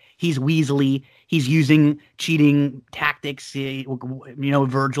WWF, he's weaselly. He's using cheating tactics.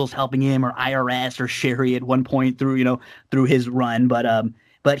 Virgil's helping him, or IRS, or Sherry at one point through his run,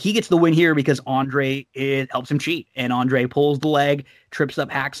 But he gets the win here because Andre helps him cheat, and Andre pulls the leg, trips up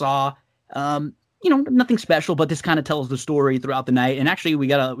Hacksaw. Nothing special, but this kind of tells the story throughout the night. And actually, we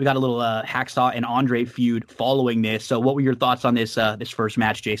got a little Hacksaw and Andre feud following this. So, what were your thoughts on this first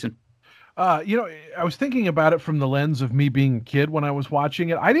match, Jason? I was thinking about it from the lens of me being a kid when I was watching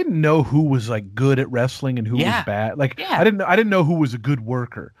it. I didn't know who was like good at wrestling and who was bad. I didn't know who was a good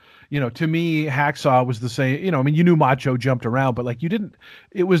worker. To me, Hacksaw was the same. You knew Macho jumped around, but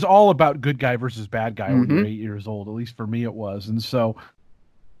it was all about good guy versus bad guy when you're 8 years old. At least for me, it was. And so,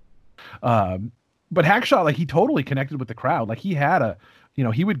 but Hacksaw, he totally connected with the crowd. Like he had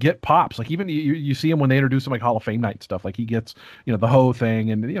he would get pops. Like even you see him when they introduce him, like Hall of Fame night stuff. Like he gets, the whole thing,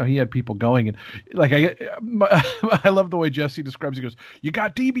 and he had people going, and I love the way Jesse describes. He goes, "You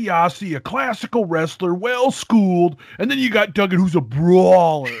got DiBiase, a classical wrestler, well schooled, and then you got Duggan, who's a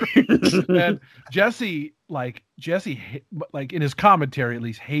brawler." And Jesse, in his commentary at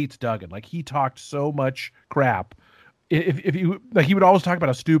least, hates Duggan. Like he talked so much crap. If you he would always talk about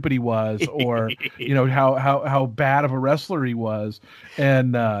how stupid he was, or how bad of a wrestler he was,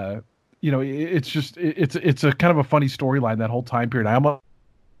 and it's a kind of a funny storyline that whole time period.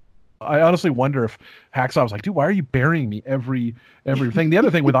 I honestly wonder if Hacksaw was like, "Dude, why are you burying me everything?" The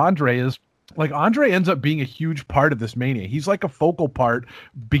other thing with Andre is, Andre ends up being a huge part of this Mania. He's like a focal part,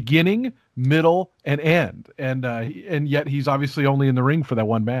 beginning, middle, and end, and yet he's obviously only in the ring for that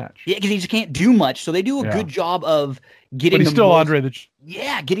one match. Yeah, because he just can't do much. So they do a good job of getting. But he's still Andre.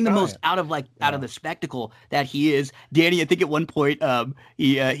 Getting the most out of the spectacle that he is. Danny, I think at one point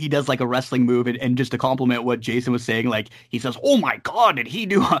he does like a wrestling move, and just to compliment what Jason was saying, he says, "Oh my God,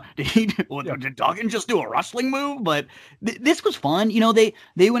 did Duggan just do a wrestling move?" But this was fun.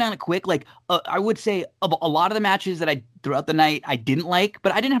 They went on it quick. I would say of a lot of the matches that throughout the night I didn't like,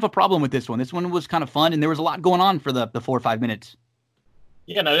 but I didn't have a problem with this one. This one was kind of fun, and there was a lot going on for the 4 or 5 minutes.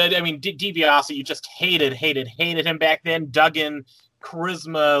 Yeah, no, I mean, DiBiase, you just hated him back then. Duggan,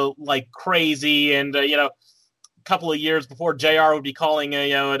 charisma like crazy, and a couple of years before, JR would be calling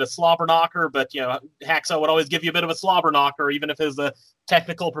it a slobber knocker, but Hacksaw would always give you a bit of a slobber knocker, even if his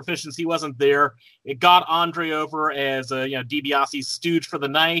technical proficiency wasn't there. It got Andre over as DiBiase's stooge for the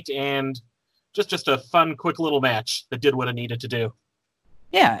night, and just a fun, quick little match that did what it needed to do.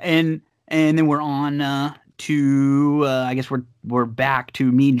 Yeah, and then we're on to I guess we're back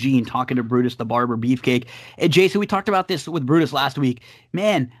to Mean Gene talking to Brutus the Barber Beefcake. And Jason, we talked about this with Brutus last week.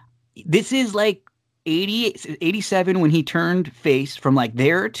 Man, this is 87 when he turned face, from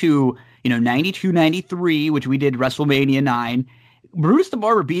there to 92, 93, which we did WrestleMania 9. Brutus the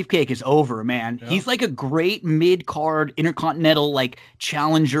Barber Beefcake is over, man. Yeah. He's like a great mid-card intercontinental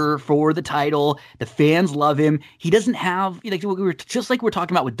challenger for the title. The fans love him. He doesn't have we're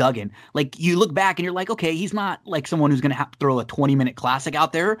talking about with Duggan. You look back and you're like, okay, he's not someone who's going to have to throw a 20-minute classic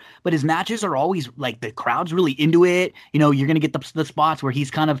out there, but his matches are always the crowd's really into it. You're going to get the spots where he's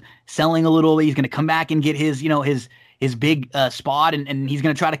kind of selling a little. He's going to come back and get his his big spot, and he's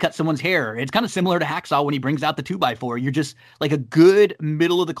going to try to cut someone's hair. It's kind of similar to Hacksaw when he brings out the 2x4. You're just a good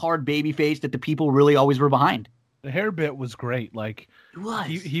middle of the card baby face that the people really always were behind. The hair bit was great. It was.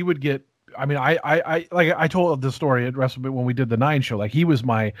 He would get. I mean, I told the story at WrestleMania when we did the 9 show. He was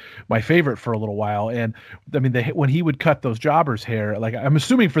my favorite for a little while, and I mean, when he would cut those jobbers' hair, I'm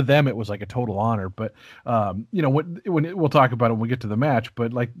assuming for them it was a total honor. But when we'll talk about it when we get to the match,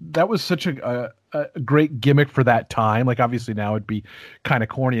 but that was such a great gimmick for that time. Obviously now it'd be kind of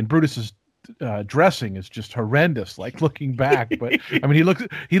corny, and Brutus's dressing is just horrendous. Looking back, but I mean,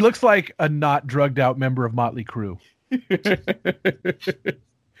 he looks like a not drugged out member of Motley Crue.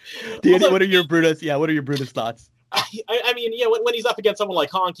 Danny, what are your Brutus thoughts? I mean, when he's up against someone like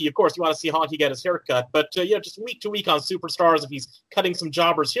Honky, of course, you want to see Honky get his hair cut. But, just week to week on Superstars, if he's cutting some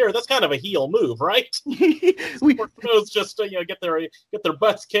jobbers here, that's kind of a heel move, right? Pros just, get their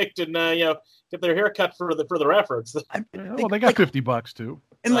butts kicked and, get their hair cut for their efforts. Well, they got $50 too.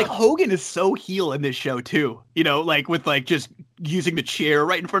 And Hogan is so heel in this show too, with just using the chair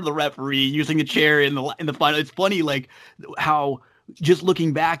right in front of the referee, using the chair in the final. It's funny, how just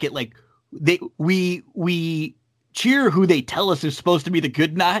looking back at we cheer who they tell us is supposed to be the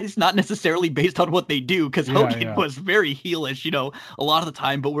good guys, not necessarily based on what they do, because Hogan was very heelish, a lot of the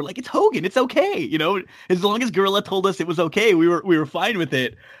time, but we're like, it's Hogan, it's okay, as long as Gorilla told us it was okay, we were fine with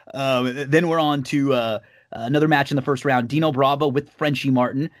it. Then we're on to another match in the first round, Dino Bravo with Frenchie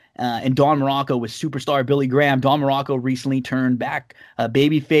Martin, and Don Morocco with Superstar Billy Graham. Don Morocco recently turned back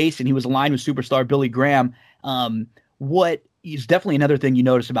babyface, and he was aligned with Superstar Billy Graham. What is definitely another thing you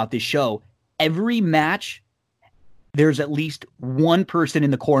notice about this show, every match, there's at least one person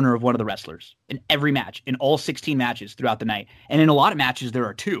in the corner of one of the wrestlers in every match, in all 16 matches throughout the night. And in a lot of matches, there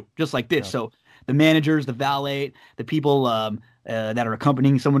are two, just like this. Yeah. So the managers, the valet, the people that are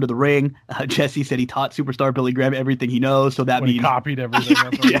accompanying someone to the ring. Jesse said he taught Superstar Billy Graham everything he knows. So that means he copied everything.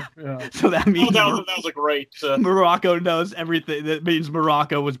 Yeah. So that means that was a great. Morocco knows everything. That means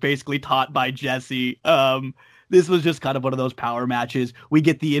Morocco was basically taught by Jesse. This was just kind of one of those power matches. We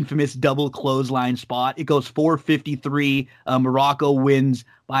get the infamous double clothesline spot. It goes 4:53. Morocco wins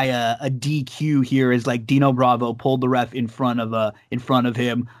by a DQ here, as Dino Bravo pulled the ref in front of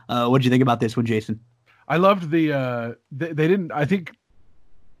him. What did you think about this one, Jason? I loved the they didn't. I think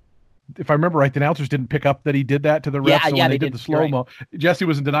if I remember right, the announcers didn't pick up that he did that to the ref. So when they did the slow mo, Jesse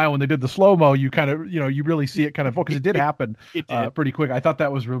was in denial. When they did the slow mo, you kind of, you really see it kind of, because it did happen pretty quick. I thought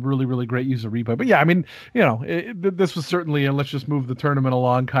that was really, really great use of replay. But yeah, I mean, this was certainly a let's just move the tournament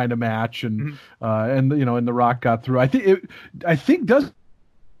along kind of match, and and The Rock got through. I think doesn't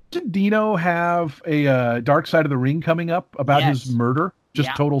Dino have a Dark Side of the Ring coming up about his murder?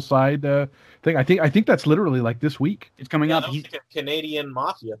 Total side thing. I think that's literally this week. It's coming up. That was a Canadian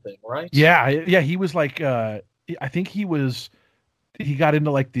mafia thing, right? Yeah. He was I think he got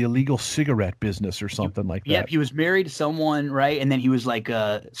into the illegal cigarette business or something like that. Yeah, he was married to someone, right? And then he was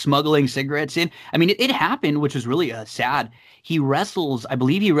smuggling cigarettes in. I mean, it happened, which was really sad. I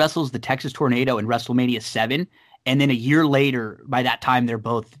believe he wrestles the Texas Tornado in WrestleMania 7, and then a year later, by that time, they're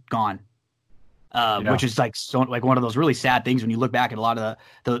both gone. Which is one of those really sad things when you look back at a lot of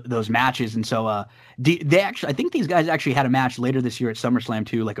those matches. And so I think these guys actually had a match later this year at SummerSlam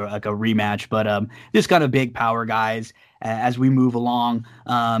too, like a rematch. But this kind of big power guys as we move along.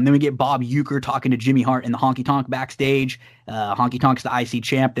 Then we get Bob Uecker talking to Jimmy Hart in the Honky Tonk backstage. Honky Tonk's the IC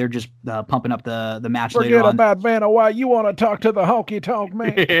champ. They're just pumping up the match later on. Forget about Vanna White. You want to talk to the Honky Tonk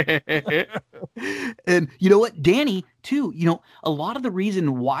man. And you know what, Danny, too, a lot of the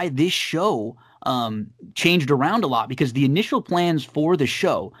reason why this show changed around a lot, because the initial plans for the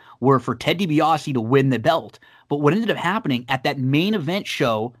show were for Ted DiBiase to win the belt. But what ended up happening at that main event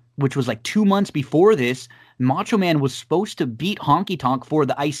show, which was 2 months before this, Macho Man was supposed to beat Honky Tonk for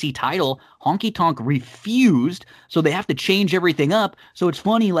the IC title. Honky Tonk refused, so they have to change everything up. So it's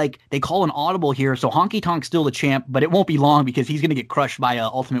funny, they call an audible here. So Honky Tonk's still the champ, but it won't be long because he's going to get crushed by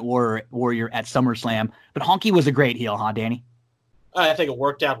Ultimate Warrior at SummerSlam. But Honky was a great heel, huh, Danny? I think it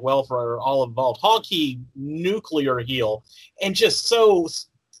worked out well for all involved. Honky, nuclear heel, and just so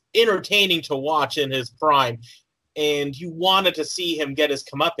entertaining to watch in his prime. And you wanted to see him get his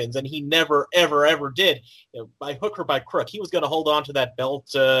comeuppance, and he never, ever, ever did. By hook or by crook, he was going to hold on to that belt,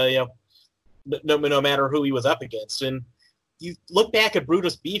 no matter who he was up against. And you look back at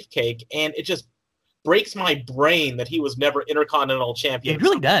Brutus Beefcake, and it just breaks my brain that he was never Intercontinental Champion. It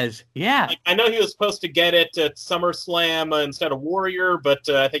really does, yeah. I know he was supposed to get it at SummerSlam instead of Warrior, but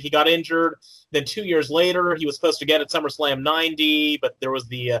I think he got injured. Then 2 years later, he was supposed to get it at SummerSlam 90, but there was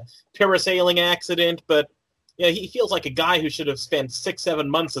the parasailing accident. But he feels like a guy who should have spent 6-7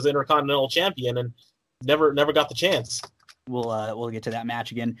 months as Intercontinental Champion and never got the chance. We'll get to that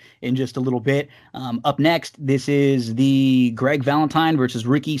match again in just a little bit. Up next, this is the Greg Valentine versus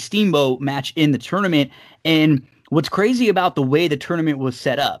Ricky Steamboat match in the tournament. And what's crazy about the way the tournament was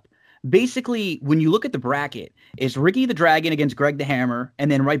set up, basically, when you look at the bracket, it's Ricky the Dragon against Greg the Hammer, and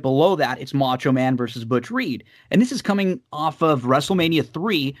then right below that, it's Macho Man versus Butch Reed. And this is coming off of WrestleMania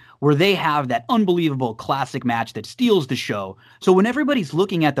 3, where they have that unbelievable classic match that steals the show. So when everybody's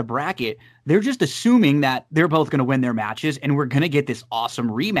looking at the bracket, they're just assuming that they're both going to win their matches, and we're going to get this awesome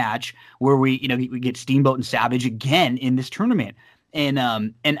rematch where we get Steamboat and Savage again in this tournament. And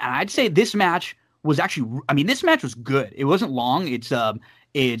I'd say this match was actually, this match was good. It wasn't long.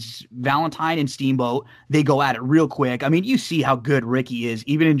 It's Valentine and Steamboat. They go at it real quick. I mean, you see how good Ricky is,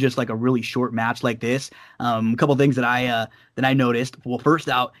 even in just like a really short match like this. A couple things that I noticed. Well, first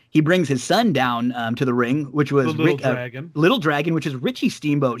out, he brings his son down to the ring, which was Little Dragon, which is Richie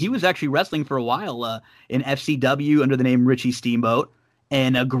Steamboat. He was actually wrestling for a while in FCW under the name Richie Steamboat.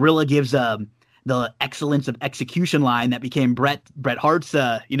 And Gorilla gives the excellence of execution line that became Bret Hart's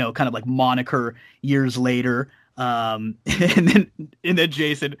kind of like moniker years later. And then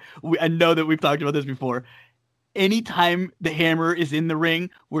Jason, I know that we've talked about this before. Anytime the Hammer is in the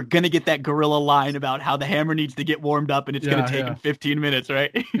ring, we're going to get that Gorilla line about how the Hammer needs to get warmed up and it's going to take him 15 minutes, right?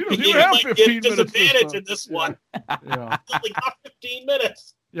 You might get disadvantage in this one. Yeah. Only got 15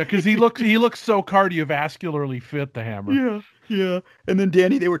 minutes. Yeah, because he looks so cardiovascularly fit, the Hammer. Yeah. And then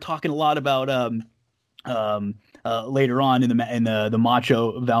Danny, they were talking a lot about later on in the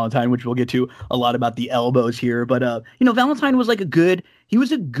Macho Valentine, which we'll get to a lot about the elbows here. But Valentine was a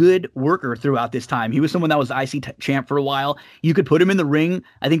good worker throughout this time. He was someone that was IC champ for a while. You could put him in the ring,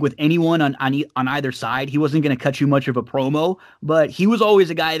 I think, with anyone on either side. He wasn't going to cut you much of a promo, but he was always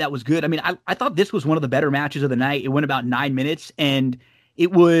a guy that was good. I mean, I thought this was one of the better matches of the night. It went about 9 minutes, and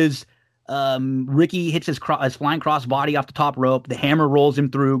it was Ricky hits his flying cross body off the top rope. The Hammer rolls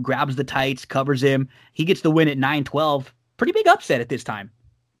him through, grabs the tights, covers him. He gets the win at 9-12. Pretty big upset at this time.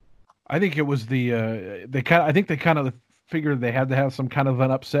 I think it was they kind of figured they had to have some kind of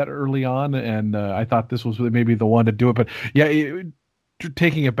an upset early on, and I thought this was maybe the one to do it. But yeah,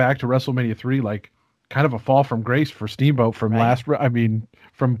 taking it back to WrestleMania 3, kind of a fall from grace for Steamboat from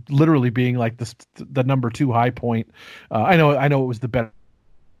from literally being the number 2 high point. I know it was the better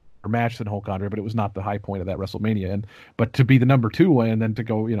match than Hulk Andre, but it was not the high point of that WrestleMania. But to be the number 2 and then to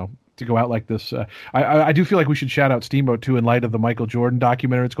go out like this, I do feel like we should shout out Steamboat too in light of the Michael Jordan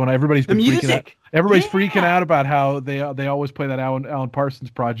documentary that's going on. Everybody's been freaking out. Everybody's freaking out about how they always play that Alan Parsons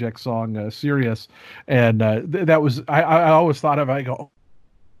Project song, "Serious," and that was I always thought of. I go, oh,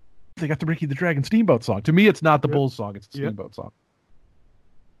 they got the Ricky the Dragon Steamboat song. To me, it's not the Bulls song; it's the Steamboat song.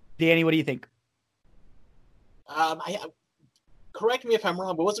 Danny, what do you think? Correct me if I'm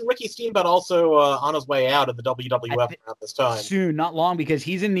wrong, but wasn't Ricky Steamboat also on his way out of the WWF around this time? Soon, not long, because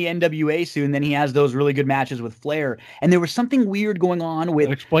he's in the NWA soon. Then he has those really good matches with Flair, and there was something weird going on with.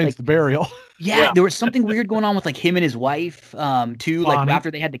 That explains the burial. Yeah, there was something weird going on with him and his wife too. Bonnie. After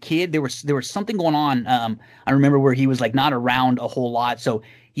they had the kid, there was something going on. I remember where he was not around a whole lot. So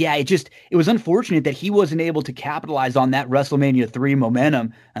yeah, it was unfortunate that he wasn't able to capitalize on that WrestleMania 3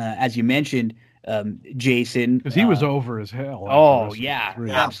 momentum, as you mentioned. Jason, because he was over as hell. Oh yeah,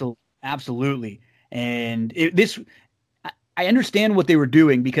 absolutely. And I understand what they were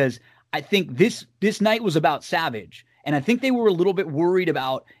doing, because I think this night was about Savage, and I think they were a little bit worried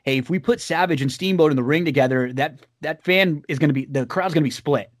about, hey, if we put Savage and Steamboat in the ring together, that fan is going to be, the crowd's going to be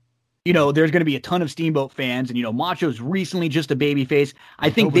split. There's going to be a ton of Steamboat fans, and Macho's recently just a babyface.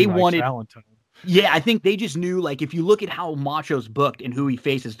 I think they wanted. Valentine. Yeah, I think they just knew, if you look at how Macho's booked and who he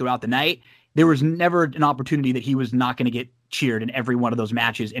faces throughout the night, there was never an opportunity that he was not going to get cheered in every one of those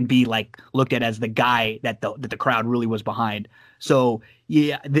matches and be looked at as the guy that the crowd really was behind. So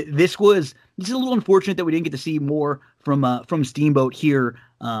yeah, this is a little unfortunate that we didn't get to see more from Steamboat here.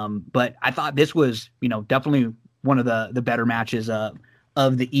 But I thought this was, definitely one of the better matches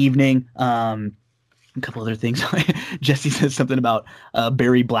of the evening. A couple other things. Jesse says something about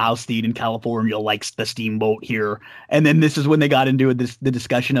Barry Blaustein in California likes the Steamboat here. And then this is when they got into the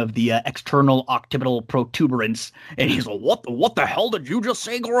discussion of the external occipital protuberance. And he's like, what the hell did you just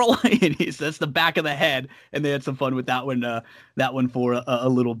say, girl? And he says, the back of the head. And they had some fun with that one for a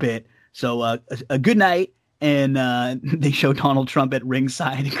little bit. So a good night. And they show Donald Trump at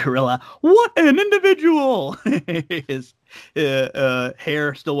ringside and Gorilla. What an individual! His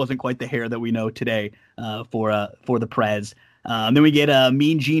hair still wasn't quite the hair that we know today for the Prez. Then we get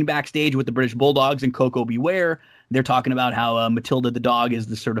Mean Gene backstage with the British Bulldogs and Coco Beware. They're talking about how Matilda the dog is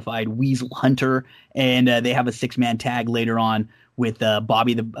the certified weasel hunter, and they have a 6-man tag later on with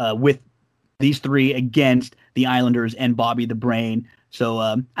Bobby with these 3 against the Islanders and Bobby the Brain.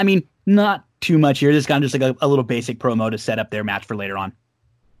 So not too much here. This is kind of just a little basic promo to set up their match for later on.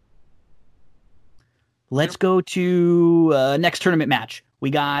 Let's go to next tournament match.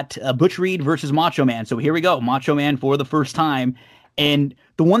 We got Butch Reed versus Macho Man. So here we go. Macho Man for the first time. And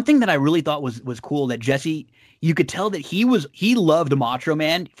the one thing that I really thought was cool, that Jesse, you could tell that he loved Macho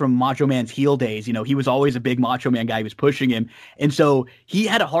Man from Macho Man's heel days. He was always a big Macho Man guy. He was pushing him. And so he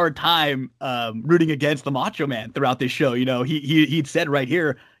had a hard time rooting against the Macho Man throughout this show. He'd said right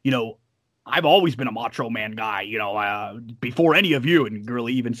here, I've always been a Macho Man guy, before any of you. And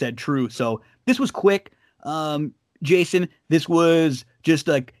Gurley even said true. So this was quick. Jason, this was just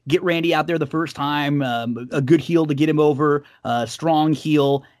like get Randy out there the first time, a good heel to get him over, strong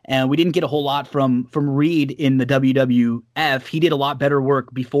heel, and we didn't get a whole lot from Reed in the WWF. He did a lot better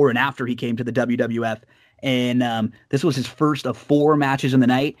work before and after he came to the WWF. And this was his first of 4 matches in the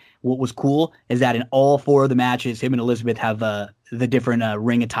night. What was cool is that in all 4 of the matches, him and Elizabeth have the different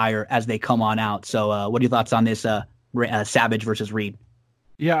ring attire as they come on out. So what are your thoughts on this Savage versus Reed?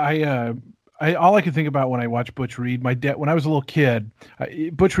 Yeah, I all I can think about when I watch Butch Reed, my dad, when I was a little kid,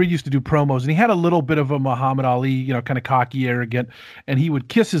 Butch Reed used to do promos, and he had a little bit of a Muhammad Ali, kind of cocky, arrogant, and he would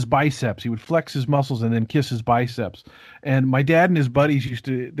kiss his biceps. He would flex his muscles and then kiss his biceps. And my dad and his buddies used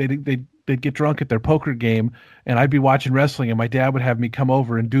to, they'd get drunk at their poker game, and I'd be watching wrestling, and my dad would have me come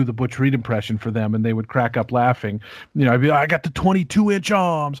over and do the Butch Reed impression for them, and they would crack up laughing. I'd be like, I got the 22-inch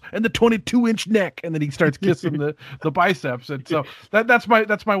arms and the 22-inch neck, and then he starts kissing the biceps. And so that's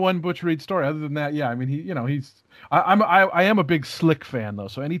my one Butch Reed story. Other than that, yeah, I mean, I am a big Slick fan though,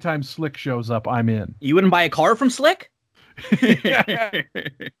 so anytime Slick shows up, I'm in. You wouldn't buy a car from Slick? What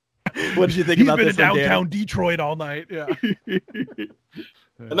did you think about this? He's been in downtown Detroit all night. Yeah.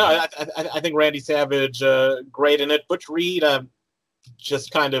 No, I think Randy Savage great in it. Butch Reed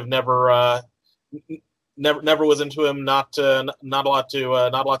just kind of never was into him. Not a lot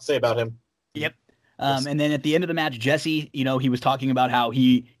to say about him. Yep. And then at the end of the match, Jesse, he was talking about how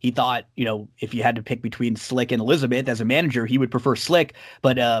he thought, if you had to pick between Slick and Elizabeth as a manager, he would prefer Slick.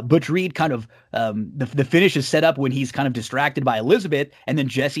 But Butch Reed kind of the finish is set up when he's kind of distracted by Elizabeth, and then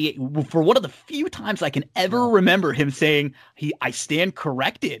Jesse, for one of the few times I can ever remember him saying, I stand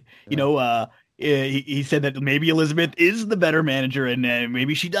corrected. He said that maybe Elizabeth is the better manager, and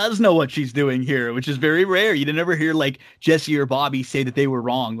maybe she does know what she's doing here, which is very rare. You didn't ever hear like Jesse or Bobby say that they were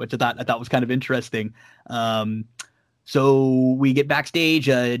wrong, which I thought was kind of interesting. So we get backstage.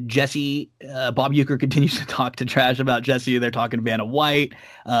 Jesse, Bob Uecker continues to talk to trash about Jesse. They're talking to Vanna White,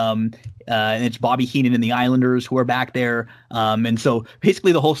 and it's Bobby Heenan and the Islanders who are back there. And so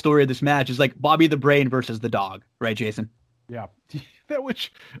basically the whole story of this match is like Bobby the Brain versus the Dog, right, Jason? Yeah. That,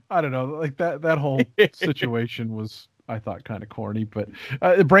 which I don't know, like that whole situation was, I thought, kind of corny, but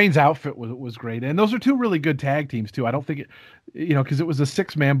Brain's outfit was great, and those are 2 really good tag teams too. I don't think it, because it was a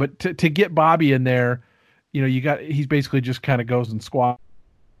 6-man, but to get Bobby in there, he's basically just kind of goes and squashes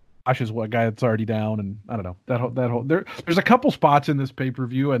what guy that's already down, and I don't know, that whole there's a couple spots in this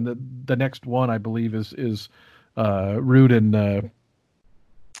pay-per-view, and the next one I believe is Rude and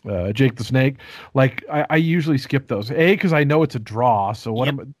Jake the Snake. Like I usually skip those, because I know it's a draw, so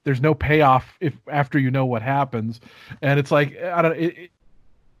there's no payoff if after what happens, and it's like I don't.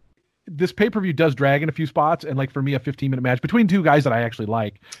 This pay-per-view does drag in a few spots, and like for me, a 15-minute match between 2 guys that I actually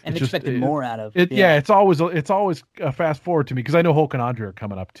like, and expected more out of it. Yeah, it's always a fast forward to me because I know Hulk and Andre are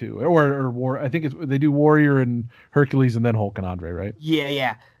coming up too, or War. I think they do Warrior and Hercules, and then Hulk and Andre, right?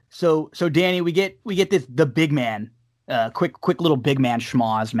 Yeah. So Danny, we get the big man. Quick little big man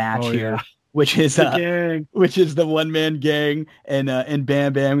schmoz match here, yeah. which is the one man gang and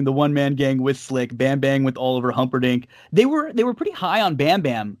Bam Bam, the one man gang with Slick, Bam Bam with Oliver Humperdinck. They were pretty high on Bam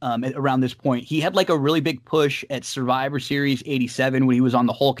Bam around this point. He had like a really big push at Survivor Series '87 when he was on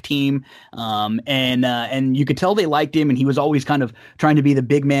the Hulk team, and you could tell they liked him, and he was always kind of trying to be the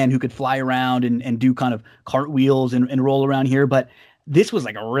big man who could fly around and do kind of cartwheels and roll around here, but. This was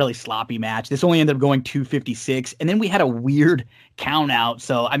like a really sloppy match. This only ended up going 256, and then we had a weird count out.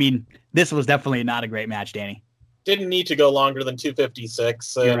 So, I mean, this was definitely not a great match, Danny. Didn't need to go longer than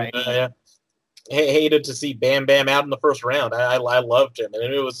 256. You're right. Hated to see Bam Bam out in the first round. I loved him,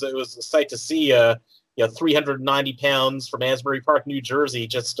 and it was a sight to see 390 pounds from Asbury Park, New Jersey,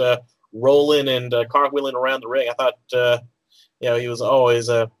 just rolling and cartwheeling around the ring. I thought he was always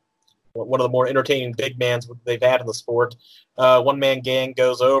one of the more entertaining big mans they've had in the sport. One-man gang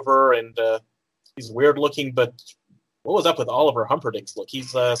goes over, and he's weird-looking, but what was up with Oliver Humperdinck's look? He's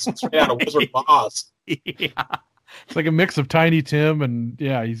straight out of Wizard of Oz. Yeah. It's like a mix of Tiny Tim and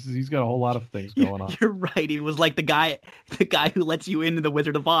he's got a whole lot of things going on. You're right. He was like the guy who lets you into the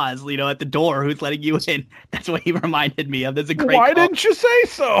Wizard of Oz, at the door, who's letting you in. That's what he reminded me of. That's a great. Why didn't you say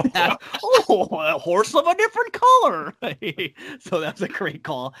so? A horse of a different color. So that's a great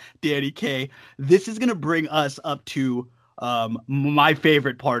call, Danny K. This is gonna bring us up to my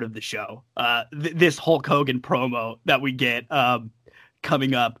favorite part of the show. This Hulk Hogan promo that we get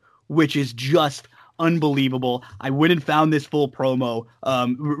coming up, which is just unbelievable. I went and found this full promo,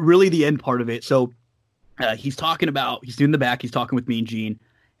 really the end part of it. So he's doing the back, he's talking with Mean Gene,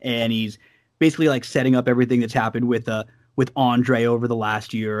 and he's basically like setting up everything that's happened with with Andre over the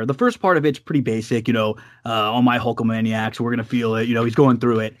last year. The first part of it's pretty basic, all my Hulkamaniacs, we're gonna feel it. He's going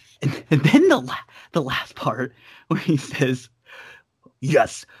through it, and then the last part where he says,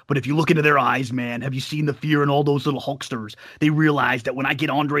 "Yes, but if you look into their eyes, man, have you seen the fear in all those little Hulksters? They realize that when I get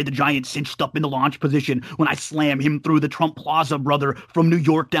Andre the Giant cinched up in the launch position, when I slam him through the Trump Plaza, brother, from New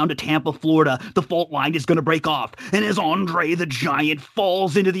York down to Tampa, Florida, the fault line is going to break off. And as Andre the Giant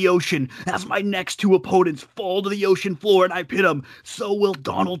falls into the ocean, as my next two opponents fall to the ocean floor and I pit them, so will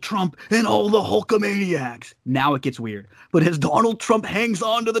Donald Trump and all the Hulkamaniacs." Now it gets weird. But as Donald Trump hangs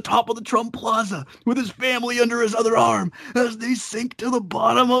on to the top of the Trump Plaza with his family under his other arm, as they sink to the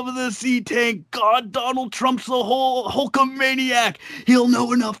bottom of the sea tank, God, Donald Trump's the whole Hulkamaniac. He'll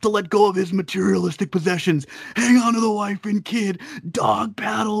know enough to let go of his materialistic possessions, hang on to the wife and kid, dog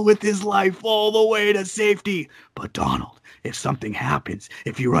paddle with his life all the way to safety. But Donald, if something happens,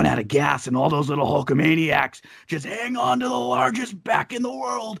 if you run out of gas and all those little Hulkamaniacs, just hang on to the largest back in the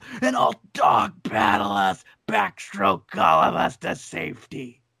world and I'll dog paddle us, backstroke all of us to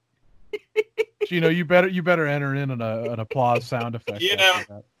safety. Gino, you better enter in an applause sound effect.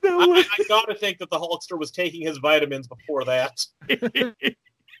 I gotta think that the Hulkster was taking his vitamins before that.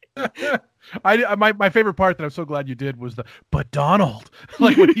 My favorite part that I'm so glad you did was but Donald,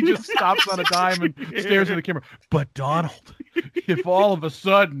 like when he just stops on a dime and stares at the camera. But Donald, if all of a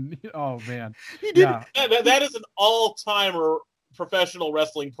sudden, oh man, yeah, that is an all-timer professional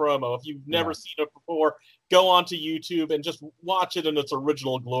wrestling promo. If you've never seen it before, go onto YouTube and just watch it in its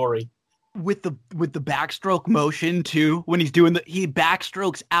original glory. With the backstroke motion too, when he's doing he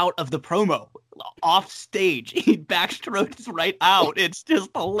backstrokes out of the promo off stage. He backstrokes right out. It's just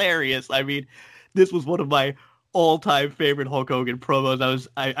hilarious. I mean, this was one of my all-time favorite Hulk Hogan promos.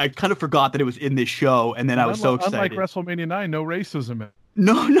 I kind of forgot that it was in this show, and then I was so excited. Unlike WrestleMania 9, no racism.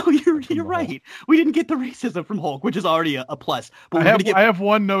 No, you're right. We didn't get the racism from Hulk, which is already a plus. But I have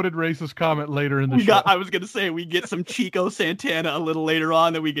one noted racist comment later in the show. I was going to say we get some Chico Santana a little later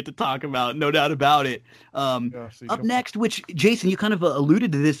on that we get to talk about, no doubt about it. Up next, which, Jason, you kind of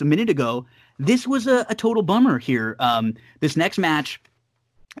alluded to this a minute ago, this was a total bummer here. This next match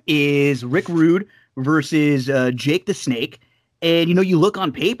is Rick Rude versus Jake the Snake. And, you look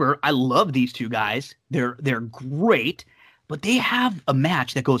on paper, I love these two guys. They're great. But they have a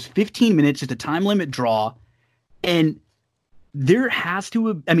match that goes 15 minutes. It's a time limit draw. And there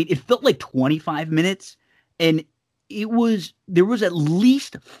it felt like 25 minutes. And there was at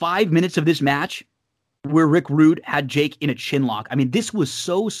least 5 minutes of this match where Rick Rude had Jake in a chin lock. I mean, this was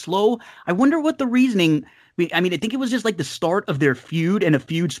so slow. I wonder what the reasoning. I think it was just like the start of their feud, and a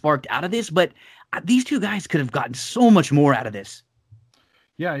feud sparked out of this. But these two guys could have gotten so much more out of this.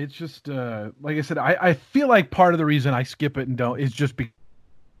 Yeah, it's just like I said, I feel like part of the reason I skip it and don't is just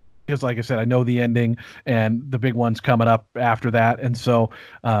because, like I said, I know the ending and the big one's coming up after that, and so.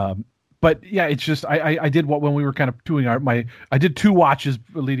 But yeah, it's just I did when we were kind of doing I did 2 watches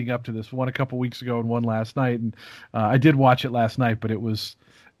leading up to this, one a couple weeks ago and one last night, and I did watch it last night, but it was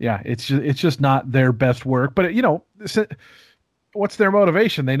it's just not their best work, but what's their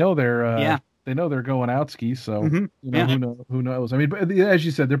motivation? They know they're They know they're going out ski, so who knows? I mean, but as you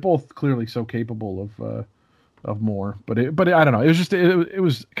said, they're both clearly so capable of more. But I don't know. It was just it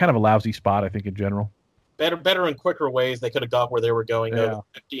was kind of a lousy spot, I think, in general. Better and quicker ways they could have got where they were going. A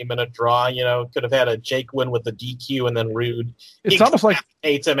 15-minute draw, could have had a Jake win with the DQ and then Rude. It's almost like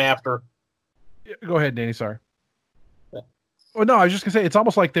hates him after. Go ahead, Danny. Sorry. Well, no, I was just gonna say it's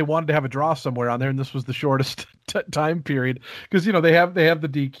almost like they wanted to have a draw somewhere on there, and this was the shortest time period because they have the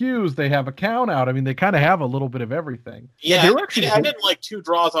DQs, they have a count out. I mean, they kind of have a little bit of everything. Yeah, I didn't like 2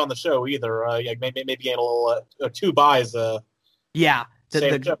 draws on the show either. Maybe getting a little 2 buys. The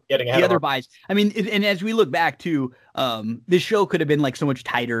other buys. I mean, and as we look back too, this show could have been like so much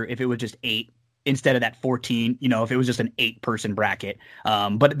tighter if it was just 8. Instead of that 14, if it was just an 8-person bracket.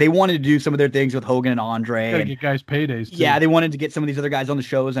 But they wanted to do some of their things with Hogan and Andre. Gotta get guys paydays too. Yeah, they wanted to get some of these other guys on the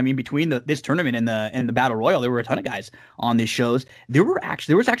shows. I mean, between this tournament and the Battle Royal, there were a ton of guys on these shows. There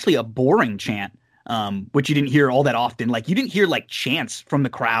was actually a boring chant, which you didn't hear all that often. Like you didn't hear like chants from the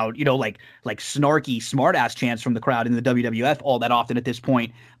crowd, like snarky, smartass chants from the crowd in the WWF all that often at this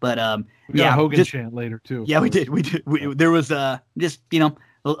point. But we got a Hogan chant later too. Yeah, we did. There was just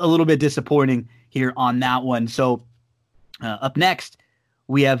a little bit disappointing here on that one. So up next,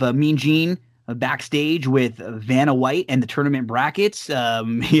 we have Mean Gene backstage with Vanna White and the tournament brackets.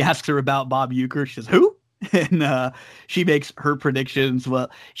 He asks her about Bob Uecker. She says, "Who?" And she makes her predictions. Well,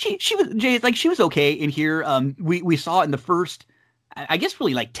 she was okay in here. We saw in the first, I guess,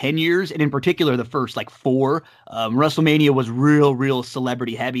 really like 10 years, and in particular the first like 4. WrestleMania was real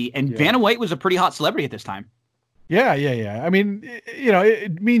celebrity heavy, and Vanna White was a pretty hot celebrity at this time. Yeah. I mean,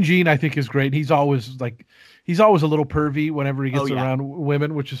 Mean Gene, I think, is great. He's always a little pervy whenever he gets around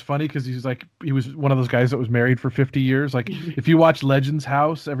women, which is funny because he was one of those guys that was married for 50 years. Like, if you watch Legends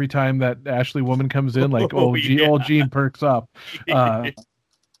House, every time that Ashley woman comes in, old Gene perks up.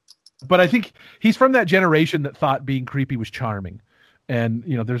 But I think he's from that generation that thought being creepy was charming. And,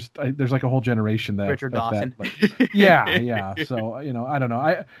 there's like a whole generation that Richard Dawson. Yeah. So, I don't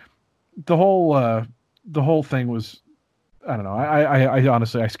know. The whole thing was, I don't know. I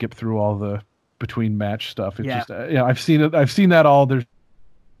honestly, I skipped through all the between match stuff. It's just, I've seen it. I've seen that all. There's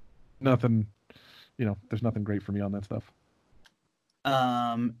nothing great for me on that stuff.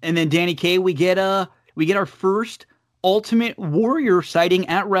 And then Danny Kaye, we get our first Ultimate Warrior sighting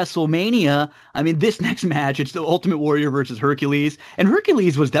at WrestleMania. I mean, this next match, it's the Ultimate Warrior versus Hercules. And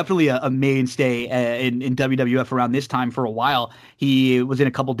Hercules was definitely a mainstay in WWF around this time for a while. He was in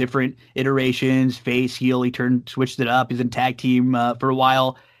a couple different iterations, face, heel, he switched it up. He's in tag team for a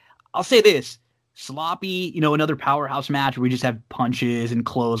while. I'll say this, sloppy, another powerhouse match where we just have punches and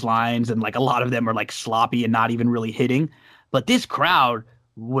clotheslines, and a lot of them are sloppy and not even really hitting. But this crowd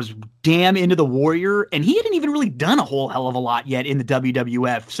was damn into the Warrior, and he hadn't even really done a whole hell of a lot yet in the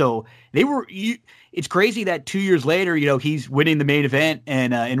WWF. So it's crazy that 2 years later, he's winning the main event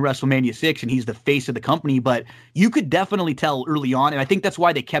and in WrestleMania 6, and he's the face of the company. But you could definitely tell early on, and I think that's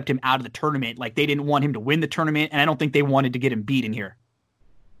why they kept him out of the tournament. They didn't want him to win the tournament, and I don't think they wanted to get him beat in here.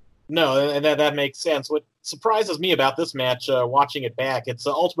 No, and that makes sense. What surprises me about this match, watching it back, it's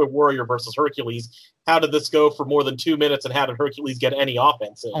Ultimate Warrior versus Hercules. How did this go for more than 2 minutes, and how did Hercules get any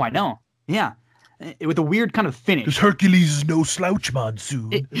offense in? Oh, I know. Yeah. With a weird kind of finish. Because Hercules is no slouch monsoon.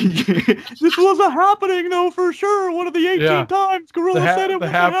 This wasn't happening, though, for sure. One of the 18 times Gorilla said it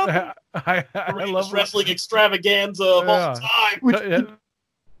wasn't happening. I love wrestling extravaganza of all time.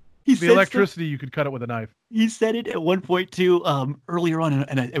 The electricity, you could cut it with a knife. He said it at one point too, earlier on,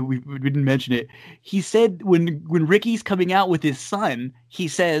 and we didn't mention it. He said when Ricky's coming out with his son, he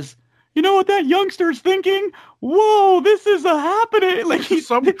says, "You know what that youngster's thinking? Whoa, this is a happening!" This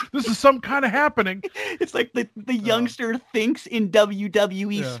is some kind of happening. It's like the youngster thinks in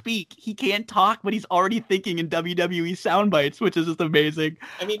WWE speak. He can't talk, but he's already thinking in WWE sound bites, which is just amazing.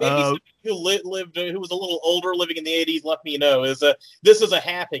 I mean, maybe somebody who was a little older, living in the 80s, let me know. This is a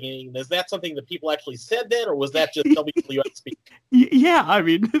happening? Is that something that people actually said then, or was that just WWF speak? Yeah, I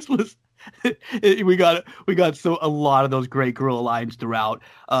mean, this was. we got a lot of those great Gorilla lines throughout.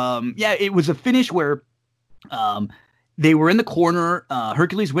 It was a finish where they were in the corner.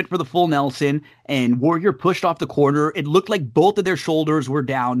 Hercules went for the full Nelson, and Warrior pushed off the corner. It looked like both of their shoulders were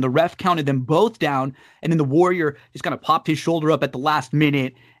down. The ref counted them both down, and then the Warrior just kind of popped his shoulder up at the last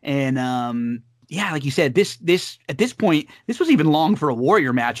minute. And like you said, this at this point, this was even long for a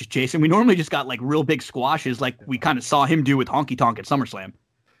Warrior match, Jason. We normally just got real big squashes, like we kind of saw him do with Honky Tonk at SummerSlam.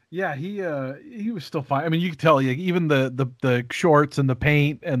 Yeah, he was still fine. I mean, you could tell even the shorts and the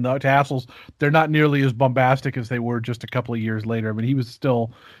paint and the tassels, they're not nearly as bombastic as they were just a couple of years later. I mean, he was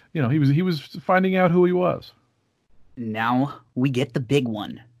still, he was finding out who he was. Now we get the big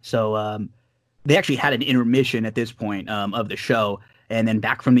one. So they actually had an intermission at this point of the show. And then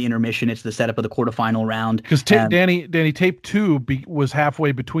back from the intermission, it's the setup of the quarterfinal round. Because Danny, tape 2 was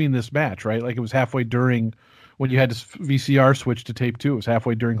halfway between this match, right? It was halfway during when you had to VCR switch to tape 2. It was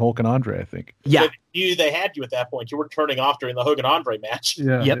halfway during Hulk and Andre, I think. Yeah. They had you at that point. You were turning off during the Hogan Andre match.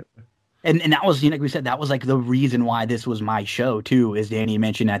 Yeah. Yep. And that was, like we said, that was the reason why this was my show too, as Danny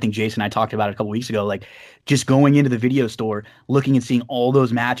mentioned. I think Jason and I talked about it a couple weeks ago, just going into the video store, looking and seeing all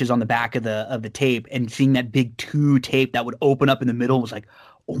those matches on the back of the tape, and seeing that big 2 tape that would open up in the middle was like,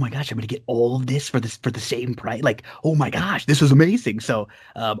 oh my gosh, I'm going to get all of this for the same price. Oh my gosh, this is amazing. So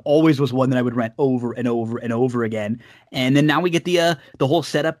always was one that I would rent over and over and over again. And then now we get the whole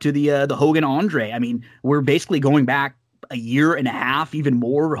setup to the Hogan Andre. I mean, we're basically going back a year and a half, even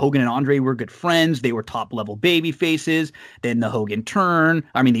more. Hogan and Andre were good friends. They were top level baby faces. Then the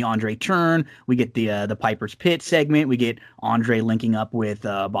Andre turn. We get the Piper's Pit segment. We get Andre linking up with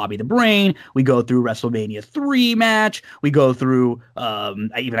Bobby the Brain. We go through WrestleMania 3 match. We go through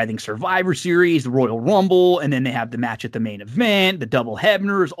I think Survivor Series, the Royal Rumble, and then they have the match at the main event, the double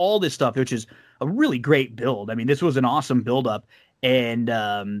Hebners, all this stuff, which is a really great build. I mean, this was an awesome build up. And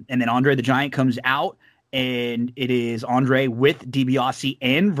then Andre the Giant comes out. And it is Andre with DiBiase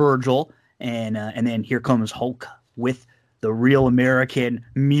and Virgil, and then here comes Hulk with the real American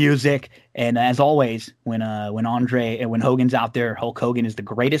music. And as always, when Hogan's out there, Hulk Hogan is the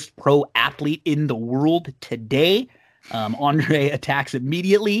greatest pro athlete in the world today. Andre attacks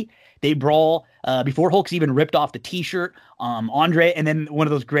immediately, They brawl before Hulk's even ripped off the T-shirt. Andre, and then one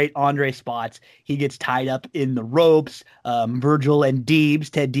of those great Andre spots, he gets tied up in the ropes. Virgil and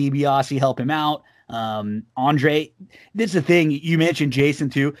Ted DiBiase help him out. Andre, this is the thing you mentioned, Jason,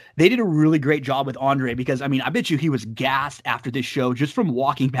 too. They did a really great job with Andre because, I mean, I bet you he was gassed after this show just from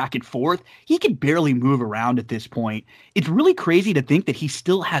walking back and forth. He could barely move around at this point. It's really crazy to think that he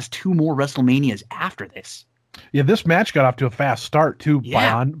still has 2 more WrestleManias after this. Yeah, this match got off to a fast start too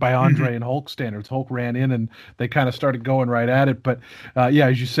by Andre and Hulk standards. Hulk ran in and they kind of started going right at it. But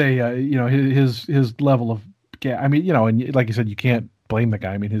as you say, his level of, I mean, and like you said, you can't blame the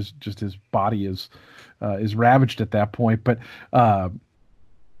guy. I mean, his body is ravaged at that point. But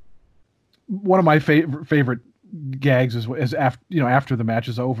one of my favorite gags is after the match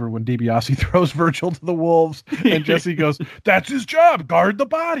is over when DiBiase throws Virgil to the wolves and Jesse goes, "That's his job, guard the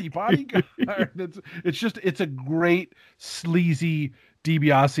bodyguard." It's a great sleazy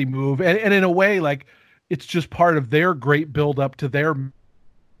DiBiase move, and in a way, like, it's just part of their great build up to their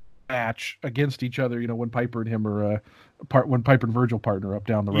match against each other. When Piper and him are when Piper and Virgil partner up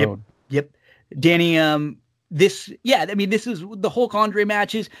down the road. Yep, Danny. This is the Hulk Andre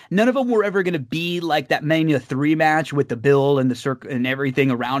matches. None of them were ever going to be like that Mania 3 match with the bill and the circle and everything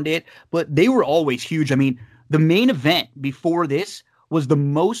around it, but they were always huge. I mean, the main event before this was the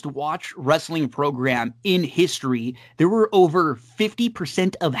most watched wrestling program in history. There were over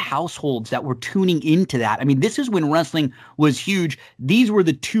 50% of households that were tuning into that. I mean, this is when wrestling was huge. These were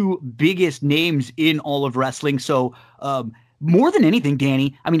the 2 biggest names in all of wrestling. So, more than anything,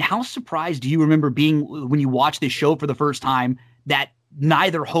 Danny, I mean, how surprised do you remember being when you watched this show for the first time that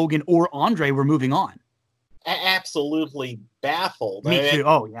neither Hogan or Andre were moving on? Absolutely baffled. Me too.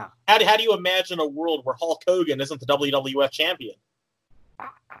 Oh, yeah. How do you imagine a world where Hulk Hogan isn't the WWF champion?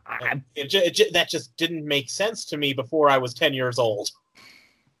 That just didn't make sense to me before I was 10 years old.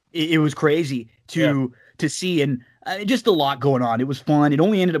 It was crazy to see, and just a lot going on. It was fun. It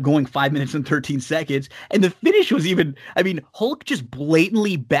only ended up going 5 minutes and 13 seconds. And the finish was even, I mean, Hulk just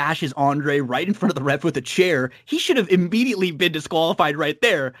blatantly bashes Andre right in front of the ref with a chair. He should have immediately been disqualified right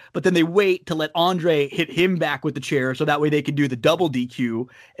there. But then they wait to let Andre hit him back with the chair so that way they could do the double DQ.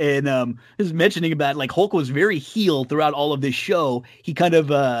 And just mentioning about, like, Hulk was very heel throughout all of this show. He kind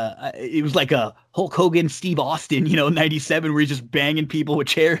of, it was like a Hulk Hogan, Steve Austin, 97, where he's just banging people with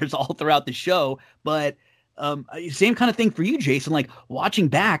chairs all throughout the show. But same kind of thing for you, Jason. Like, watching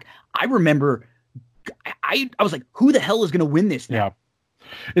back, I remember I was like, who the hell is going to win this now? Yeah.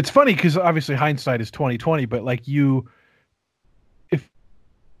 It's funny because obviously hindsight is 20/20, but like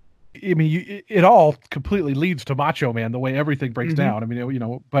it all completely leads to Macho Man, the way everything breaks down. I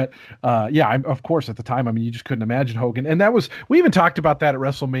mean, but of course at the time, I mean, you just couldn't imagine Hogan. And we even talked about that at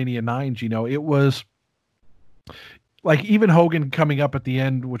WrestleMania 9, Gino. It was like, even Hogan coming up at the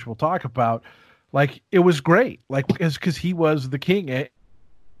end, which we'll talk about, like, it was great, like, because he was the king.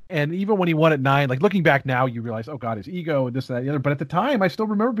 And even when he won at 9, like, looking back now, you realize, oh God, his ego and this, that, and the other. But at the time, I still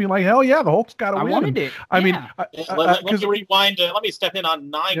remember being like, hell yeah, the Hulk's got to win. I wanted it. Let me rewind. Let me step in on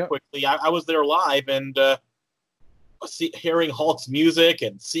 9 quickly. I was there live, and hearing Hulk's music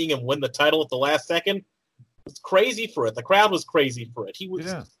and seeing him win the title at the last second was crazy for it. The crowd was crazy for it. He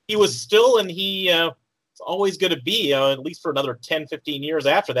was still, and it's always going to be, at least for another 10, 15 years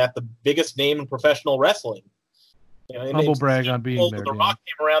after that, the biggest name in professional wrestling. Humble brag on being there. The Rock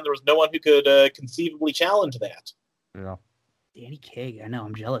came around, there was no one who could conceivably challenge that. Yeah. Danny Kaye, I know,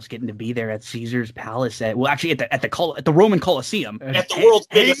 I'm jealous getting to be there at Caesar's Palace at the Roman Coliseum at the world's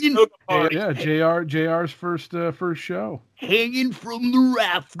biggest yoga party. Yeah, JR's first show. Hanging from the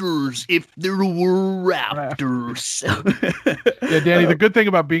rafters, if there were rafters. Yeah, Danny, the good thing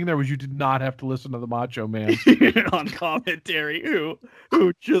about being there was you did not have to listen to the Macho Man on commentary,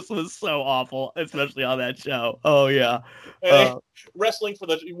 who just was so awful, especially on that show. Oh yeah, wrestling for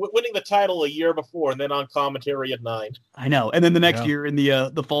winning the title a year before, and then on commentary at 9. I know, and then the next year in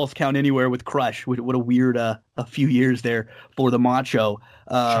the Falls Count Anywhere with Crush. What a weird a few years there for the Macho.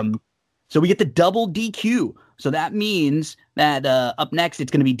 So we get the double DQ. So that means that up next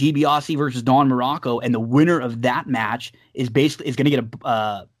it's going to be DiBiase versus Don Morocco, and the winner of that match is going to get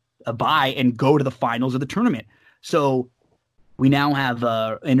a bye and go to the finals of the tournament. So we now have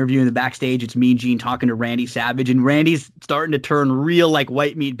an interview in the backstage. It's Mean Gene talking to Randy Savage, and Randy's starting to turn real like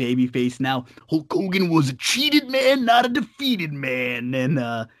white meat babyface now. Hulk Hogan was a cheated man, not a defeated man,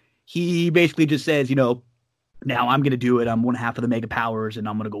 and he basically just says, now I'm going to do it. I'm one half of the Mega Powers, and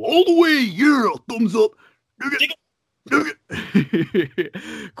I'm going to go all the way. Yeah, thumbs up.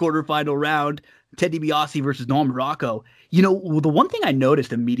 Quarterfinal round, Ted DiBiase versus Noam Morocco. You know, the one thing I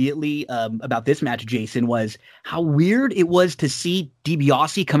noticed immediately about this match, Jason, was how weird it was to see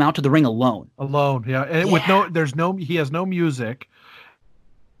DiBiase come out to the ring alone. Alone, yeah. And with he has no music.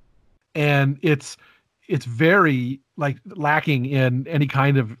 And it's very like lacking in any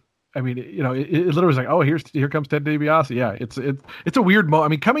kind of, I mean, you know, it literally was like, oh, here comes Ted DiBiase. Yeah, it's a weird moment. I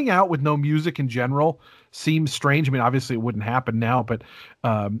mean, coming out with no music in general seems strange. I mean, obviously it wouldn't happen now, but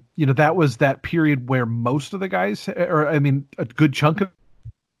you know, that was that period where most of the guys, or I mean, a good chunk of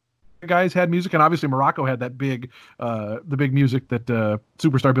the guys had music, and obviously Morocco had that the big music that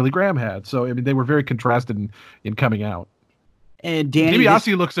superstar Billy Graham had. So I mean, they were very contrasted in coming out. And Danny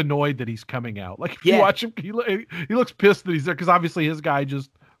DiBiase looks annoyed that he's coming out. Like if you watch him, he looks pissed that he's there because obviously his guy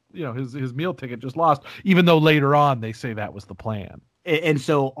just, you know, his meal ticket just lost. Even though later on they say that was the plan. And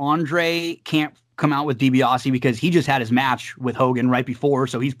so Andre can't come out with DiBiase because he just had his match with Hogan right before,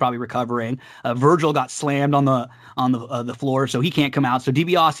 so he's probably recovering. Virgil got slammed on the floor, so he can't come out. So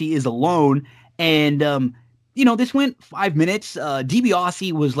DiBiase is alone, and you know, this went 5 minutes.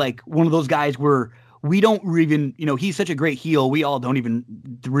 DiBiase was like one of those guys where we don't even, you know, he's such a great heel. We all don't even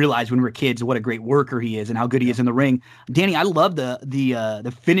realize when we're kids what a great worker he is and how good he is in the ring. Danny, I love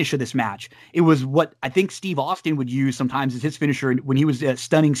the finish of this match. It was what I think Steve Austin would use sometimes as his finisher when he was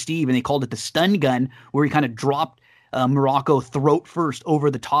stunning Steve, and they called it the stun gun, where he kind of dropped Morocco throat first over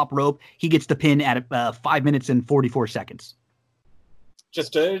the top rope. He gets the pin at 5 minutes and 44 seconds.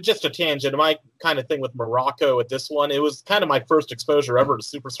 Just a tangent. My kind of thing with Morocco at this one, it was kind of my first exposure ever to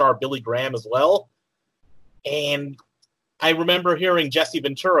superstar Billy Graham as well. And I remember hearing Jesse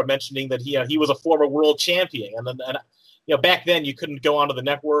Ventura mentioning that he was a former world champion, and you know, back then you couldn't go onto the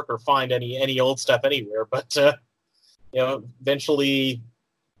network or find any old stuff anywhere. But you know, eventually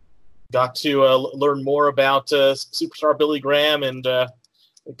got to learn more about superstar Billy Graham and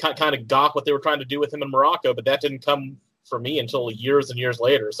kind of got what they were trying to do with him in Morocco. But that didn't come for me until years and years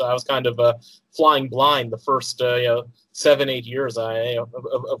later. So I was kind of flying blind the first 7-8 years of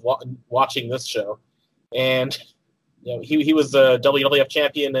watching this show. And you know, he was a WWF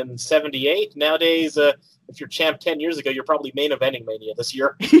champion in '78. Nowadays, if you're champ 10 years ago, you're probably main eventing Mania this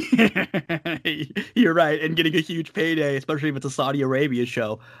year. You're right, and getting a huge payday, especially if it's a Saudi Arabia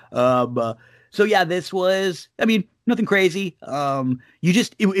show. So yeah, this was, I mean, nothing crazy.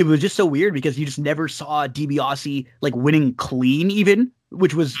 It was just so weird because you just never saw DiBiase like winning clean, even,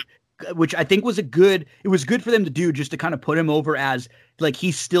 which I think was it was good for them to do, just to kind of put him over as like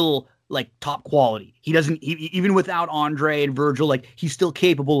he's still like top quality. Even without Andre and Virgil, like he's still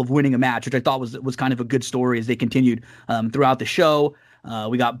capable of winning a match, which I thought was kind of a good story as they continued throughout the show.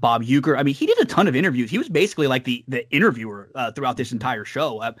 We got Bob Uecker. I mean, he did a ton of interviews. He was basically like the interviewer throughout this entire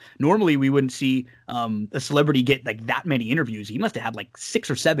show. Normally we wouldn't see a celebrity get like that many interviews. He must have had like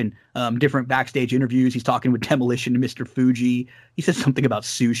 6 or 7 different backstage interviews. He's talking with Demolition and Mr. Fuji. He said something about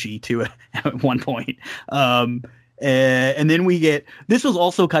sushi too at one point. And then we get, this was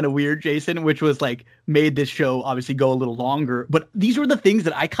also kind of weird, Jason, which was like made this show obviously go a little longer. But these were the things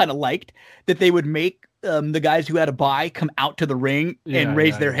that I kind of liked, that they would make the guys who had a bye come out to the ring and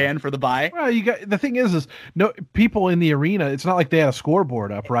raise their hand for the bye. Well, the thing is no people in the arena. It's not like they had a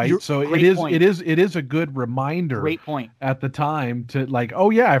scoreboard up, right? So it is a good reminder. Great point. At the time to like,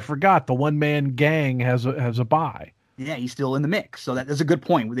 oh yeah, I forgot the one man gang has a bye. Yeah, he's still in the mix. So that's a good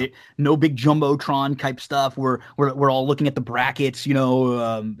point. With it, no big Jumbotron type stuff. We're all looking at the brackets, you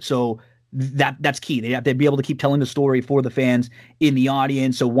know. So that's key. They have to be able to keep telling the story for the fans in the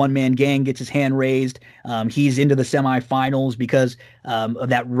audience. So One Man Gang gets his hand raised. He's into the semifinals because of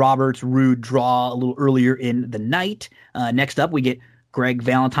that Roberts Rude draw a little earlier in the night. Next up, we get Greg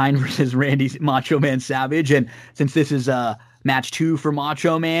Valentine versus Randy Macho Man Savage. And since this is match 2 for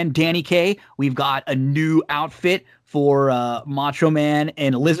Macho Man, Danny Kaye, we've got a new outfit for Macho Man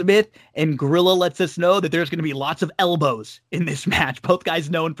and Elizabeth, and Gorilla lets us know that there's going to be lots of elbows in this match. Both guys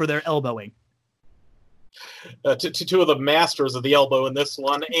known for their elbowing. Two of the masters of the elbow in this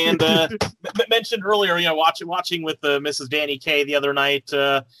one, and mentioned earlier, you know, watching with Mrs. Danny Kaye the other night,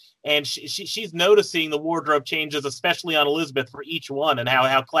 and she's noticing the wardrobe changes, especially on Elizabeth for each one, and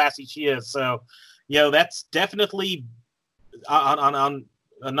how classy she is. So, you know, that's definitely on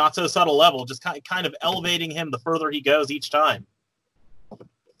a not so subtle level, just kind of elevating him the further he goes each time.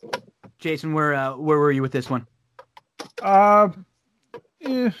 Jason, where were you with this one? I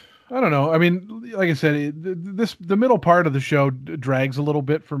don't know. I mean, like I said, the middle part of the show drags a little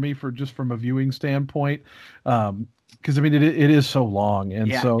bit for me, from a viewing standpoint, because I mean it is so long,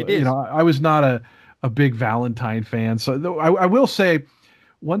 and so you know, I was not a big Valentine fan. So I will say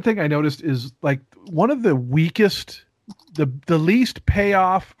one thing I noticed is like one of the weakest the least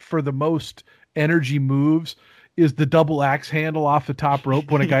payoff for the most energy moves is the double axe handle off the top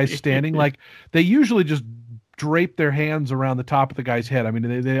rope when a guy's standing. Like, they usually just drape their hands around the top of the guy's head. I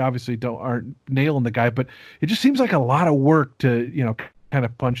mean, they obviously aren't nailing the guy, but it just seems like a lot of work to, kind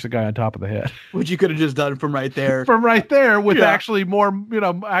of punch the guy on top of the head. Which you could have just done from right there. With actually more,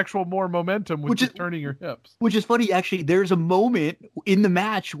 more momentum with just turning your hips. Which is funny, actually. There's a moment in the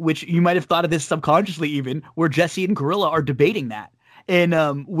match, which you might have thought of this subconsciously even, where Jesse and Gorilla are debating that. And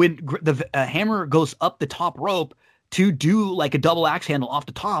when the Hammer goes up the top rope to do like a double axe handle off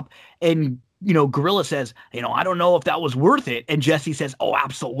the top, and Gorilla says, I don't know if that was worth it. And Jesse says, oh,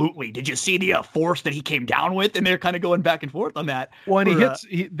 absolutely. Did you see the force that he came down with? And they're kind of going back and forth on that. Well, and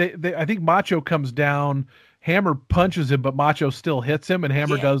I think Macho comes down, Hammer punches him, but Macho still hits him, and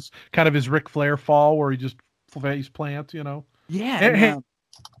Hammer does kind of his Ric Flair fall where he just face plants, Yeah.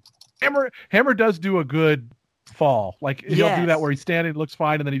 Hammer does do a good fall. Like, he'll do that where he's standing, looks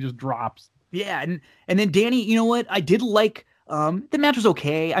fine, and then he just drops. Yeah. And then Danny, you know what? I did like, the match was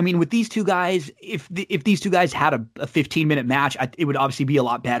okay. I mean, with these two guys, if these two guys had a 15-minute match, it would obviously be a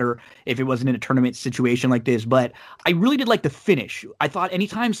lot better if it wasn't in a tournament situation like this. But I really did like the finish. I thought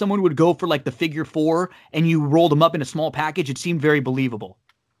anytime someone would go for like the figure four and you rolled them up in a small package, it seemed very believable.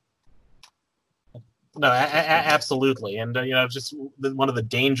 No, absolutely. And, just one of the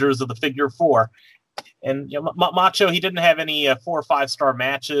dangers of the figure four. And Macho, he didn't have any 4 or 5 star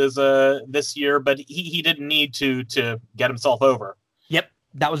matches this year, but he didn't need to get himself over. Yep,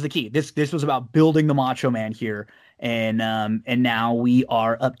 that was the key. This was about building the Macho Man here, and now we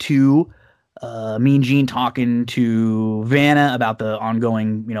are up to Mean Gene talking to Vanna about the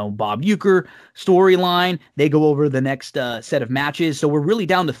ongoing Bob Uecker storyline. They go over the next set of matches, so we're really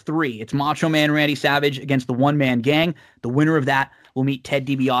down to 3. It's Macho Man Randy Savage against the One Man Gang. The winner of that will meet Ted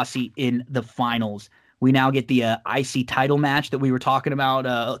DiBiase in the finals. We now get the IC title match that we were talking about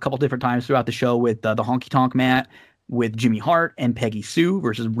a couple different times throughout the show with the Honky Tonk Mat with Jimmy Hart and Peggy Sue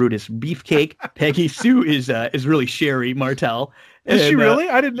versus Brutus Beefcake. Peggy Sue is really Sherry Martel. Is she really?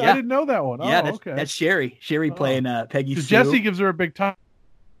 I didn't know that one. Yeah, okay. That's Sherry. Sherry playing Peggy Sue. Jesse gives her a big time.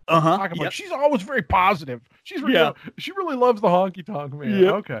 Yep. Like, she's always very positive. She really loves the Honky Tonk Man.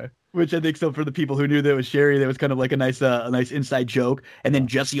 Yep. Okay. Which I think, so for the people who knew that it was Sherry, that was kind of like a nice inside joke. And then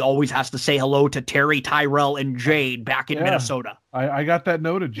Jesse always has to say hello to Terry, Tyrell, and Jade back in Minnesota. I got that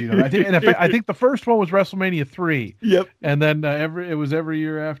noted, Gino. I think the first one was WrestleMania 3. Yep. And then it was every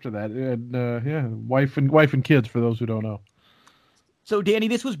year after that. And wife and kids, for those who don't know. So, Danny,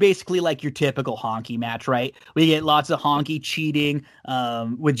 this was basically like your typical Honky match, right? We get lots of Honky cheating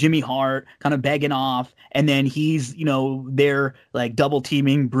with Jimmy Hart kind of begging off. And then he's, there like double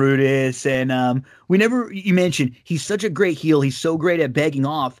teaming Brutus. And you mentioned he's such a great heel. He's so great at begging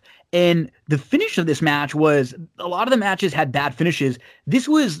off. And the finish of this match was, a lot of the matches had bad finishes. This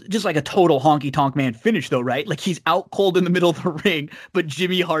was just like a total Honky Tonk Man finish, though, right? Like, he's out cold in the middle of the ring, but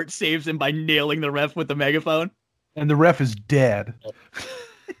Jimmy Hart saves him by nailing the ref with the megaphone. And the ref is dead.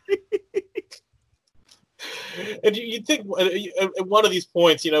 And you'd think at one of these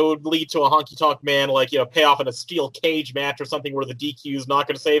points, would lead to a Honky Tonk Man, pay off in a steel cage match or something where the DQ is not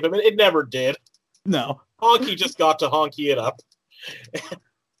going to save him. And it never did. No. Honky just got to honky it up.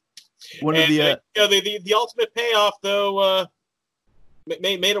 The ultimate payoff, though,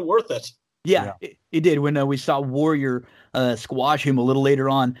 made it worth it. Yeah. It did when we saw Warrior squash him a little later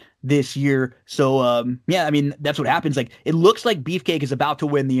on this year. So, that's what happens. Like, it looks like Beefcake is about to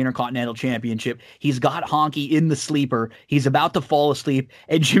win the Intercontinental Championship. He's got Honky in the sleeper. He's about to fall asleep.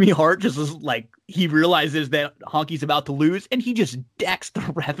 And Jimmy Hart just is like, he realizes that Honky's about to lose, and he just decks the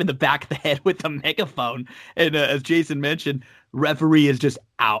ref in the back of the head with the megaphone. And as Jason mentioned, referee is just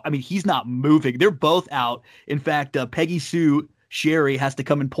out. I mean, he's not moving. They're both out. In fact, Peggy Sue Sherry has to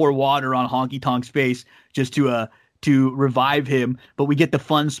come and pour water on Honky Tonk's face just to revive him. But we get the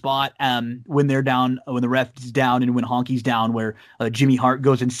fun spot when they're down, when the ref is down and when Honky's down, where Jimmy Hart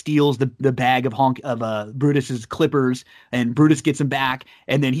goes and steals the bag of Brutus's clippers, and Brutus gets him back,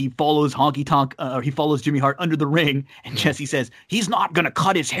 and then he follows he follows Jimmy Hart under the ring, and Jesse says, he's not gonna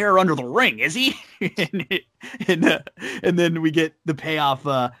cut his hair under the ring, is he? and then we get the payoff,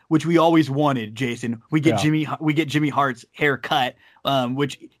 which we always wanted, Jason. We get Jimmy Hart's hair cut.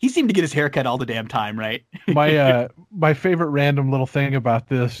 Which he seemed to get his haircut all the damn time, right? My favorite random little thing about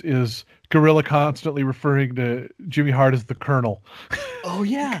this is Gorilla constantly referring to Jimmy Hart as the Colonel. Oh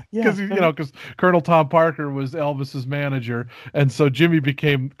yeah, because Colonel Tom Parker was Elvis's manager, and so Jimmy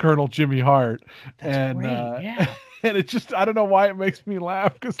became Colonel Jimmy Hart. That's great. Yeah. And it's just, I don't know why it makes me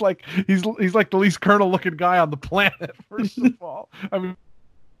laugh, because like he's like the least colonel looking guy on the planet. First of all, I mean,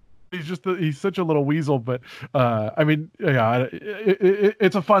 he's such a little weasel, but I mean, yeah,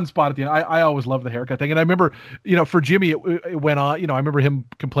 it's a fun spot at the end. I always love the haircut thing, and I remember, for Jimmy, it went on. I remember him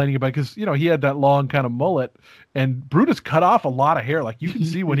complaining about, because he had that long kind of mullet, and Brutus cut off a lot of hair. Like, you can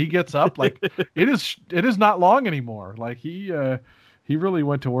see when he gets up, like it is not long anymore. Like he really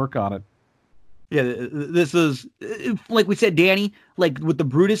went to work on it. Yeah, this is, like we said, Danny, like with the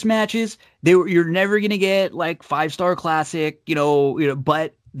Brutus matches, you're never going to get like 5-star classic,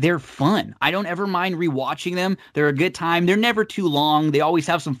 but they're fun. I don't ever mind rewatching them. They're a good time. They're never too long. They always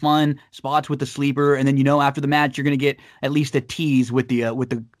have some fun spots with the sleeper. And then, after the match, you're going to get at least a tease with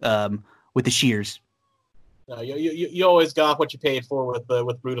the shears. No, you always got what you paid for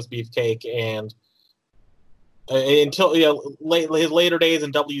with Brutus Beefcake, and until his later days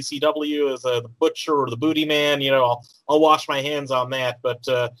in WCW as the Butcher or the Booty Man, I'll wash my hands on that. But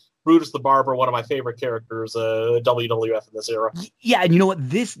Brutus the Barber, one of my favorite characters, WWF in this era. Yeah, and you know what?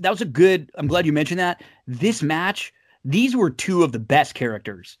 That was a good. I'm glad you mentioned that. This match, these were two of the best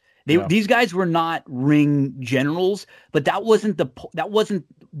characters. These guys were not ring generals, but that wasn't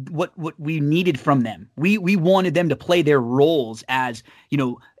what we needed from them. We wanted them to play their roles as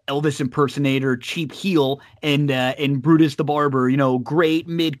Elvis impersonator, cheap heel, and Brutus the Barber, great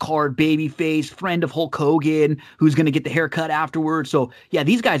mid-card babyface, friend of Hulk Hogan, who's going to get the haircut afterwards. So yeah,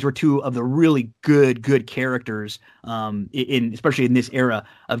 these guys were two of the really good characters, especially in this era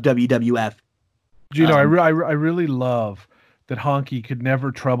of WWF. I really love that Honky could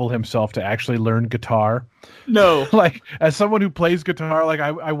never trouble himself to actually learn guitar. No. Like, as someone who plays guitar, like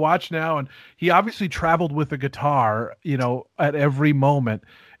I watch now, and he obviously traveled with a guitar, at every moment.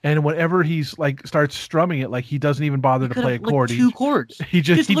 And whenever he's like starts strumming it, like he doesn't even bother to play a chord. Two chords. He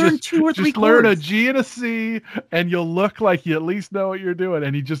just learn 2 or 3 just chords. Learn a G and a C, and you'll look like you at least know what you're doing.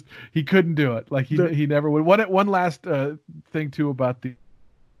 And he couldn't do it. Like he never would. One last thing too about the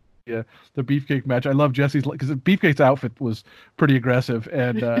Beefcake match. I love Jesse's, because Beefcake's outfit was pretty aggressive,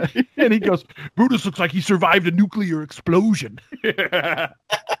 and and he goes, "Brutus looks like he survived a nuclear explosion."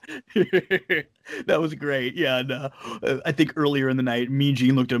 That was great. Yeah, and I think earlier in the night, Mean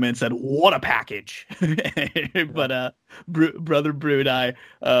Gene looked at him and said, "What a package!" But Brother Brew and I,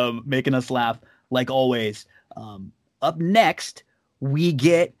 making us laugh like always. Up next, we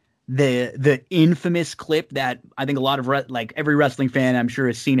get the infamous clip that I think a lot of every wrestling fan, I'm sure,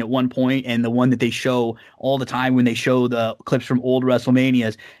 has seen at one point, and the one that they show all the time when they show the clips from old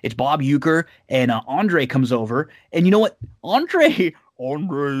WrestleManias. It's Bob Uecker, and Andre comes over, and you know what? Andre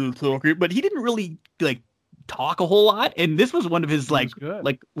is talking, but he didn't really talk a whole lot, and this was one of his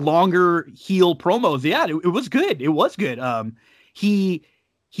longer heel promos. Yeah, it was good. It was good. Uecker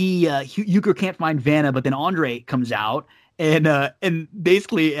can't find Vanna, but then Andre comes out. And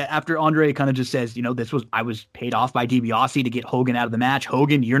basically, after Andre kind of just says, I was paid off by DiBiase to get Hogan out of the match.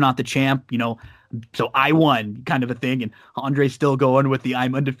 Hogan, you're not the champ, so I won, kind of a thing. And Andre's still going with the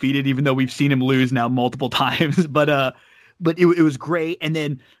I'm undefeated, even though we've seen him lose now multiple times. But it was great. And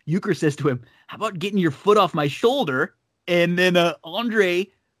then Uecker says to him, "How about getting your foot off my shoulder?" And then Andre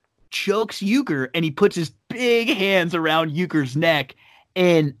chokes Uecker, and he puts his big hands around Uecker's neck.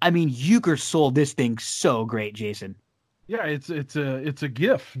 And I mean, Uecker sold this thing so great, Jason. Yeah, it's a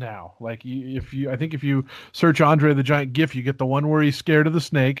GIF now. Like, I think if you search Andre the Giant GIF, you get the one where he's scared of the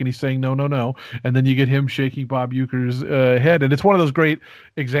snake and he's saying no, and then you get him shaking Bob Uecker's head, and it's one of those great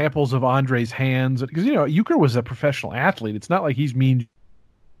examples of Andre's hands, because Uecker was a professional athlete. It's not like he's Mean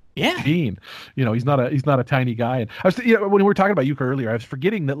Gene. He's not a tiny guy. And I was, when we were talking about Uecker earlier, I was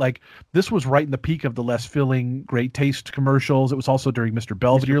forgetting that this was right in the peak of the Les Filling Great Taste commercials. It was also during Mr.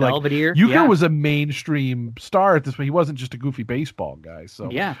 Belvedere. Uecker was a mainstream star at this point. He wasn't just a goofy baseball guy. So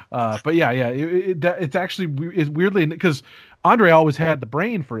yeah. But yeah, it's actually it's weirdly, because Andre always had the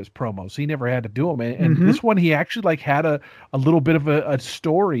brain for his promos. He never had to do them, and this one he actually had a little bit of a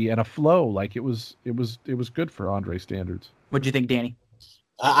story and a flow. Like, it was good for Andre standards. What'd you think, Danny?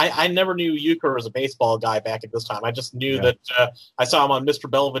 I never knew Uecker as a baseball guy back at this time. I just knew that I saw him on Mr.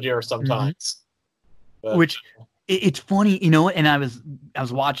 Belvedere sometimes. But, which it's funny, and I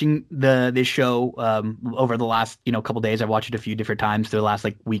was watching this show over the last couple days. I watched it a few different times through the last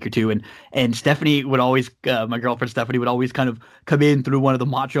week or two, and Stephanie would always my girlfriend Stephanie would always kind of come in through one of the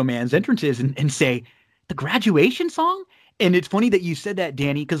Macho Man's entrances and say, "The Graduation song." And it's funny that you said that,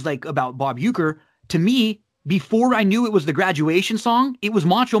 Danny, because about Bob Uecker, to me, before I knew it was the Graduation song, it was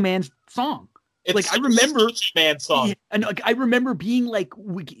Macho Man's song. I remember man song, and I remember being like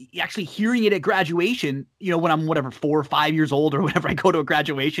actually hearing it at graduation. When I'm 4 or 5 years old or whenever I go to a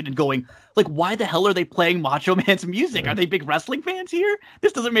graduation and going like, why the hell are they playing Macho Man's music? Are they big wrestling fans here?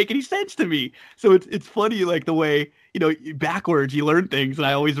 This doesn't make any sense to me. So it's funny like the way backwards you learn things.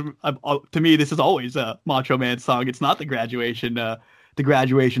 And to me this is always a Macho Man song. It's not the graduation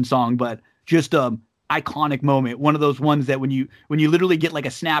song, but just iconic moment. One of those ones that when you literally get like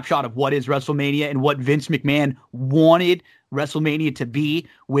a snapshot of what is WrestleMania and what Vince McMahon wanted WrestleMania to be,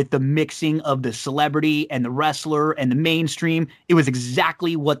 with the mixing of the celebrity and the wrestler and the mainstream, it was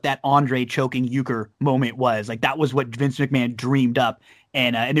exactly what that Andre choking Euchre moment was. Like that was what Vince McMahon dreamed up,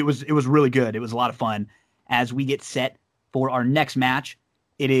 and it was really good. It was a lot of fun. As we get set for our next match,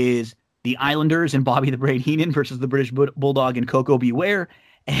 it is the Islanders and Bobby the Brain Heenan versus the British Bulldog and Coco Beware.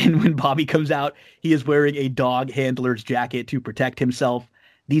 And when Bobby comes out, he is wearing a dog handler's jacket to protect himself.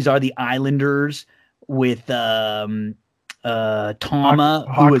 These are the Islanders with Tama.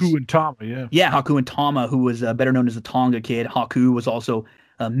 Haku and Tama, yeah. Yeah, Haku and Tama, who was better known as the Tonga Kid. Haku was also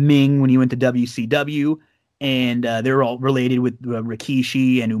Ming when he went to WCW. And they're all related with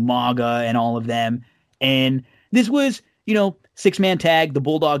Rikishi and Umaga and all of them. And this was, 6-man tag, the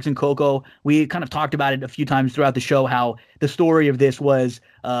Bulldogs and Coco. We kind of talked about it a few times throughout the show, how the story of this was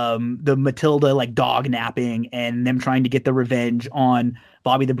the Matilda like dog napping and them trying to get the revenge on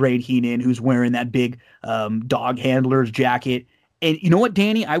Bobby the Brain Heenan, who's wearing that big dog handler's jacket. And you know what,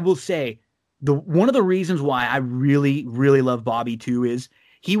 Danny? I will say one of the reasons why I really, really love Bobby too is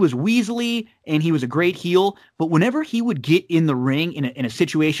he was weaselly and he was a great heel, but whenever he would get in the ring in a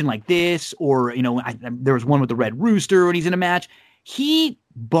situation like this, or, there was one with the Red Rooster when he's in a match, he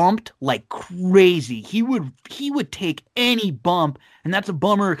bumped like crazy. He would take any bump, and that's a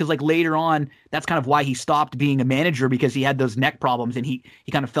bummer because like later on, that's kind of why he stopped being a manager, because he had those neck problems and he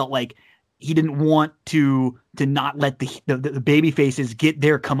kind of felt like he didn't want to not let the baby faces get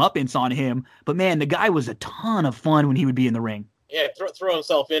their comeuppance on him. But man, the guy was a ton of fun when he would be in the ring. Yeah, throw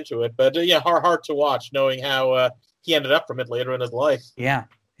himself into it, but hard to watch, knowing how he ended up from it later in his life. Yeah,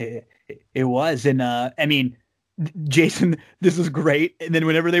 it was, and I mean, Jason, this is great. And then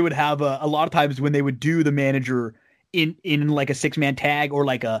whenever they would have a lot of times when they would do the manager in like a 6-man tag or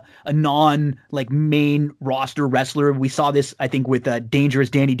like a non like main roster wrestler, we saw this I think with Dangerous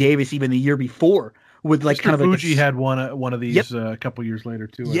Danny Davis even the year before. With like Mr. kind of Fuji like had one of these a couple years later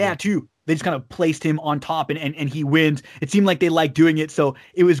too. Yeah, too. They just kind of placed him on top and he wins. It seemed like they liked doing it, so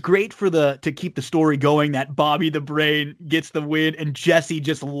it was great to keep the story going that Bobby the Brain gets the win and Jesse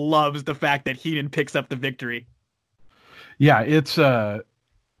just loves the fact that Heenan picks up the victory. Yeah, it's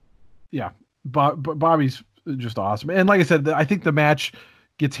Bobby's just awesome. And like I said, I think the match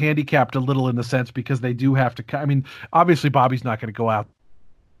gets handicapped a little in the sense because they do have to. I mean, obviously Bobby's not going to go out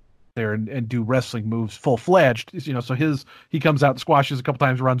there and do wrestling moves full-fledged, so he comes out and squashes a couple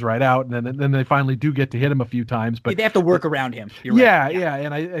times, runs right out, and then they finally do get to hit him a few times, but they have to work around him. Yeah,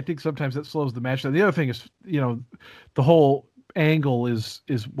 and I think sometimes that slows the match down. The other thing is, the whole angle is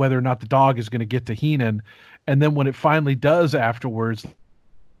whether or not the dog is going to get to Heenan, and then when it finally does afterwards,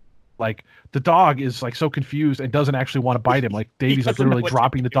 like the dog is like so confused and doesn't actually want to bite him. Like Davey's like literally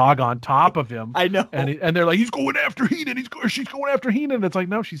dropping the dog on top of him. I know. And they're like, he's going after Heenan. She's going after Heenan. And it's like,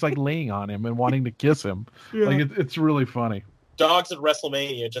 no, she's like laying on him and wanting to kiss him. Yeah. Like it's really funny. Dogs at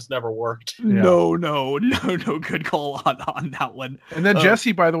WrestleMania just never worked. Yeah. No good call on that one. And then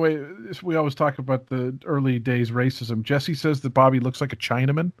Jesse, by the way, we always talk about the early days racism. Jesse says that Bobby looks like a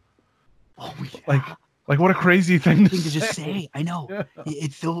Chinaman. Oh yeah. Like what a crazy thing to just say. I know. Yeah.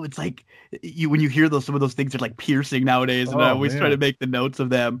 It's like when you hear some of those things are like piercing nowadays, and I always try to make the notes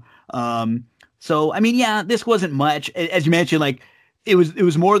of them. So I mean, yeah, this wasn't much, as you mentioned. Like it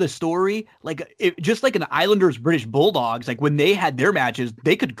was more the story. Like just like an Islanders British Bulldogs. Like when they had their matches,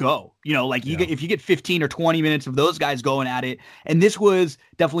 they could go. If you get 15 or 20 minutes of those guys going at it, and this was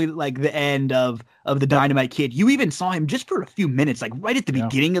definitely like the end of the Dynamite Kid. You even saw him just for a few minutes, like right at the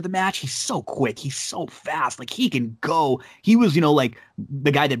beginning of the match. He's so quick, he's so fast, like he can go. He was, like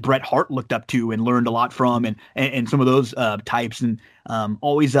the guy that Bret Hart looked up to and learned a lot from, and some of those types. And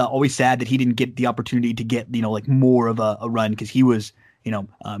always sad that he didn't get the opportunity to get like more of a run, because he was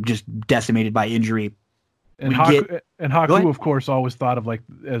just decimated by injury. And Haku, of course, always thought of like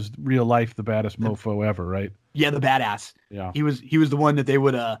as real life the baddest mofo ever, right? Yeah, the badass. Yeah, he was the one that they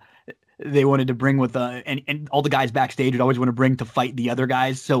wanted to bring with and all the guys backstage would always want to bring to fight the other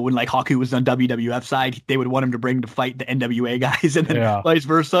guys. So when like Haku was on WWF side, they would want him to bring to fight the NWA guys, and then vice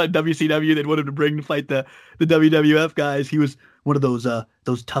versa. In WCW, they'd want him to bring to fight the WWF guys. He was one of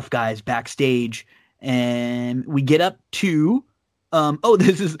those tough guys backstage. And we get up to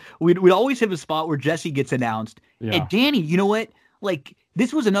we'd always have a spot where Jesse gets announced. Yeah. And Danny, you know what? Like,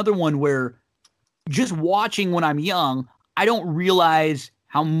 this was another one where just watching when I'm young, I don't realize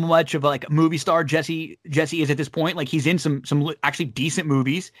how much of a movie star Jesse is at this point. Like, he's in some actually decent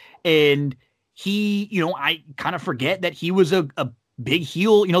movies, and he, I kind of forget that he was a big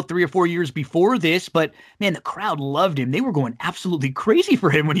heel, 3 or 4 years before this, but man, the crowd loved him. They were going absolutely crazy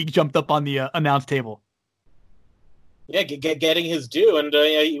for him when he jumped up on the announce table. Yeah, getting his due, and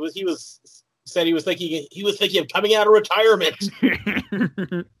he was thinking of coming out of retirement,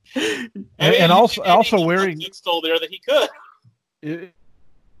 and also wearing stole there that he could.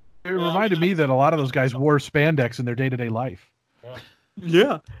 It reminded me that a lot of those guys wore spandex in their day-to-day life.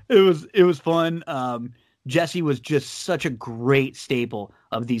 Yeah, it was fun. Jesse was just such a great staple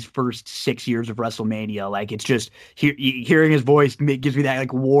of these first 6 years of WrestleMania. Like, it's just hearing his voice gives me that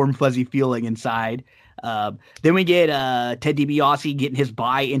like warm, fuzzy feeling inside. Then we get Ted DiBiase getting his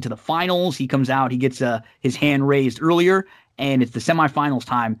bye into the finals. He comes out, he gets his hand raised earlier, and it's the semifinals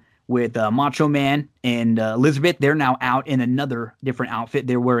time with Macho Man and Elizabeth. They're now out in another different outfit.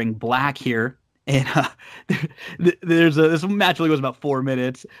 They're wearing black here. And this match only goes about 4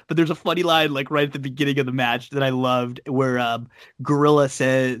 minutes, but there's a funny line like right at the beginning of the match that I loved where Gorilla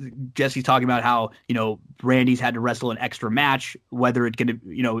says, Jesse's talking about how, Randy's had to wrestle an extra match, whether it's going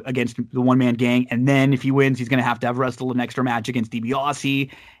to, against the one-man gang. And then if he wins, he's going to have wrestle an extra match against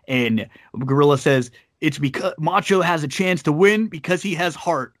DiBiase. And Gorilla says, it's because Macho has a chance to win because he has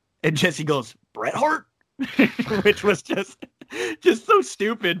heart. And Jesse goes, Bret Hart? Which was just so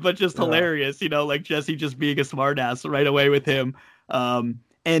stupid, but just hilarious, like Jesse just being a smartass right away with him. And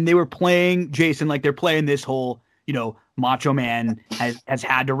they were playing, Jason, like they're playing this whole, Macho Man has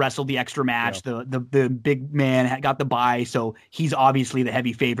had to wrestle the extra match. Yeah. The big man got the bye, so he's obviously the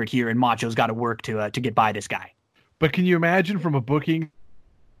heavy favorite here, and Macho's got to work to get by this guy. But can you imagine from a booking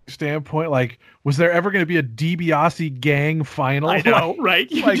standpoint, like, was there ever going to be a DiBiase gang final? I know, right?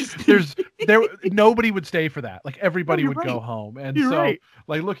 Like, nobody would stay for that. Like, everybody would go home. And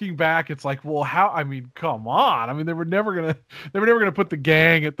like, looking back, it's like, well, how? I mean, come on. I mean, they were never gonna put the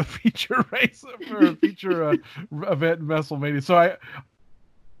gang at the feature race or a feature event in WrestleMania. So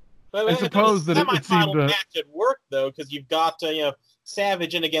I suppose that it seemed match at work though, because you've got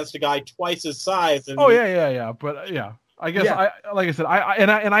Savage in against a guy twice his size. And but yeah. I guess like I said,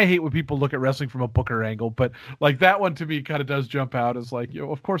 I hate when people look at wrestling from a booker angle, but like that one to me kind of does jump out as like,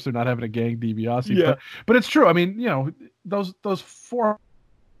 of course they're not having a gang DiBiase, but it's true. I mean, those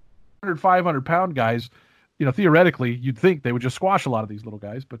 400, 500 pound guys, theoretically you'd think they would just squash a lot of these little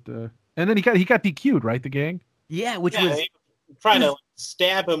guys, but and then he got DQ'd, right? The gang, which was trying to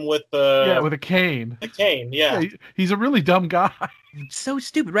stab him with with a cane. A cane, he's a really dumb guy. So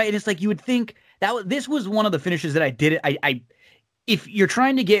stupid, right? And it's like you would think. This was one of the finishes that I did. If you're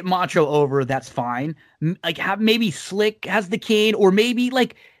trying to get Macho over, that's fine. Like, have maybe Slick has the cane, or maybe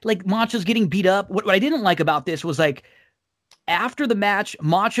like Macho's getting beat up. What I didn't like about this was like after the match,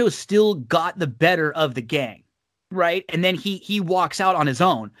 Macho still got the better of the gang, right? And then he walks out on his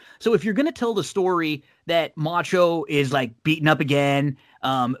own. So if you're gonna tell the story that Macho is like beaten up again,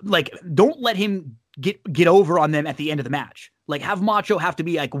 like don't let him get over on them at the end of the match. Like, have Macho have to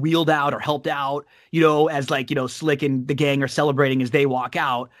be like wheeled out or helped out, as like, Slick and the gang are celebrating as they walk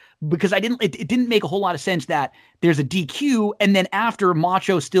out, because it didn't make a whole lot of sense that there's a DQ. And then after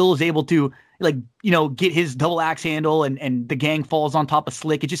Macho still is able to like, get his double axe handle and the gang falls on top of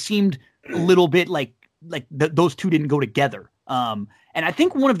Slick. It just seemed a little bit like those two didn't go together. And I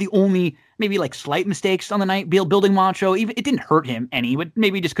think one of the only maybe like slight mistakes on the night building Macho, even it didn't hurt him any, but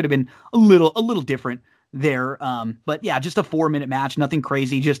maybe it just could have been a little different there. But yeah, just a 4-minute match, nothing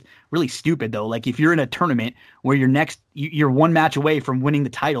crazy, just really stupid though. Like if you're in a tournament where you're one match away from winning the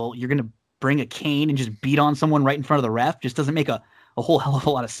title, you're going to bring a cane and just beat on someone right in front of the ref. Just doesn't make a whole hell of a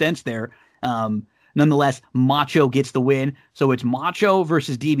lot of sense there. Nonetheless, Macho gets the win. So it's Macho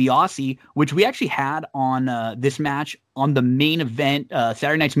versus DiBiase, which we actually had on this match on the main event,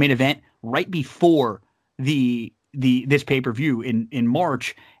 Saturday night's main event, right before this pay-per-view in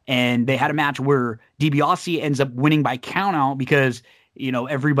March. And they had a match where DiBiase ends up winning by countout because,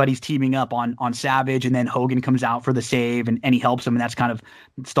 everybody's teaming up on Savage, and then Hogan comes out for the save and he helps him. And that's kind of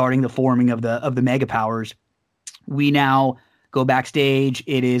starting the forming of the Mega Powers. We now go backstage.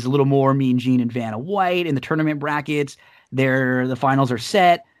 It is a little more Mean Gene and Vanna White in the tournament brackets. The finals are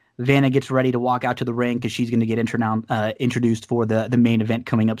set. Vanna gets ready to walk out to the ring because she's going to get introduced for the main event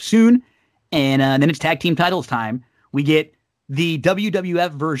coming up soon. And then it's tag team titles time. We get the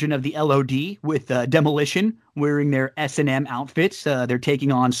WWF version of the LOD with Demolition wearing their S&M outfits. They're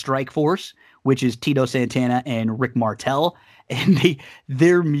taking on Strike Force. which is Tito Santana and Rick Martel. And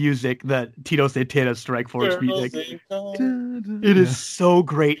their music, the Tito Santana Strikeforce music, it is so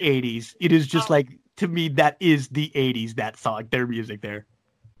great 80s. It is just like, to me, that is the 80s, that song, their music there.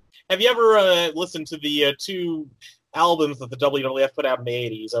 Have you ever listened to the two albums that the WWF put out in the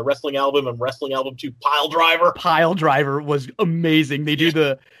 80s, a Wrestling Album and Wrestling Album 2 Pile Driver? Pile Driver was amazing. They do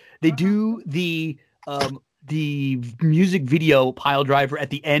the music video Pile Driver at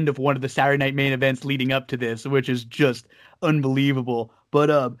the end of one of the Saturday Night Main Events leading up to this, which is just unbelievable. But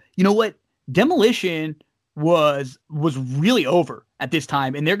you know what? Demolition was really over at this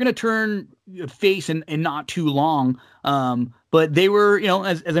time, and they're going to turn face in not too long. But they were,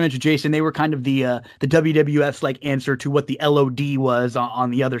 as I mentioned, Jason, they were kind of the WWF's like answer to what the LOD was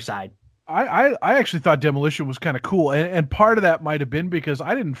on the other side. I actually thought Demolition was kind of cool, and part of that might have been because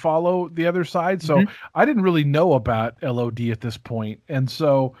I didn't follow the other side, so I didn't really know about LOD at this point. And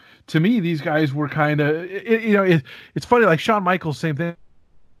so to me, these guys were kind of, it's funny, like Shawn Michaels, same thing.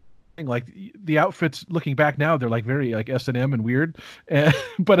 Like the outfits, looking back now, they're like very like S&M and weird,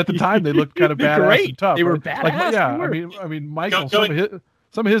 but at the time they looked kind of badass and tough. They were badass. Like, yeah, I mean, Michael,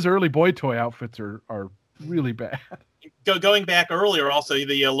 some of his early Boy Toy outfits are really bad. Going back earlier, also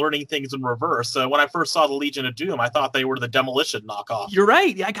the learning things in reverse. When I first saw the Legion of Doom, I thought they were the Demolition knockoff. You're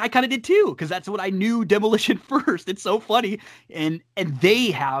right. I kind of did too, because that's what I knew Demolition first. It's so funny, and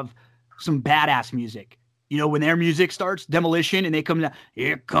they have some badass music. When their music starts, Demolition, and they come down,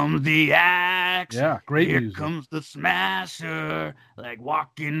 here comes the axe. Yeah, great Here music. Comes the smasher, like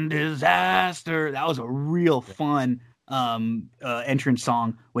walking disaster. That was a real fun entrance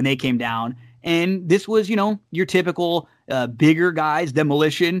song when they came down. And this was, your typical bigger guys,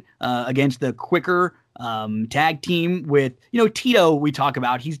 Demolition, against the quicker tag team with, Tito we talk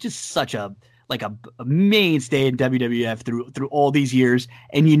about. He's just such a mainstay in WWF through all these years.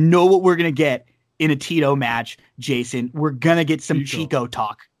 And you know what we're going to get in a Tito match, Jason? We're going to get some Chico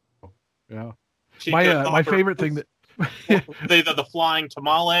talk. Yeah. My favorite thing that the flying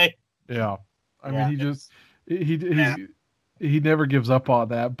tamale. Yeah. I mean, he never gives up on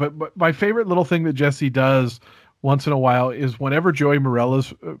that. But my favorite little thing that Jesse does once in a while is whenever Joey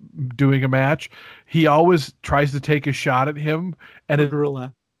Morella's doing a match, he always tries to take a shot at him. And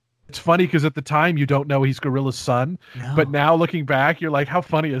Gorilla. It's funny because at the time you don't know he's Gorilla's son, but now looking back, you're like, how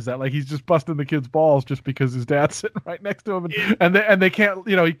funny is that? Like he's just busting the kid's balls just because his dad's sitting right next to him, and they can't,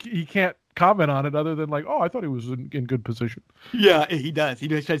 he can't comment on it other than like, oh, I thought he was in good position. Yeah, he does. He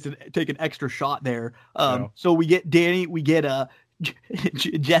just tries to take an extra shot there. So we get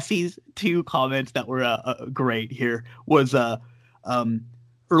Jesse's two comments that were great here was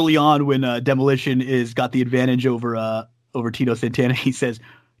early on when Demolition got the advantage over Tito Santana. He says,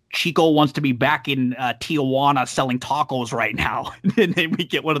 Chico wants to be back in Tijuana selling tacos right now. And then we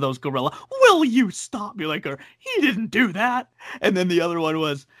get one of those Gorilla, will you stop me? Like, he didn't do that. And then the other one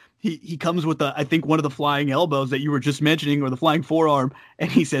was, he comes with I think one of the flying elbows that you were just mentioning, or the flying forearm. And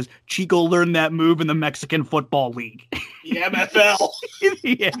he says, Chico learned that move in the Mexican Football League. The MFL.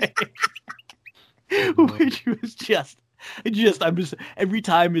 Which was I'm just every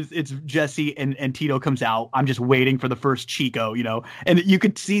time it's Jesse and Tito comes out, I'm just waiting for the first Chico, and you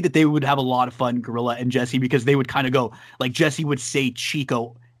could see that they would have a lot of fun, Gorilla and Jesse, because they would kind of go like Jesse would say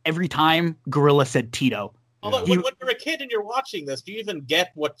Chico every time Gorilla said Tito. Although when you're a kid and you're watching this, do you even get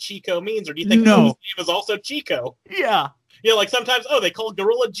what Chico means, or do you think his name is also Chico? Yeah. Like sometimes they call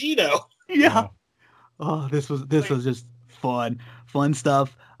Gorilla Gino. Yeah. Oh, this was just fun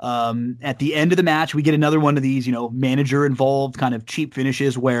stuff. At the end of the match, we get another one of these, manager involved kind of cheap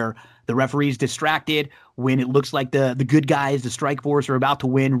finishes where the referee's distracted when it looks like the good guys, the Strikeforce, are about to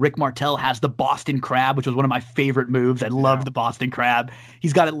win. Rick Martel has the Boston Crab, which was one of my favorite moves. I love the Boston Crab.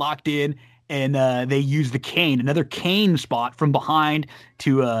 He's got it locked in, and they use the cane, another cane spot from behind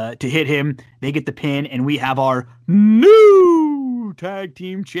to hit him. They get the pin, and we have our new tag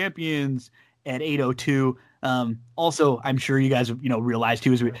team champions at 802. Also, I'm sure you guys, realize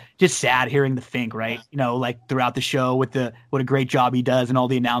too, is just sad hearing the Fink, right? Like throughout the show with what a great job he does and all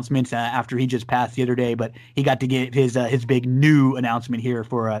the announcements after he just passed the other day, but he got to get his big new announcement here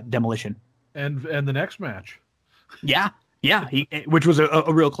for Demolition. And the next match. Yeah. Which was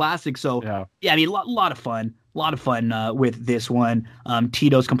a real classic. So yeah, I mean, a lot of fun with this one.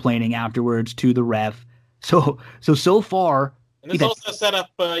 Tito's complaining afterwards to the ref. So far. And this also set up,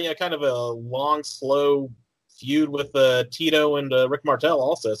 kind of a long, slow feud with Tito and Rick Martel.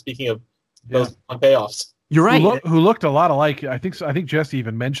 Also, speaking of those payoffs, you're right. Who looked a lot alike. I think Jesse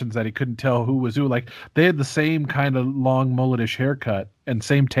even mentions that he couldn't tell who was who. Like they had the same kind of long mulletish haircut and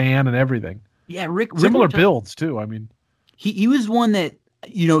same tan and everything. Yeah, Rick similar Martel, builds too. I mean, he was one that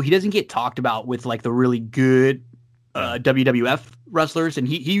he doesn't get talked about with like the really good WWF wrestlers, and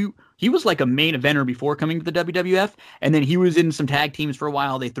he was like a main eventer before coming to the WWF, and then he was in some tag teams for a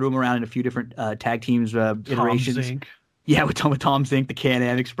while. They threw him around in a few different tag teams iterations. Tom Zink. Yeah, with Tom Zink, the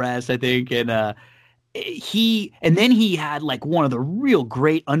Can-Am Express, I think, and he had like one of the real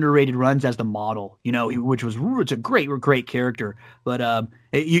great underrated runs as the Model, which was it's a great character. But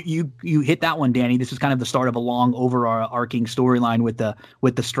you hit that one, Danny. This is kind of the start of a long overarching storyline with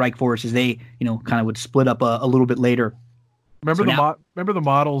the Strike Force as they kind of would split up a little bit later. Remember remember the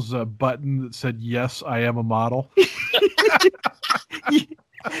Model's button that said "Yes, I am a model."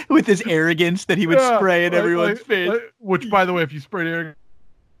 With his arrogance that he would spray in everyone's face. Which, by the way, if you sprayed arrogance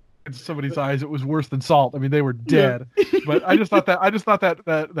in somebody's eyes, it was worse than salt. I mean, they were dead. Yeah. But I just thought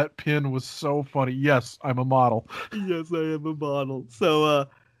that pin was so funny. Yes, I'm a model. Yes, I am a model. So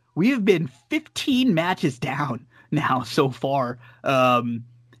we have been 15 matches down now so far,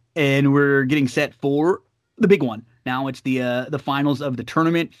 and we're getting set for the big one. Now it's the finals of the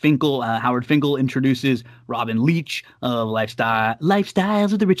tournament. Howard Finkel introduces Robin Leach of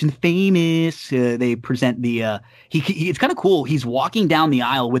Lifestyles of the Rich and the Famous. They present the it's kind of cool. He's walking down the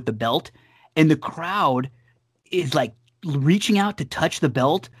aisle with the belt, and the crowd is like reaching out to touch the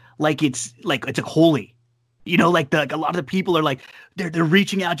belt, like it's holy. Like a lot of the people are like they're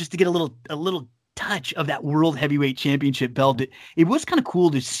reaching out just to get a little touch of that World Heavyweight Championship belt. It was kind of cool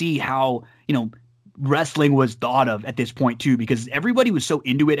to see how wrestling was thought of at this point too, because everybody was so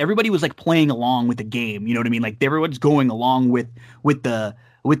into it. Everybody was like playing along with the game. You know what I mean? Like everyone's going along with the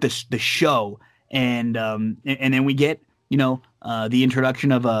show, and then we get the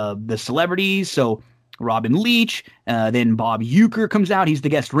introduction of the celebrities. So Robin Leach, then Bob Uecker comes out. He's the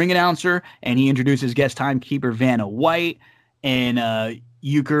guest ring announcer, and he introduces guest timekeeper Vanna White, and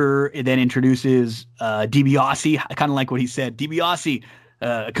Uecker then introduces DiBiase. I kind of like what he said. DiBiase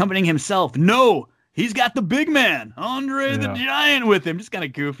accompanying himself. No. He's got the big man, Andre the Giant, with him. Just kind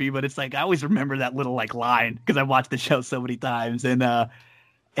of goofy, but it's like I always remember that little like line because I've watched the show so many times. And I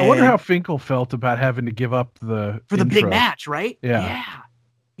wonder how Finkel felt about having to give up the big match, right? Yeah.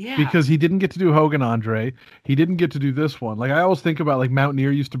 Because he didn't get to do Hogan Andre. He didn't get to do this one. Like I always think about like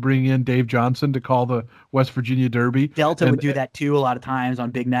Mountaineer used to bring in Dave Johnson to call the West Virginia Derby. Delta would do that too a lot of times on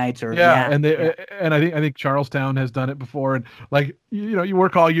big nights and I think Charlestown has done it before. And like you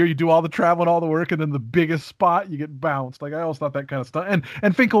work all year, you do all the travel and all the work, and then the biggest spot you get bounced. Like I always thought that kind of stuff.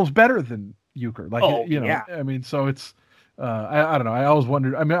 And Finkel's better than Uecker. Like I mean, so it's I don't know. I always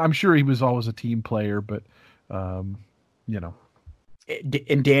wondered. I mean, I'm sure he was always a team player, but And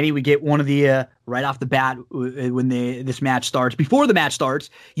Danny, we get one of the right off the bat when this match starts. Before the match starts,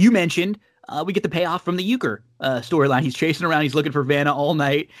 you mentioned we get the payoff from the Uecker storyline. He's chasing around. He's looking for Vanna all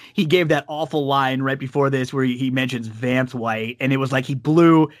night. He gave that awful line right before this where he mentions Vance White, and it was like he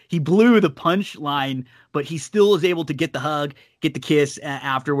blew the punch line, but he still is able to get the hug, get the kiss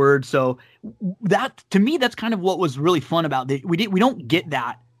afterwards. So that to me, that's kind of what was really fun about it. We don't get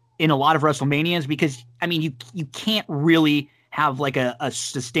that in a lot of WrestleManias because I mean you can't really have like a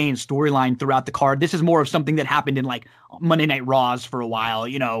sustained storyline throughout the card. This is more of something that happened in like Monday Night Raws for a while,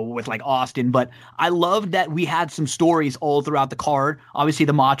 with like Austin. But I loved that we had some stories all throughout the card. Obviously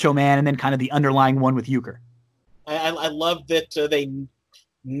the Macho Man, and then kind of the underlying one with Uecker. I love that they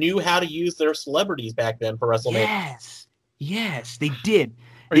knew how to use their celebrities back then for WrestleMania. Yes, they did.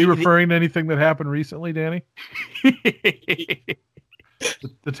 Are you referring to anything that happened recently, Danny?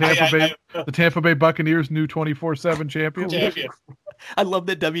 The Tampa Bay Buccaneers new 24/7 champions. I love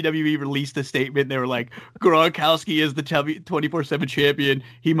that WWE released a statement. They were like, Gronkowski is the 24/7 champion.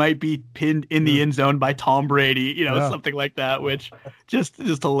 He might be pinned in the end zone by Tom Brady, something like that, which just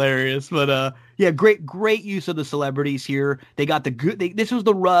hilarious. But great use of the celebrities here. They got the good. This was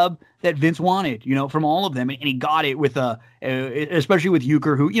the rub that Vince wanted, from all of them, and he got it with especially with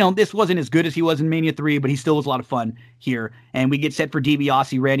Uecker, who this wasn't as good as he was in Mania 3, but he still was a lot of fun here. And we get set for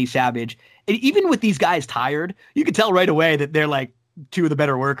DiBiase, Randy Savage, and even with these guys tired, you can tell right away that they're like two of the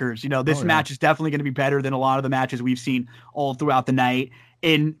better workers. This match is definitely going to be better than a lot of the matches we've seen all throughout the night.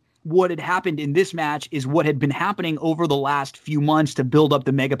 And what had happened in this match is what had been happening over the last few months to build up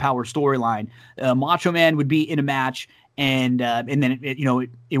the Mega Power storyline. Macho Man would be in a match, and then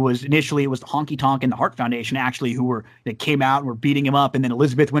it was initially the Honky Tonk and the Hart Foundation actually that came out and were beating him up, and then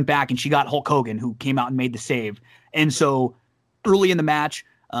Elizabeth went back and she got Hulk Hogan, who came out and made the save. And so early in the match,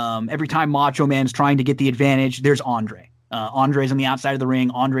 every time Macho Man's trying to get the advantage, there's Andre. Andre's on the outside of the ring.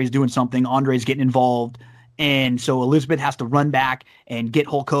 Andre's doing something. Andre's getting involved. And so Elizabeth has to run back and get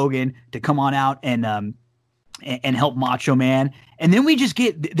Hulk Hogan to come on out and help Macho Man. And then we just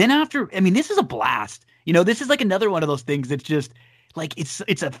get – then after – I mean, this is a blast. This is like another one of those things that's just like it's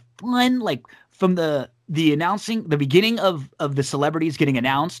a fun, like from the announcing, the beginning of the celebrities getting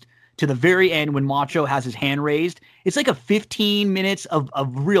announced to the very end when Macho has his hand raised. It's like a 15 minutes of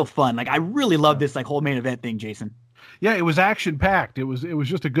real fun. Like I really love this like whole main event thing, Jason. Yeah, it was action packed. It was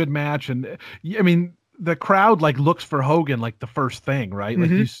just a good match, and I mean the crowd like looks for Hogan like the first thing, right?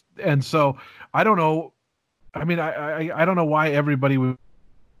 Like and so I don't know. I mean, I don't know why everybody was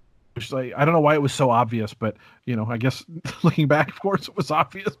like, I don't know why it was so obvious, but you know, I guess looking back, of course, it was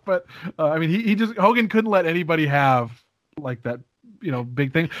obvious. But I mean, he just Hogan couldn't let anybody have like that, you know,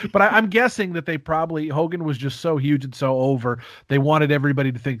 big thing. But I'm guessing that Hogan was just so huge and so over. They wanted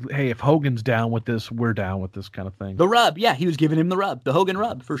everybody to think, hey, if Hogan's down with this, we're down with this kind of thing. The rub, yeah, he was giving him the rub, the Hogan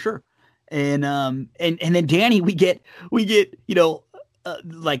rub for sure. And then Danny, we get you know.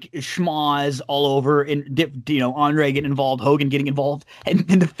 Like schmoz all over, and you know, Andre getting involved, Hogan getting involved, and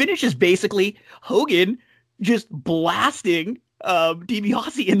the finish is basically Hogan just blasting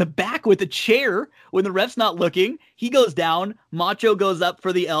DiBiase in the back with a chair when the ref's not looking. He goes down, Macho goes up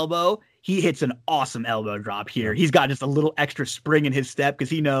for the elbow. He hits an awesome elbow drop here. He's got just a little extra spring in his step because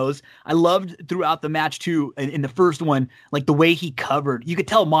he knows. I loved throughout the match too, in the first one, like the way he covered. You could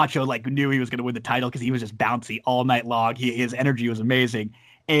tell Macho like knew he was going to win the title because he was just bouncy all night long. His energy was amazing,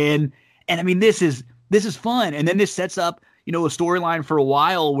 and I mean this is fun. And then this sets up, you know, a storyline for a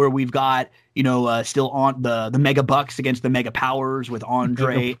while where we've got, you know, still on the Mega Bucks against the Mega Powers with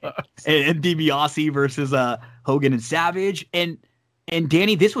Andre and DiBiase versus Hogan and Savage. And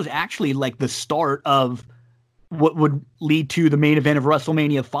Danny, this was actually like the start of what would lead to the main event of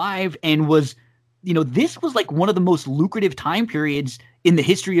WrestleMania 5, and was, you know, this was like one of the most lucrative time periods in the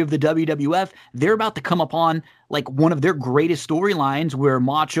history of the WWF. They're about to come upon like one of their greatest storylines where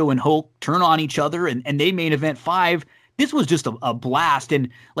Macho and Hulk turn on each other and they main event 5. This was just a blast. And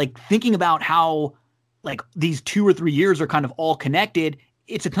like thinking about how like these 2 or 3 years are kind of all connected,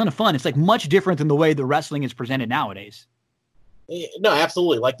 it's a ton of fun. It's like much different than the way the wrestling is presented nowadays. No,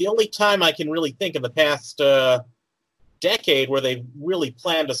 absolutely. Like the only time I can really think of the past decade where they really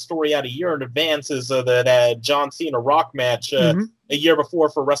planned a story out a year in advance is that John Cena Rock match a year before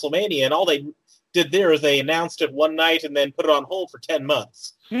for WrestleMania, and all they did there is they announced it one night and then put it on hold for 10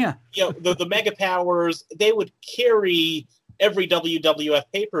 months. Yeah, you know, the Mega Powers, they would carry every WWF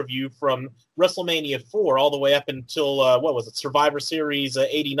pay-per-view from WrestleMania 4 all the way up until what was it, Survivor Series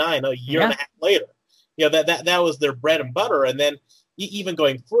 89, a year and a half later. You know, that was their bread and butter. And then even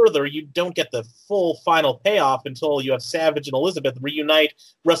going further, you don't get the full final payoff until you have Savage and Elizabeth reunite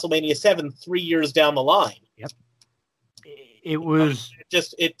WrestleMania 7 3 years down the line. Yep. It was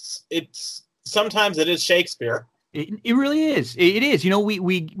it's sometimes it is Shakespeare. It really is. It is. You know,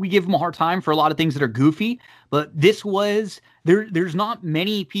 we give them a hard time for a lot of things that are goofy, but this was there's not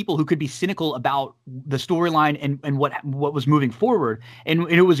many people who could be cynical about the storyline and what was moving forward. And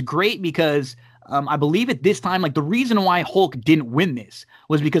it was great because I believe at this time, like the reason why Hulk didn't win this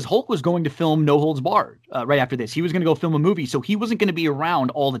was because Hulk was going to film No Holds Barred right after this. He was going to go film a movie, so he wasn't going to be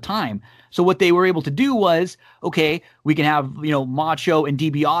around all the time. So what they were able to do was, okay, we can have, you know, Macho and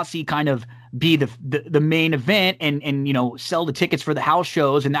DiBiase kind of be the main event and you know, sell the tickets for the house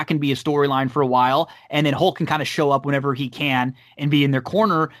shows, and that can be a storyline for a while, and then Hulk can kind of show up whenever he can and be in their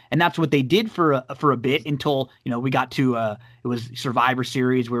corner. And that's what they did for a bit until, you know, we got to it was Survivor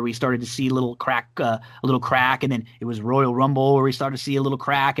Series where we started to see a little crack, and then it was Royal Rumble where we started to see a little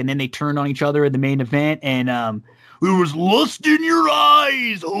crack, and then they turned on each other in the main event, and there was lust in your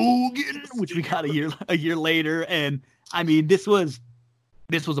eyes, Hogan, which we got a year later. And I mean, this was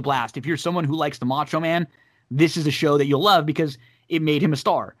a blast. If you're someone who likes the Macho Man, this is a show that you'll love because it made him a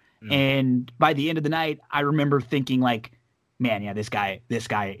star. Yeah. And by the end of the night, I remember thinking like, man, yeah, this guy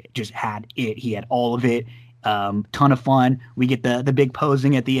just had it. He had all of it. Ton of fun. We get the big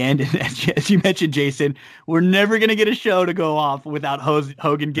posing at the end. And as you mentioned, Jason, we're never going to get a show to go off without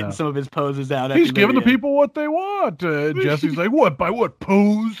Hogan getting some of his poses out. He's giving the people what they want. Jesse's like, what? By what?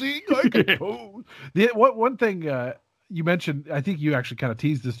 Posing? I can pose. One thing you mentioned, I think you actually kind of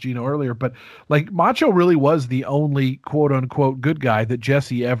teased this, Gino, earlier, but like Macho really was the only quote unquote good guy that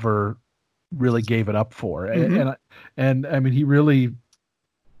Jesse ever really gave it up for. Mm-hmm. And I mean, he really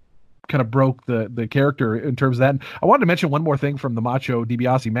kind of broke the character in terms of that. And I wanted to mention one more thing from the Macho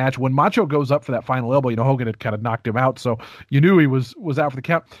DiBiase match. When Macho goes up for that final elbow, you know, Hogan had kind of knocked him out, so you knew he was out for the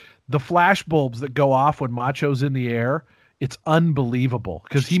count. The flash bulbs that go off when Macho's in the air, it's unbelievable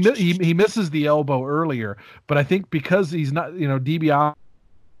because he misses the elbow earlier, but I think because he's not, you know, DiBiase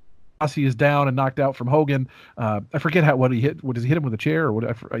DiBiase is down and knocked out from Hogan. I forget what he hit. What does he hit him with a chair or what?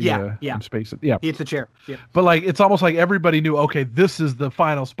 I'm spacing. Yeah, he hits the chair. Yeah. But like, it's almost like everybody knew, okay, this is the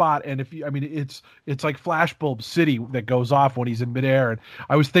final spot. And it's like Flashbulb City that goes off when he's in midair. And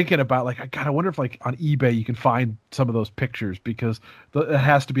I was thinking about like, I wonder if like on eBay you can find some of those pictures, because it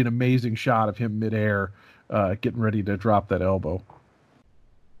has to be an amazing shot of him midair, getting ready to drop that elbow.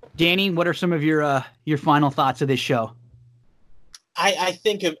 Danny, what are some of your final thoughts of this show? I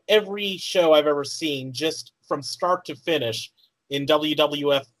think of every show I've ever seen, just from start to finish in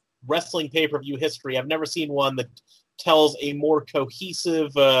WWF wrestling pay-per-view history. I've never seen one that tells a more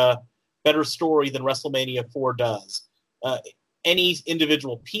cohesive, better story than WrestleMania 4 does. Any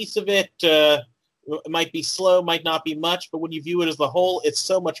individual piece of it might be slow, might not be much, but when you view it as the whole, it's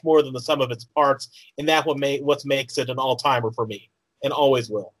so much more than the sum of its parts, and that's what makes it an all-timer for me, and always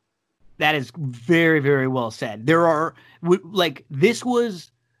will. That is very, very well said. This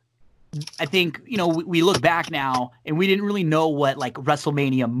was, I think, we look back now and we didn't really know what like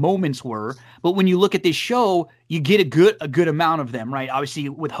WrestleMania moments were, but when you look at this show, you get a good amount of them, right? Obviously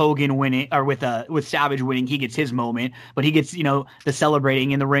with Hogan winning, or with Savage winning, he gets his moment, but he gets, the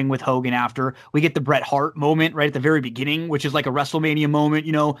celebrating in the ring with Hogan after. We get the Bret Hart moment right at the very beginning, which is like a WrestleMania moment,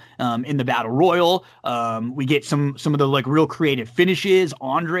 in the Battle Royal. We get some of the like real creative finishes.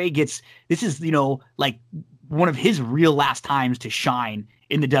 Andre gets, this is, like one of his real last times to shine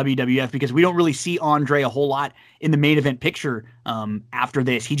in the WWF, because we don't really see Andre a whole lot in the main event picture after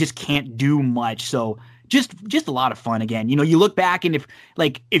this. He just can't do much. So just a lot of fun again. You look back, and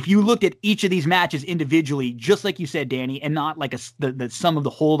if you looked at each of these matches individually, just like you said, Danny, and not like the sum of the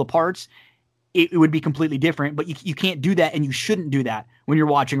whole of the parts, it would be completely different. But you can't do that, and you shouldn't do that when you're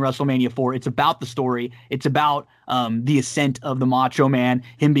watching WrestleMania 4. It's about the story. It's about the ascent of the Macho Man,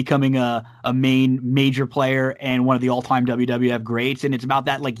 him becoming a major player and one of the all-time WWF greats. And it's about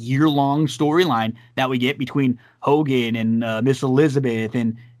that like year-long storyline that we get between Hogan and Miss Elizabeth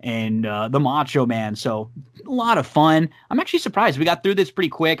and the Macho Man. So a lot of fun. I'm actually surprised we got through this pretty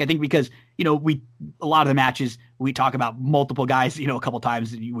quick. I think because a lot of the matches we talk about multiple guys, a couple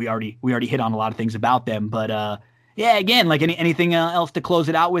times. We already hit on a lot of things about them. But yeah, again, like anything else to close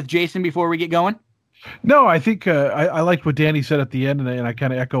it out with, Jason, before we get going? No, I think I liked what Danny said at the end, and I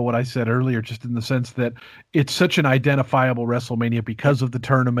kind of echo what I said earlier, just in the sense that it's such an identifiable WrestleMania because of the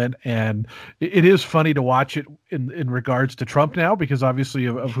tournament, and it is funny to watch it in regards to Trump now, because obviously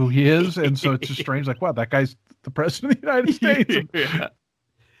of who he is, and so it's just strange, like, wow, that guy's the president of the United States. Yeah.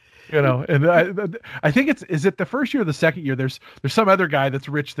 And I think is it the first year or the second year? There's some other guy that's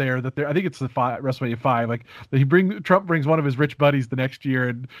rich there I think it's the WrestleMania 5. Like Trump brings one of his rich buddies the next year,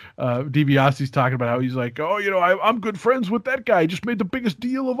 and DiBiase's talking about how he's like, oh, I'm good friends with that guy. He just made the biggest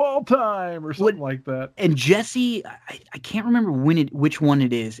deal of all time, or something like that. And Jesse, I can't remember which one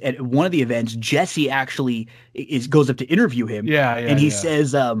it is. At one of the events, Jesse actually goes up to interview him. And he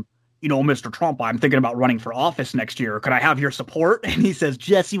says, Mr. Trump, I'm thinking about running for office next year. Could I have your support? And he says,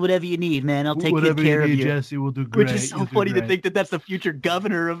 Jesse, whatever you need, man. I'll take good care of you. Jesse will do great. Which is so funny to think that that's the future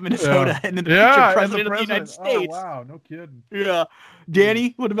governor of Minnesota and then the future president of the United States. Oh, wow. No kidding. Yeah.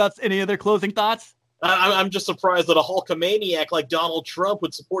 Danny, what about any other closing thoughts? I'm just surprised that a Hulkamaniac like Donald Trump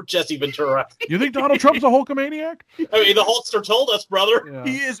would support Jesse Ventura. You think Donald Trump's a Hulkamaniac? I mean, the Hulkster told us, brother. Yeah.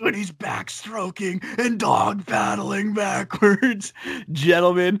 He is when he's backstroking and dog paddling backwards.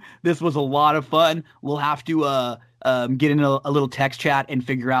 Gentlemen, this was a lot of fun. We'll have to get in a little text chat and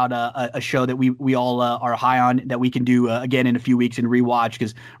figure out a show that we all are high on that we can do again in a few weeks and rewatch,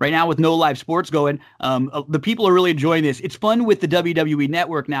 because right now with no live sports going, the people are really enjoying this. It's fun with the WWE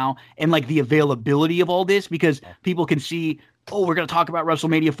Network now and like the availability of all this, because people can see, oh, we're going to talk about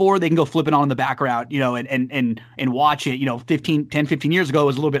WrestleMania 4. They can go flip it on in the background, and watch it. 15 years ago, it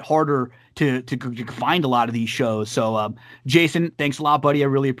was a little bit harder to find a lot of these shows. So, Jason, thanks a lot, buddy. I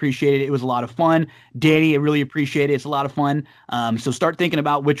really appreciate it. It was a lot of fun. Danny, I really appreciate it. It's a lot of fun. So start thinking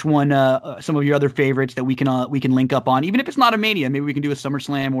about which one, some of your other favorites that we can link up on, even if it's not a Mania. Maybe we can do a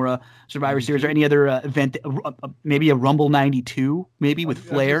SummerSlam or a Survivor Series or any other event, maybe a Rumble 92, maybe with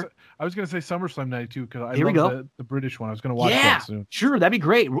Flair. I was going to say SummerSlam 92 because I love the British one. I was going to watch that soon. Sure, that'd be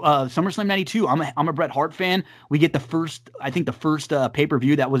great. SummerSlam 92. I'm a Bret Hart fan. We get the first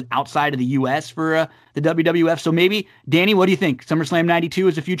pay-per-view that was outside of the U.S. for the WWF. So maybe, Danny, what do you think? SummerSlam 92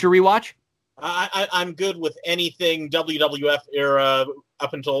 is a future rewatch? I'm good with anything WWF era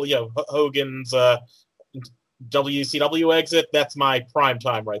up until Hogan's WCW exit. That's my prime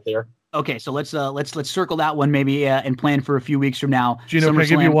time right there. Okay, so let's circle that one maybe and plan for a few weeks from now. Gino, can I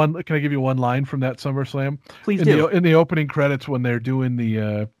give you one line from that SummerSlam? Please do. In the opening credits when they're doing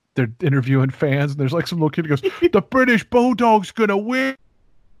they're interviewing fans, and there's like some little kid who goes, "The British Bulldog's gonna win."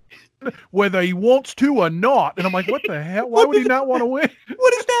 whether he wants to or not. And I'm like, what the hell? Why would he not want to win?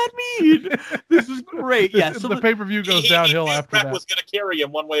 What does that mean? This is great. Yeah, the pay-per-view goes downhill after that. Was going to carry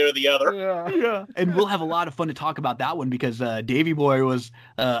him one way or the other. Yeah. And we'll have a lot of fun to talk about that one because Davey Boy was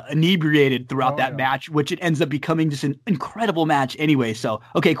inebriated throughout that match, which it ends up becoming just an incredible match anyway. So,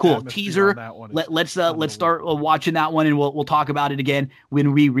 okay, cool. Teaser. Let's start watching that one, and we'll talk about it again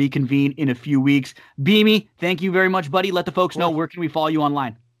when we reconvene in a few weeks. Beamy, thank you very much, buddy. Let the folks know, where can we follow you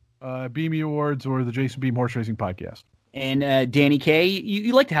online? Beamy Awards or the Jason Beam Horse Racing Podcast. And Danny K,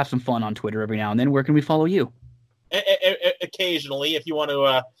 you like to have some fun on Twitter every now and then. Where can we follow you? Occasionally, if you want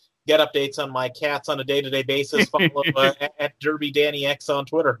to get updates on my cats on a day-to-day basis, follow at Derby Danny X on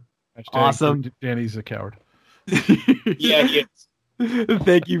Twitter. Awesome. Danny's a coward. Yeah, he is.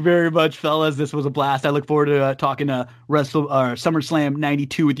 Thank you very much, fellas. This was a blast. I look forward to talking to SummerSlam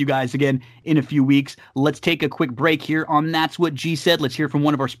 92 with you guys again in a few weeks. Let's take a quick break here on That's What G Said. Let's hear from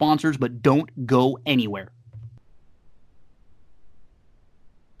one of our sponsors, but don't go anywhere.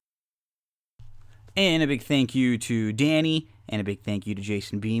 And a big thank you to Danny, and a big thank you to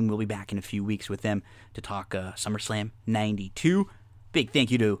Jason Beam. We'll be back in a few weeks with them to talk SummerSlam 92. Big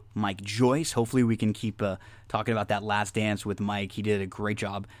thank you to Mike Joyce. Hopefully we can keep talking about that Last Dance with Mike. He did a great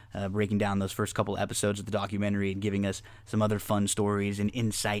job breaking down those first couple episodes of the documentary and giving us some other fun stories and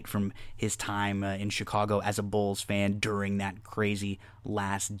insight from his time in Chicago as a Bulls fan during that crazy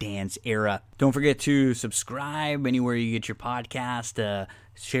Last Dance era. Don't forget to subscribe anywhere you get your podcast.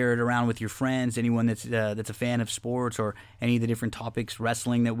 Share it around with your friends, anyone that's a fan of sports or any of the different topics,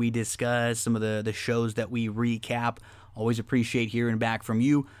 wrestling that we discuss, some of the shows that we recap. Always appreciate hearing back from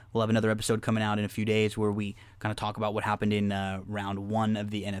you. We'll have another episode coming out in a few days where we kind of talk about what happened in round 1 of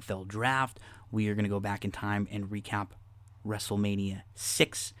the NFL draft. We are going to go back in time and recap WrestleMania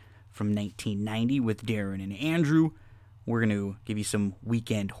 6 from 1990 with Darren and Andrew. We're going to give you some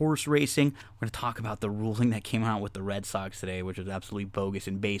weekend horse racing. We're going to talk about the ruling that came out with the Red Sox today, which was absolutely bogus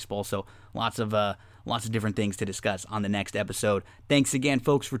in baseball. So lots of different things to discuss on the next episode. Thanks again,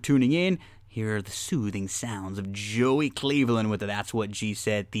 folks, for tuning in. Here are the soothing sounds of Joey Cleveland with the That's What G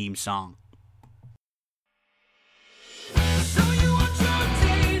Said theme song.